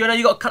hand over to you. I know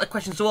you've got a couple of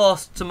questions to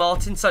ask to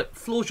Martin, so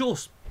floor's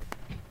yours.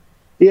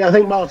 Yeah, I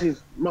think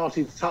Martin's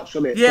touched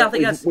on it. Yeah, I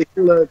think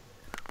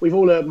we've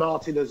all heard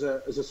Martin as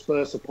a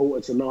Spurs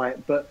supporter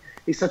tonight, but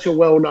he's such a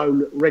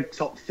well-known red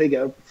top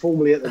figure,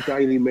 formerly at the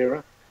Daily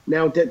Mirror,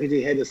 now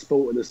deputy head of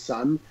sport in the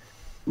Sun.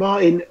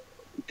 Martin,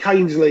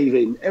 Kane's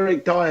leaving,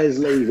 Eric Dyer's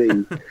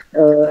leaving,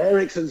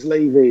 Eriksen's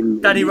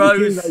leaving, Danny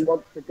Rose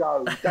wants to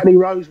go, Danny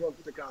Rose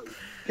wants to go,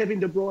 Kevin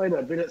De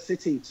Bruyne been at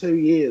City 2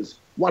 years,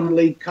 1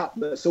 League Cup,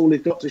 that's all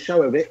he's got to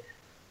show of it.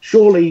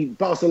 Surely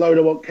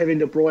Barcelona want Kevin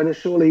De Bruyne.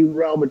 Surely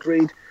Real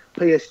Madrid,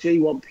 PSG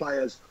want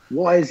players.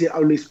 Why is it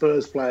only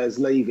Spurs players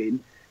leaving?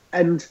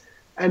 And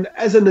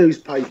as a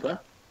newspaper,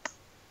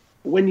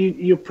 when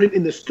you're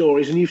printing the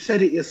stories, and you've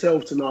said it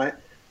yourself tonight,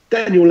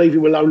 Daniel Levy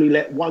will only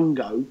let one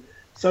go.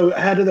 So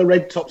how do the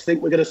Red Tops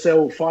think we're going to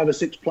sell 5 or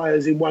 6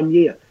 players in 1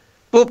 year?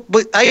 Well,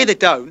 they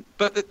don't.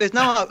 But there's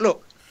no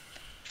look.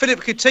 Philip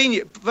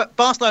Coutinho.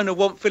 Barcelona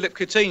want Philip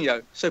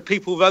Coutinho, so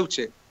people wrote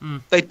it.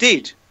 They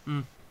did.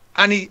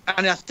 And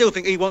I still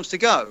think he wants to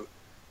go.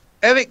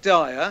 Eric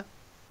Dyer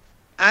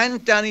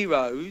and Danny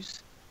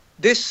Rose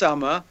this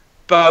summer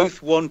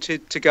both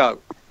wanted to go.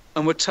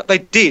 And they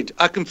did.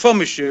 I can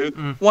promise you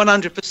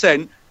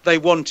 100% they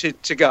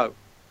wanted to go.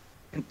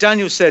 And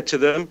Daniel said to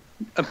them,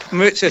 and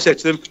Maurizio said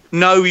to them,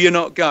 no, you're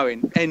not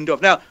going. End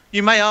of. Now,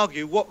 you may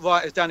argue, what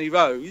right has Danny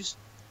Rose,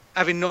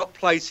 having not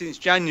played since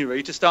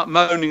January, to start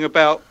moaning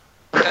about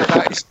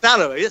his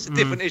salary? That's a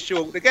different issue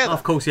altogether.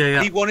 Of course,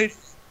 yeah. He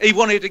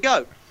wanted to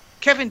go.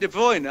 Kevin De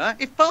Bruyne,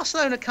 if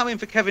Barcelona come in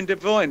for Kevin De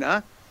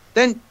Bruyne,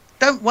 then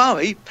don't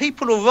worry,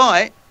 people will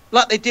write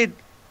like they did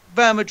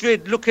Real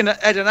Madrid looking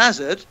at Eden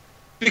Hazard,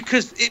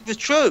 because it was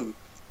true.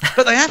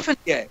 But they haven't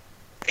yet.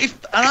 And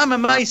I'm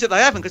amazed that they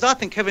haven't, because I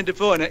think Kevin De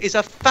Bruyne is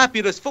a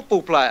fabulous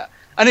football player.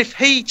 And if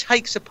he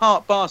takes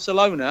apart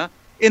Barcelona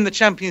in the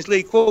Champions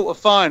League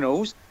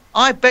quarter-finals,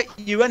 I bet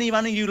you any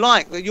money you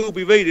like that you'll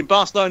be reading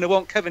Barcelona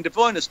want Kevin De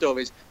Bruyne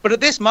stories. But at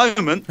this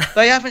moment,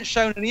 they haven't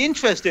shown any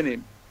interest in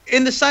him.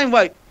 In the same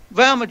way,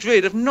 Real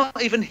Madrid have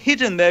not even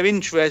hidden their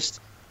interest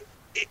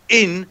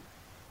in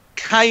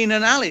Kane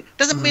and Ali.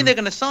 Doesn't mean they're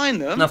going to sign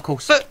them. No, of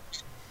course. But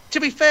to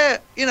be fair,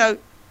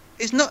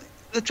 it's not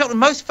the trouble.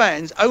 Most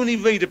fans only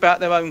read about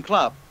their own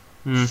club.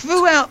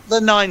 Throughout the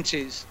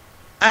 90s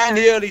and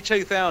the early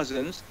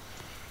 2000s,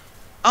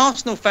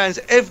 Arsenal fans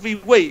every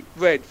week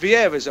read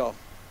Vieira's off,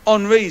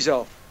 Henry's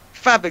off,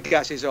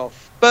 Fabregas is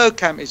off,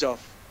 Bergkamp is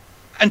off,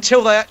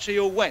 until they actually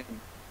all went.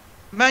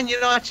 Man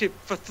United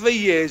for 3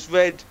 years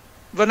read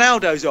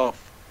Ronaldo's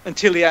off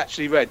until he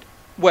actually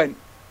went.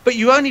 But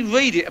you only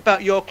read it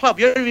about your club.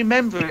 You only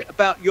remember it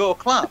about your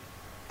club.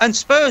 And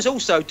Spurs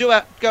also go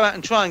out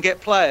and try and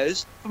get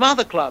players from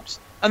other clubs,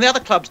 and the other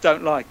clubs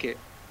don't like it.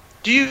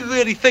 Do you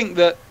really think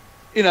that,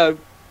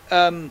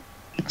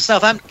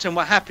 Southampton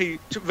were happy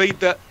to read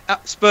that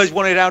Spurs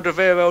wanted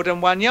Alderweireld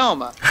and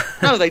Wanyama?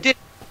 No, they didn't.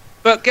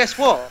 But guess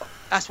what?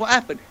 That's what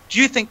happened.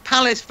 Do you think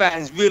Palace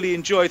fans really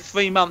enjoyed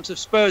 3 months of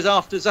Spurs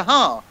after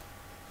Zaha?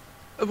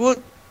 Well,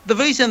 the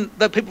reason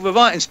that people were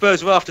writing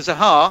Spurs were after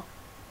Zaha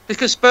is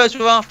because Spurs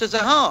were after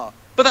Zaha.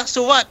 But that's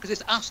all right, because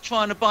it's us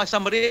trying to buy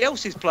somebody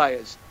else's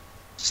players.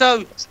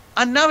 So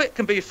I know it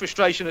can be a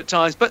frustration at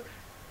times, but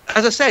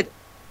as I said,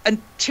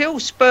 until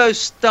Spurs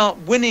start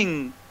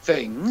winning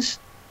things,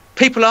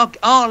 people are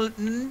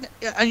and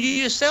you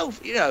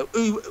yourself,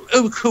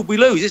 who could we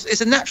lose?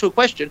 It's a natural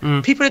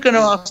question. People are going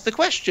to ask the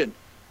question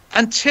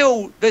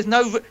until there's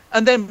no.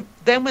 And then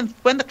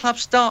when the club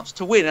starts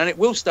to win, and it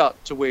will start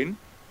to win,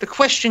 the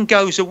question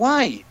goes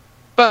away.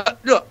 But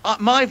look,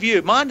 my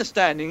view, my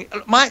understanding,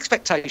 my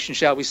expectation,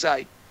 shall we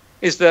say,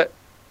 is that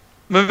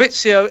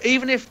Maurizio,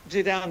 even if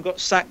Zidane got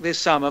sacked this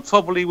summer,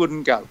 probably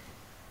wouldn't go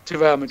to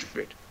Real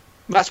Madrid.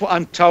 That's what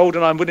I'm told,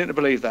 and I'm willing to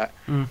believe that.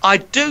 I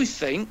do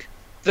think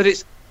that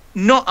it's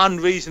not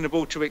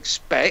unreasonable to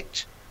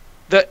expect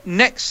that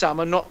next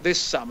summer, not this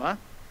summer,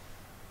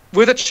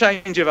 with a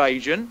change of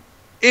agent,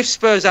 if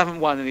Spurs haven't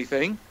won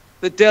anything,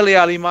 that Dele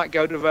Alli might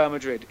go to Real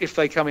Madrid if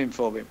they come in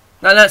for him.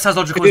 No, that sounds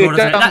logical as well,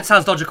 doesn't it? That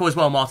sounds logical as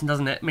well, Martin,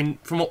 doesn't it? I mean,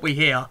 from what we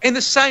hear. In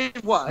the same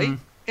way,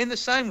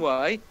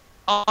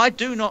 I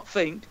do not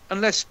think,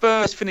 unless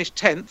Spurs finish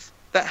 10th,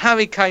 that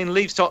Harry Kane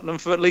leaves Tottenham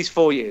for at least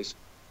 4 years.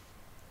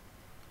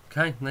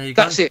 Okay, there you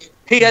go. That's it.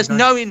 He has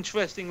no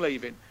interest in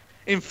leaving.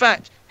 In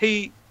fact,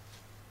 he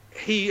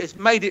has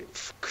made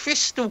it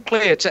crystal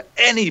clear to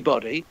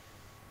anybody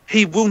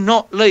he will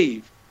not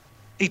leave.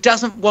 He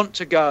doesn't want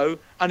to go,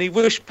 and he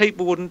wished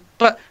people wouldn't.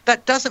 But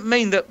that doesn't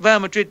mean that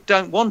Real Madrid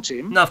don't want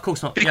him. No, of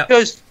course not.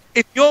 Because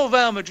if you're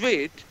Real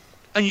Madrid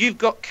and you've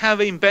got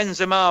Karim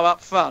Benzema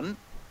up front,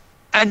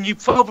 and you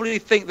probably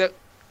think that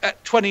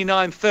at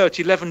 29,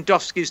 30,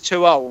 Lewandowski's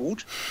too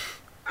old,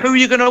 who are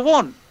you going to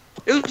want?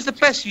 Who's the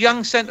best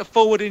young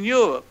centre-forward in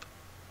Europe?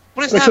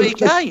 Well, it's Harry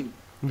Kane.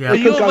 Yeah.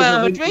 And you're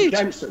Real Madrid,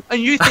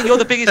 and you think you're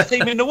the biggest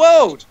team in the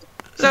world.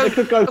 So,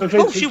 of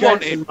course you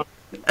want him.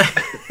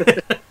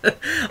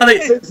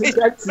 That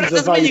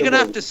doesn't mean you're going to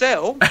have to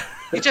sell.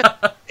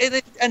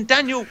 And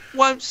Daniel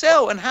won't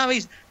sell. And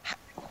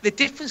the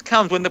difference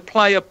comes when the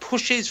player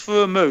pushes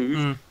for a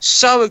move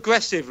so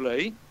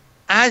aggressively,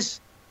 as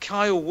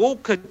Kyle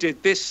Walker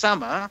did this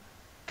summer,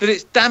 that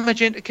it's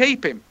damaging to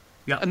keep him.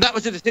 Yeah. And that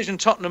was a decision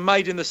Tottenham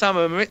made in the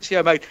summer.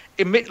 Maurizio made,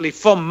 admittedly,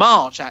 from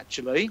March,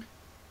 actually,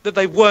 that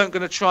they weren't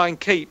going to try and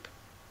keep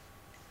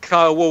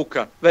Kyle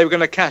Walker. They were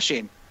going to cash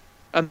in.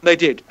 And they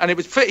did. And it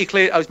was pretty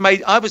clear.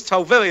 I was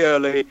told very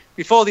early,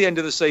 before the end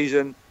of the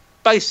season,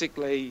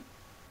 basically,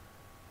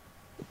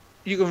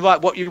 you can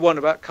write what you want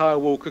about Kyle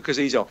Walker because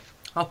he's off.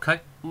 Okay.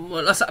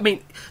 Well,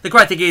 the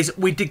great thing is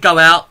we did go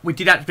out. We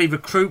did actively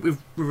recruit. We've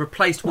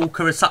replaced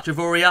Walker as such a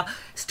warrior.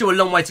 Still a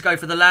long way to go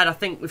for the lad. I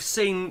think we've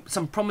seen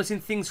some promising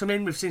things from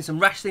him. We've seen some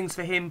rash things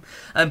for him.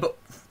 But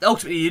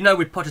ultimately,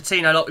 with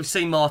Pochettino, like we've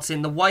seen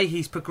Martin, the way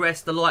he's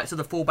progressed, the likes of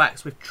the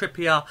fullbacks with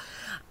Trippier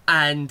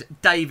and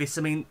Davis.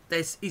 I mean,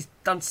 he's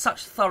done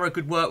such thorough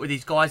good work with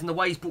these guys, and the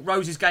way he's brought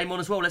Rose's game on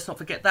as well. Let's not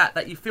forget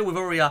that you feel with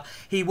Aurier,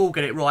 he will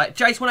get it right.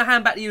 Jace, want to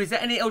hand back to you. Is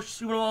there anything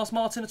else you want to ask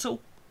Martin at all?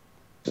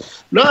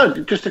 No,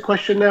 just a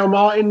question now,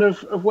 Martin,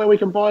 of where we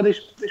can buy this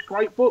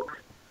great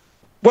book.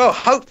 Well,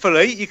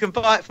 hopefully you can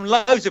buy it from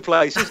loads of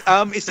places.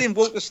 It's in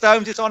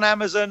Waterstones. It's on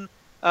Amazon.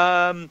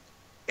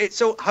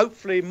 It's all,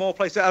 hopefully more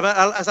places.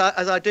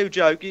 As I do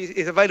joke,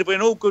 it's available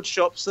in all good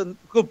shops and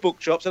good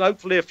bookshops, and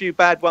hopefully a few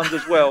bad ones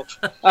as well.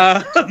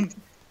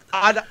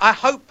 I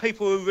hope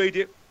people who read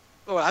it.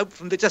 Well, I hope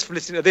just from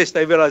listening to this,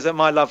 they realise that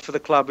my love for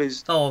the club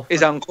is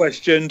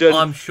unquestioned. And,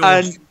 I'm sure.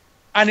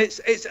 And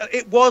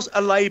it was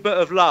a labour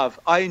of love.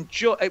 I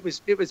enjoy. It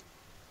was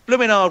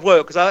blooming hard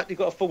work because I actually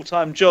got a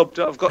full-time job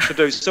that I've got to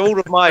do. So all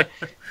of my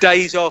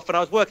days off, and I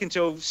was working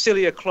till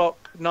silly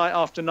o'clock night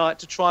after night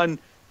to try and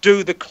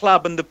do the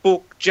club and the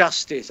book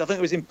justice. I think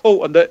it was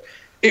important that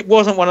it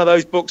wasn't one of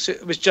those books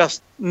that was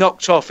just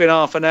knocked off in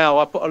half an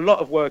hour. I put a lot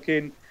of work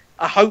in.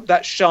 I hope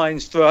that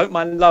shines through. I hope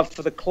my love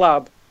for the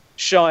club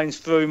shines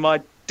through.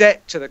 My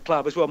debt to the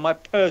club as well, my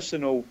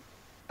personal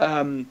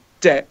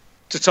debt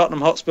to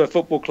Tottenham Hotspur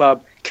Football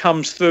Club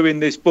comes through in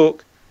this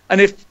book. And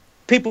if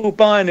people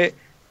buying it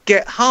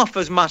get half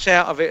as much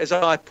out of it as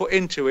I put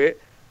into it,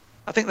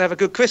 I think they have a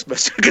good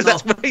Christmas because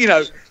that's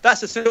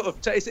that's a sort of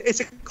it's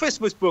a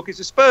Christmas book. It's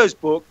a Spurs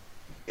book.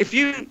 If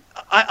you,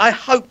 I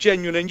hope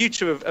genuinely, and you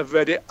two have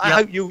read it. I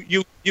hope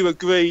you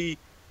agree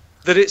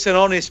that it's an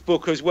honest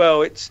book as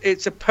well. It's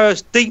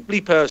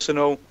deeply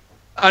personal,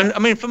 and I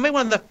mean for me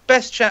one of the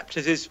best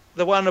chapters is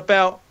the one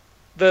about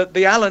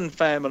the Allen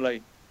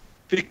family,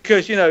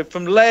 because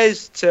from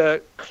Les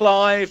to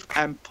Clive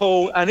and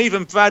Paul and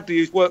even Bradley,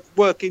 who's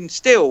working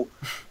still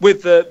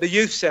with the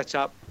youth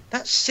setup.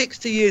 That's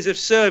 60 years of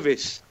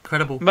service.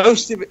 Incredible.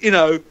 Most of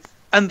it,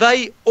 and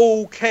they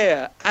all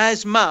care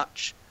as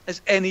much as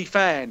any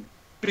fan,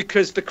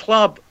 because the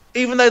club,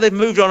 even though they've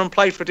moved on and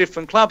played for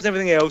different clubs and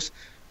everything else,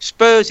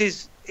 Spurs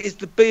is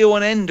the be all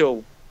and end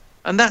all.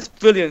 And that's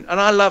brilliant. And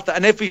I love that.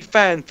 And every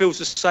fan feels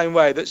the same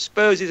way, that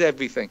Spurs is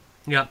everything.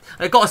 Yeah,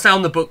 I've got to say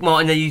on the book,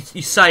 Martin, you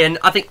say, and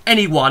I think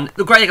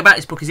the great thing about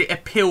this book is it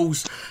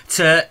appeals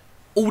to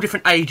all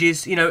different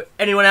ages.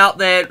 Anyone out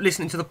there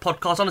listening to the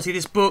podcast, honestly,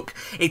 this book,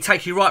 it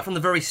takes you right from the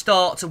very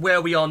start to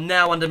where we are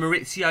now under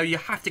Maurizio. You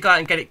have to go out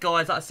and get it,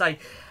 guys. Like I say,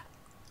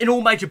 in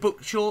all major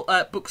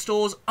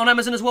bookstores, on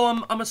Amazon as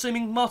well, I'm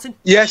assuming, Martin?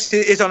 Yes,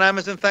 it is on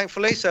Amazon,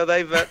 thankfully. So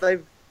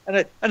they've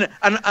and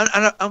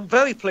I'm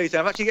very pleased.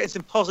 I'm actually getting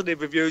some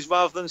positive reviews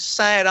rather than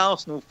sad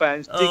Arsenal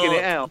fans digging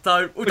it out.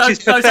 Don't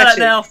say that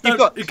now.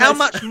 How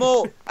much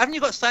more? Haven't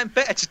you got something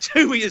better to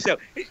do with yourself?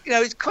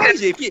 It's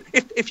crazy.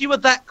 If you were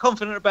that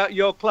confident about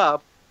your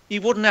club,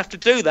 you wouldn't have to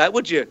do that,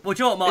 would you? Well,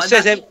 do you know what,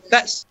 Martin?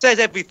 That says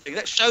everything.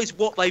 That shows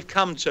what they've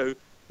come to.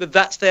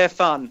 That's their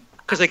fun.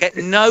 Because they get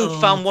no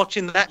fun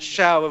watching that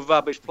shower of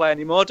rubbish play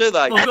anymore, do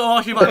they? Well, I've got to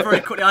ask you about it very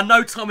quickly. I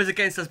know time is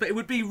against us, but it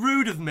would be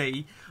rude of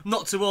me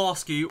not to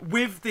ask you,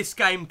 with this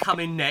game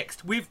coming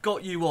next, we've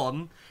got you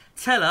on.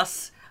 Tell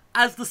us,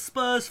 as the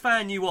Spurs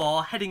fan you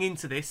are heading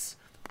into this,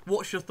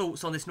 what's your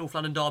thoughts on this North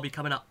London derby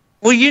coming up?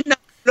 Well,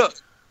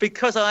 look,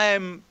 because I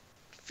am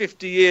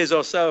 50 years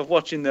or so of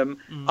watching them,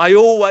 I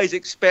always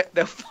expect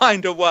they'll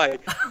find a way.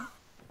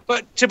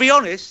 But to be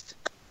honest,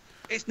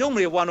 it's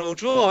normally a 1-1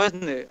 draw,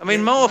 isn't it? I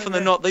mean, more often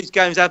than not, these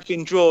games have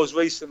been draws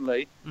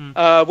recently.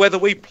 Whether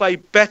we play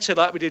better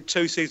like we did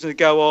 2 seasons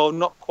ago or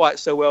not quite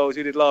so well as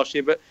we did last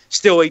year, but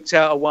still eked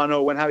out a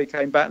 1-0 when Harry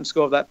came back and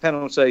scored that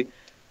penalty.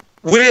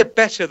 We're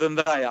better than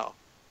they are.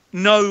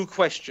 No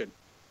question.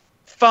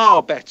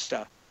 Far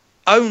better.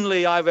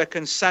 Only, I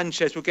reckon,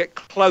 Sanchez will get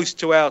close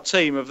to our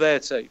team of their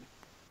team.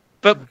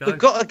 But we've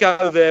got to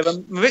go there.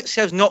 And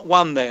Maurizio's not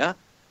won there.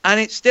 And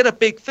it's still a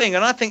big thing.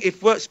 And I think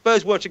if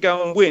Spurs were to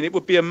go and win, it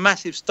would be a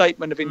massive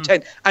statement of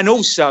intent. And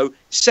also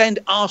send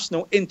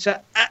Arsenal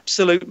into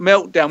absolute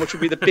meltdown, which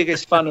would be the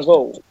biggest fun of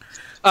all.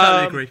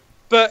 Totally agree.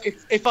 But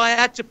if I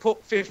had to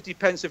put 50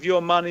 pence of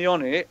your money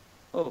on it,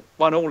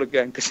 1-1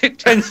 again, because it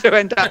tends to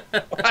end up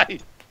that way.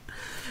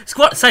 It's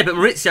quite to say, but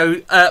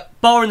Maurizio,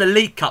 barring the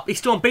League Cup, he's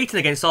still unbeaten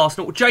against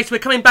Arsenal. Jason, we're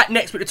coming back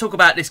next week to talk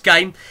about this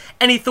game.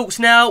 Any thoughts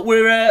now?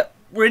 We're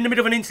in the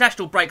middle of an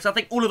international break, so I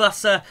think all of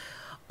us are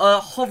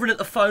hovering at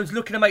the phones,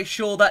 looking to make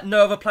sure that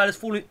no other players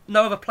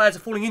are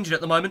falling injured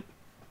at the moment.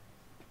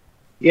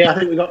 Yeah, I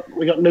think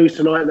we got news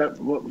tonight that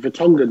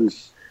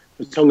Vertonghen's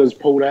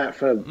pulled out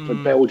for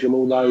Belgium,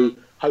 although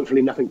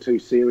hopefully nothing too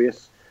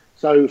serious.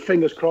 So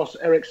fingers crossed,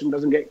 Eriksen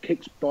doesn't get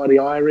kicked by the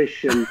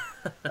Irish, and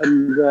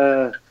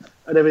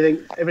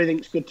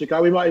everything's good to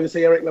go. We might even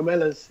see Eric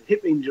Lamella's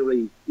hip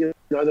injury,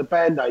 the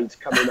band-aids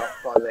coming off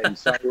by then.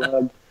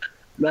 So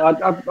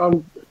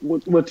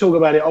we'll talk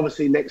about it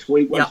obviously next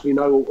week once we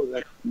know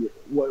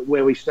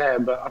where we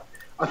stand. But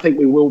I think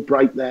we will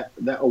break that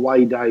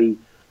away day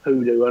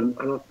hoodoo,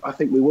 and I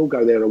think we will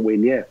go there and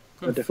win. Yeah,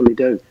 I definitely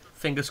do.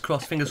 Fingers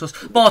crossed.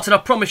 Martin, I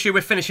promise you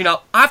we're finishing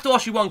up. I have to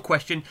ask you one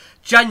question.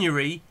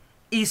 January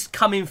is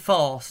coming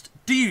fast.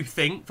 Do you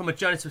think, from a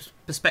journalist's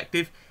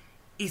perspective,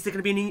 is there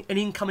going to be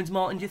any incomings,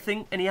 Martin, do you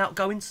think? Any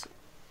outgoings?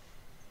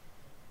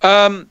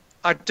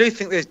 I do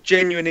think there's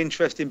genuine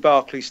interest in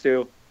Barkley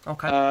still.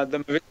 Okay.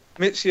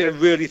 Maurizio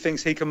really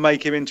thinks he can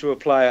make him into a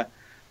player.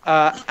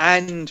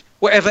 And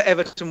whatever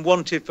Everton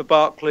wanted for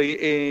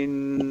Barkley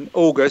in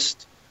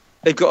August,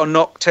 they've got to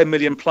knock 10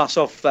 million plus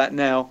off that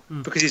now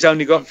because he's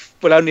only have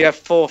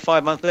 4 or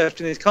 5 months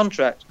left in his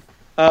contract.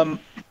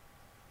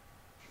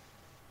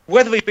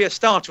 Whether he'd be a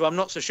starter, I'm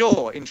not so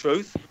sure, in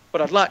truth.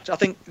 But I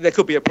think there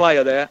could be a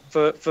player there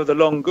for the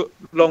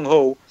long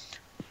haul.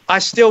 I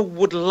still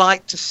would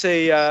like to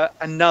see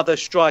another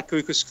striker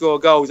who could score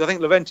goals. I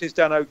think Llorente's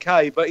done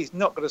okay, but he's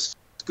not going to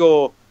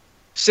score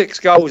 6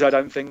 goals, I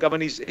don't think. I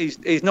mean,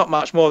 he's not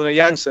much more than a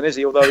Janssen, is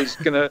he? Although he's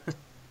going to,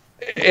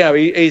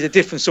 he's a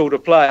different sort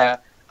of player.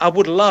 I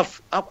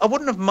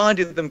wouldn't have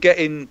minded them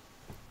getting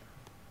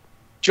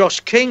Josh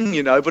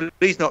King, but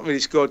he's not really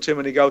scored too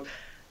many goals.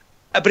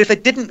 But if they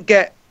didn't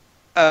get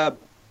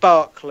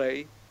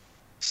Barkley,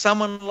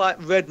 someone like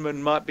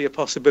Redmond might be a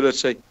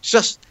possibility.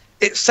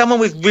 It's someone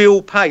with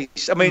real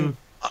pace. I mean,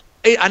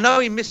 I know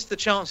he missed the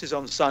chances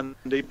on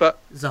Sunday, but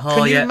Zaha,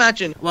 can you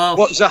imagine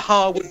what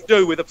Zaha would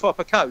do with a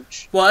proper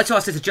coach? Well, that's what I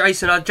said to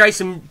Jason.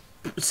 Jason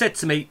said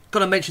to me, got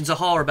to mention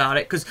Zaha about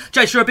it, because,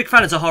 Jason, you're a big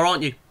fan of Zaha,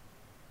 aren't you?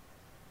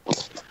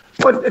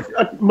 Well,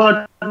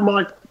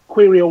 my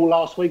query all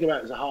last week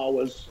about Zaha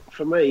was,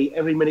 for me,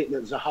 every minute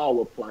that Zaha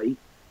will play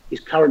is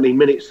currently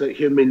minutes that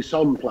Heung-min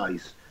Son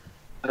plays.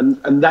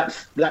 And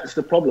that's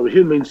the problem.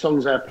 Heung-min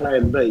Son's our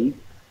plan B,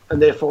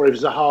 and therefore if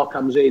Zaha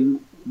comes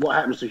in, what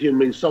happens to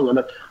Heung-min Son?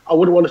 And I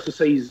wouldn't want us to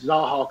see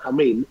Zaha come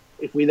in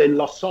if we then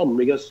lost Son,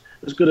 because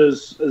as good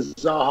as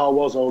Zaha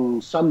was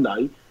on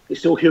Sunday, it's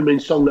still Heung-min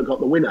Son that got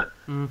the winner.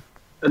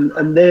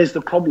 And there's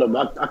the problem.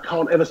 I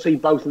can't ever see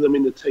both of them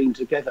in the team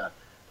together.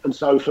 And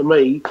so for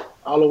me,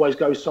 I'll always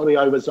go Sonny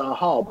over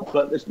Zaha.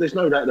 But there's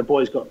no doubt the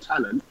boy's got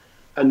talent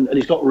and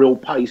he's got real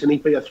pace, and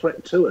he'd be a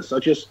threat to us. I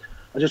just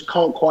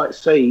can't quite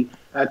see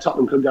how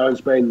Tottenham could go and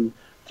spend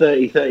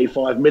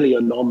 35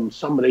 million on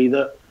somebody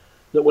that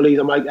will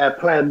either make our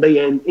plan B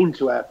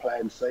into our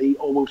plan C,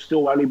 or will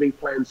still only be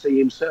plan C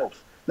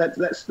himself.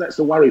 That's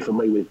the worry for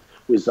me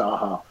with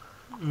Zaha.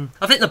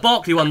 I think the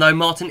Barkley one, though,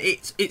 Martin,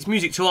 it's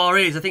music to our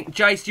ears. I think,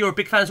 Jace, you're a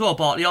big fan as well,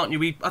 Barkley, aren't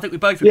you? I think we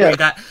both agree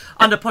that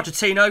under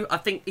Pochettino, I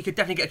think he could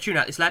definitely get a tune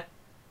out of this lad.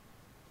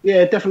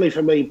 Yeah, definitely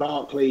for me,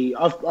 Barkley.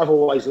 I've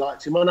always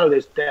liked him. I know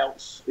there's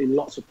doubts in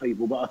lots of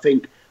people, but I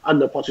think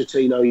under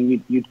Pochettino,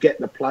 you'd get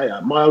the player.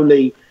 My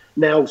only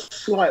now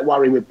slight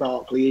worry with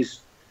Barkley is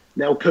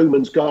now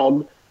Koeman's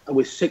gone, and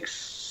with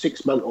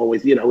 6 months, or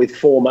with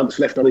 4 months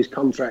left on his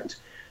contract,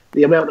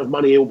 the amount of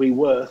money he'll be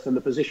worth and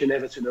the position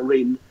Everton are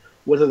in,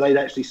 whether they'd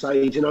actually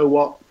say, do you know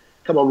what,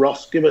 come on,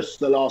 Ross, give us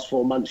the last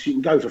 4 months. You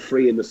can go for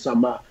free in the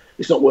summer.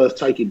 It's not worth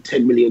taking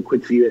 10 million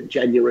quid for you at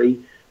January.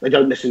 They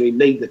don't necessarily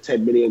need the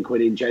 10 million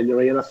quid in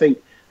January. And I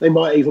think they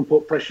might even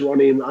put pressure on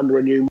him under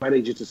a new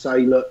manager to say,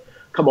 look,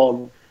 come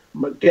on,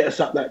 get us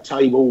up that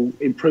table,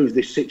 improve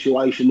this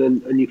situation,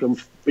 and you can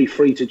be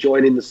free to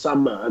join in the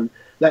summer. And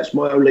that's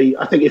my only...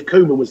 I think if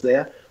Koeman was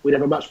there, we'd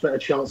have a much better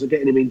chance of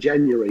getting him in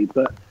January.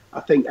 But I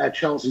think our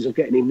chances of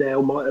getting him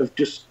now might have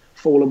just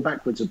fallen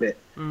backwards a bit.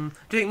 Do you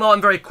think,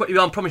 Martin, very quickly,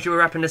 I promise you we're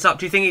wrapping this up,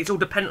 do you think it's all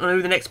dependent on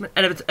who the next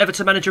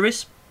Everton manager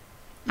is?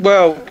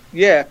 Well,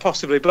 yeah,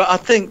 possibly. But I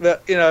think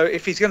that,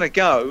 if he's going to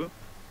go,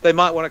 they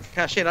might want to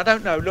cash in. I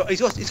don't know. Look, he's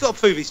got to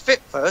prove he's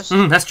fit first.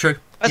 That's true.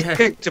 Hasn't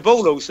kicked a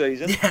ball all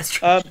season. Yeah, that's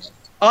true.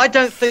 I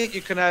don't think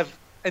you can have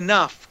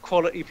enough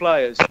quality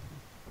players.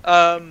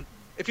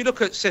 If you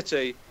look at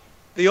City,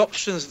 the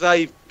options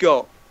they've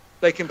got,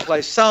 they can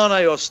play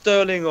Sane or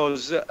Sterling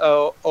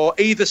or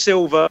either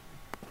Silva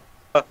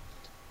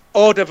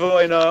or De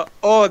Bruyne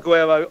or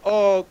Aguero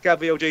or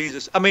Gabriel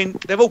Jesus. I mean,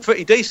 they're all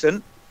pretty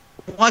decent.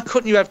 Why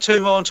couldn't you have two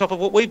more on top of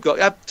what we've got?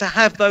 You have to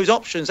have those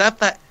options, have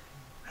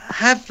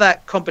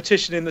that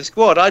competition in the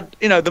squad.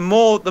 The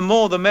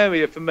more the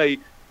merrier for me.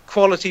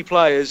 Quality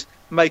players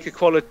make a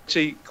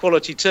quality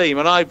team,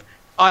 and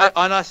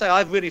I say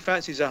I really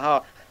fancy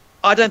Zaha.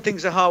 I don't think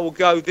Zaha will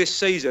go this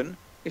season.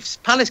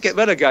 If Palace get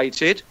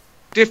relegated,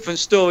 different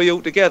story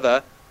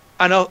altogether.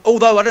 And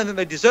although I don't think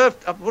they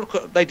deserved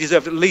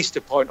at least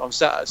a point on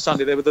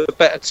Sunday. They were the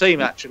better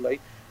team actually.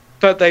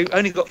 But they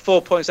only got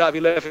 4 points out of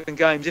 11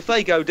 games. If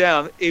they go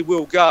down, he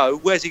will go.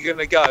 Where's he going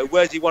to go?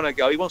 Where does he want to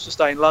go? He wants to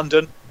stay in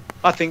London.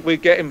 I think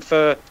we'd get him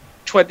for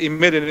 20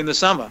 million in the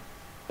summer.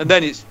 And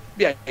then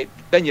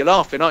then you're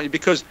laughing, aren't you?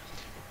 Because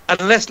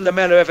unless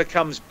Lamela ever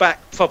comes back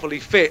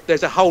properly fit,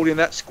 there's a hole in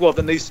that squad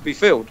that needs to be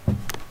filled.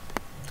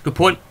 Good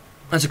point.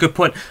 That's a good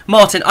point.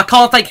 Martin, I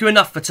can't thank you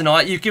enough for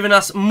tonight. You've given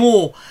us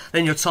more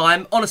than your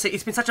time. Honestly,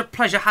 it's been such a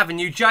pleasure having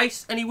you.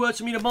 Jace, any words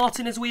from you to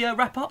Martin as we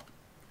wrap up?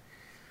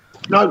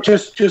 No,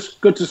 just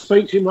good to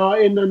speak to you,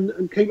 Martin,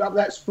 and keep up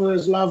that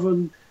Spurs love,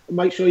 and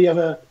make sure you have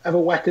a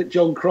whack at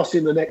John Cross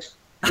in the next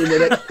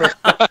press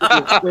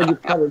when you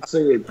come and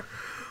see him.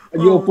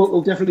 And your book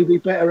will definitely be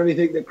better than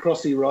anything that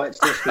Crossy writes.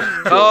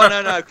 Oh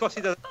no,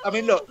 Crossy does. I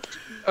mean, look,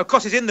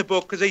 Crossy's in the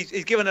book because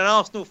he's given an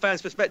Arsenal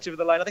fan's perspective of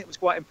the lane. I think it was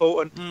quite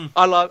important.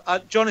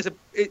 John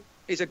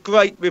is a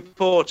great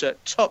reporter,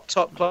 top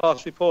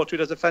class reporter. He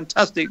does a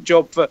fantastic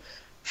job for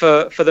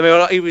the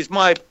Mirror. He was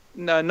my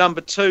number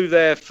 2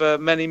 there for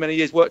many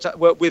years. Worked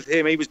with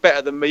him. He was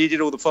better than me. He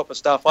did all the proper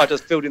stuff. I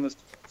just filled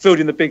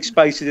in the big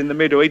spaces in the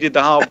middle. He did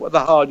the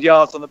hard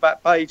yards on the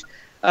back page.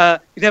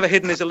 He's never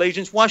hidden his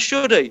allegiance. Why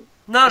should he?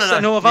 No.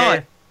 Nor have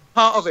I.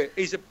 Part of it.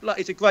 He's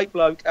a great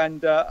bloke,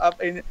 and I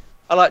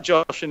like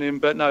Josh and him,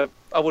 but no,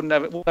 I would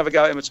never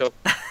go at him at all.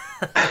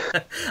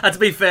 And to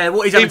be fair,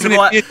 what he's having to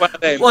write... Well,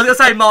 I was going to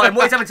say, Martin,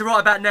 what he's having to write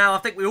about now, I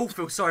think we all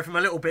feel sorry for him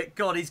a little bit.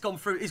 God, he's gone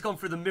through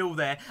the mill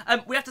there.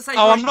 We have to say...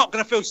 I'm not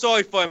going to feel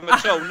sorry for him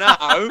at all,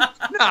 no.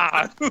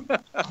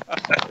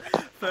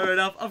 Fair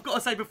enough. I've got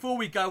to say, before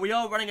we go, we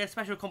are running a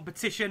special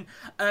competition.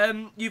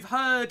 You've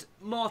heard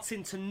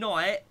Martin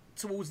tonight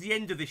towards the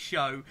end of this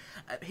show,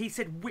 he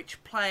said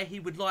which player he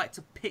would like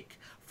to pick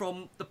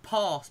from the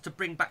past to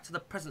bring back to the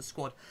present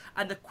squad.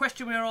 And the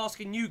question we're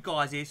asking you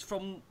guys is,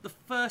 from the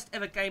first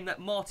ever game that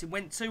Martin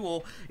went to,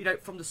 or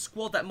from the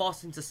squad that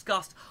Martin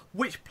discussed,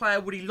 which player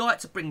would he like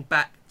to bring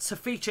back to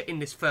feature in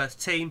this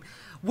first team?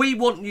 We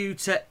want you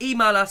to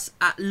email us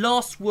at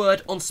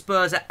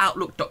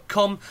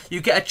lastwordonspurs@outlook.com.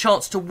 You get a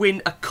chance to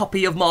win a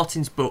copy of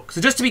Martin's book.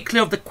 So just to be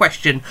clear of the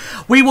question,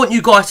 we want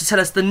you guys to tell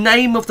us the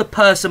name of the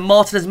person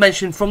Martin has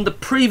mentioned from the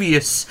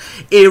previous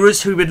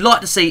eras who we'd like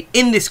to see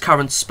in this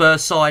current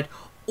Spurs side.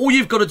 All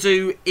you've got to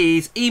do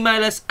is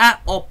email us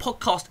at our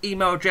podcast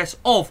email address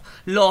of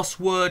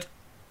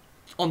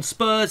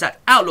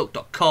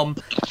lastwordonspurs@outlook.com.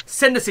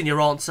 Send us in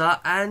your answer,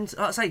 and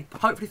like I say,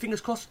 hopefully,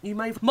 fingers crossed, you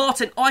may.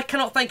 Martin, I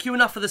cannot thank you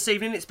enough for this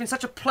evening. It's been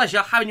such a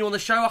pleasure having you on the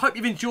show. I hope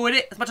you've enjoyed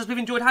it as much as we've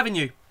enjoyed having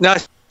you. No,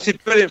 it's been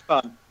brilliant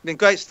fun. It's been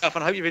great stuff,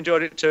 and I hope you've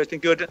enjoyed it too. It's been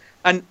good.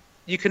 And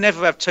you can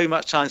never have too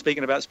much time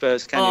speaking about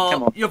Spurs, can you?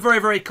 Come on. You're very,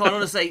 very kind.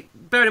 Honestly,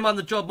 bearing in mind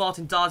the job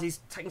Martin does,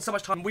 he's taking so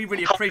much time. We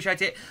really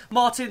appreciate it.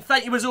 Martin,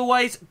 thank you as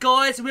always.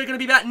 Guys, we're going to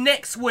be back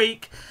next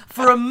week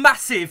for a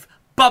massive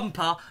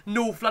bumper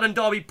North London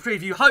derby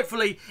preview.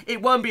 Hopefully,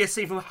 it won't be a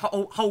scene from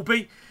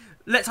Holby.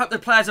 Let's hope the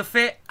players are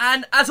fit.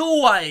 And as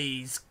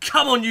always,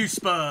 come on, you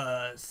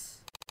Spurs.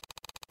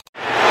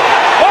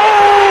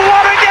 Oh,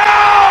 what a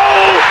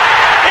goal!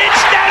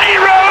 It's Danny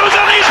Rose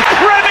on his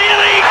Premier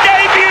League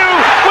debut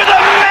with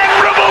a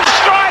memorable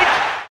strike.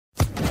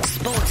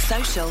 Sports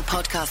Social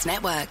Podcast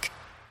Network.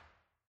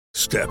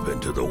 Step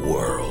into the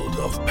world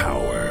of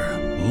power,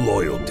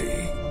 loyalty,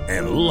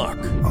 and luck.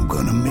 I'm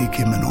gonna make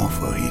him an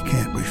offer he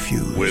can't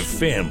refuse. With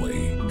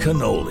family,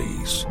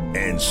 cannolis,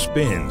 and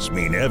spins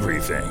mean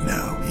everything.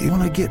 Now, you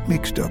wanna get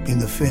mixed up in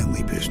the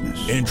family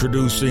business.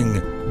 Introducing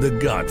The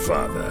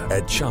Godfather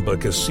at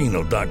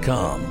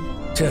ChumbaCasino.com.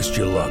 Test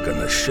your luck in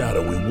the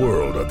shadowy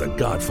world of The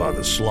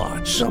Godfather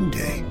slot.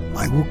 Someday,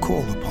 I will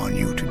call upon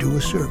you to do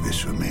a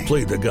service for me.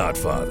 Play The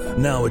Godfather,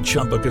 now at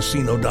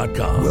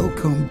ChumbaCasino.com.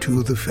 Welcome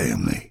to the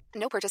family.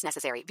 No purchase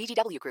necessary.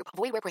 VGW Group.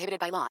 Void where prohibited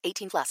by law.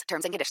 18+.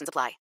 Terms and conditions apply.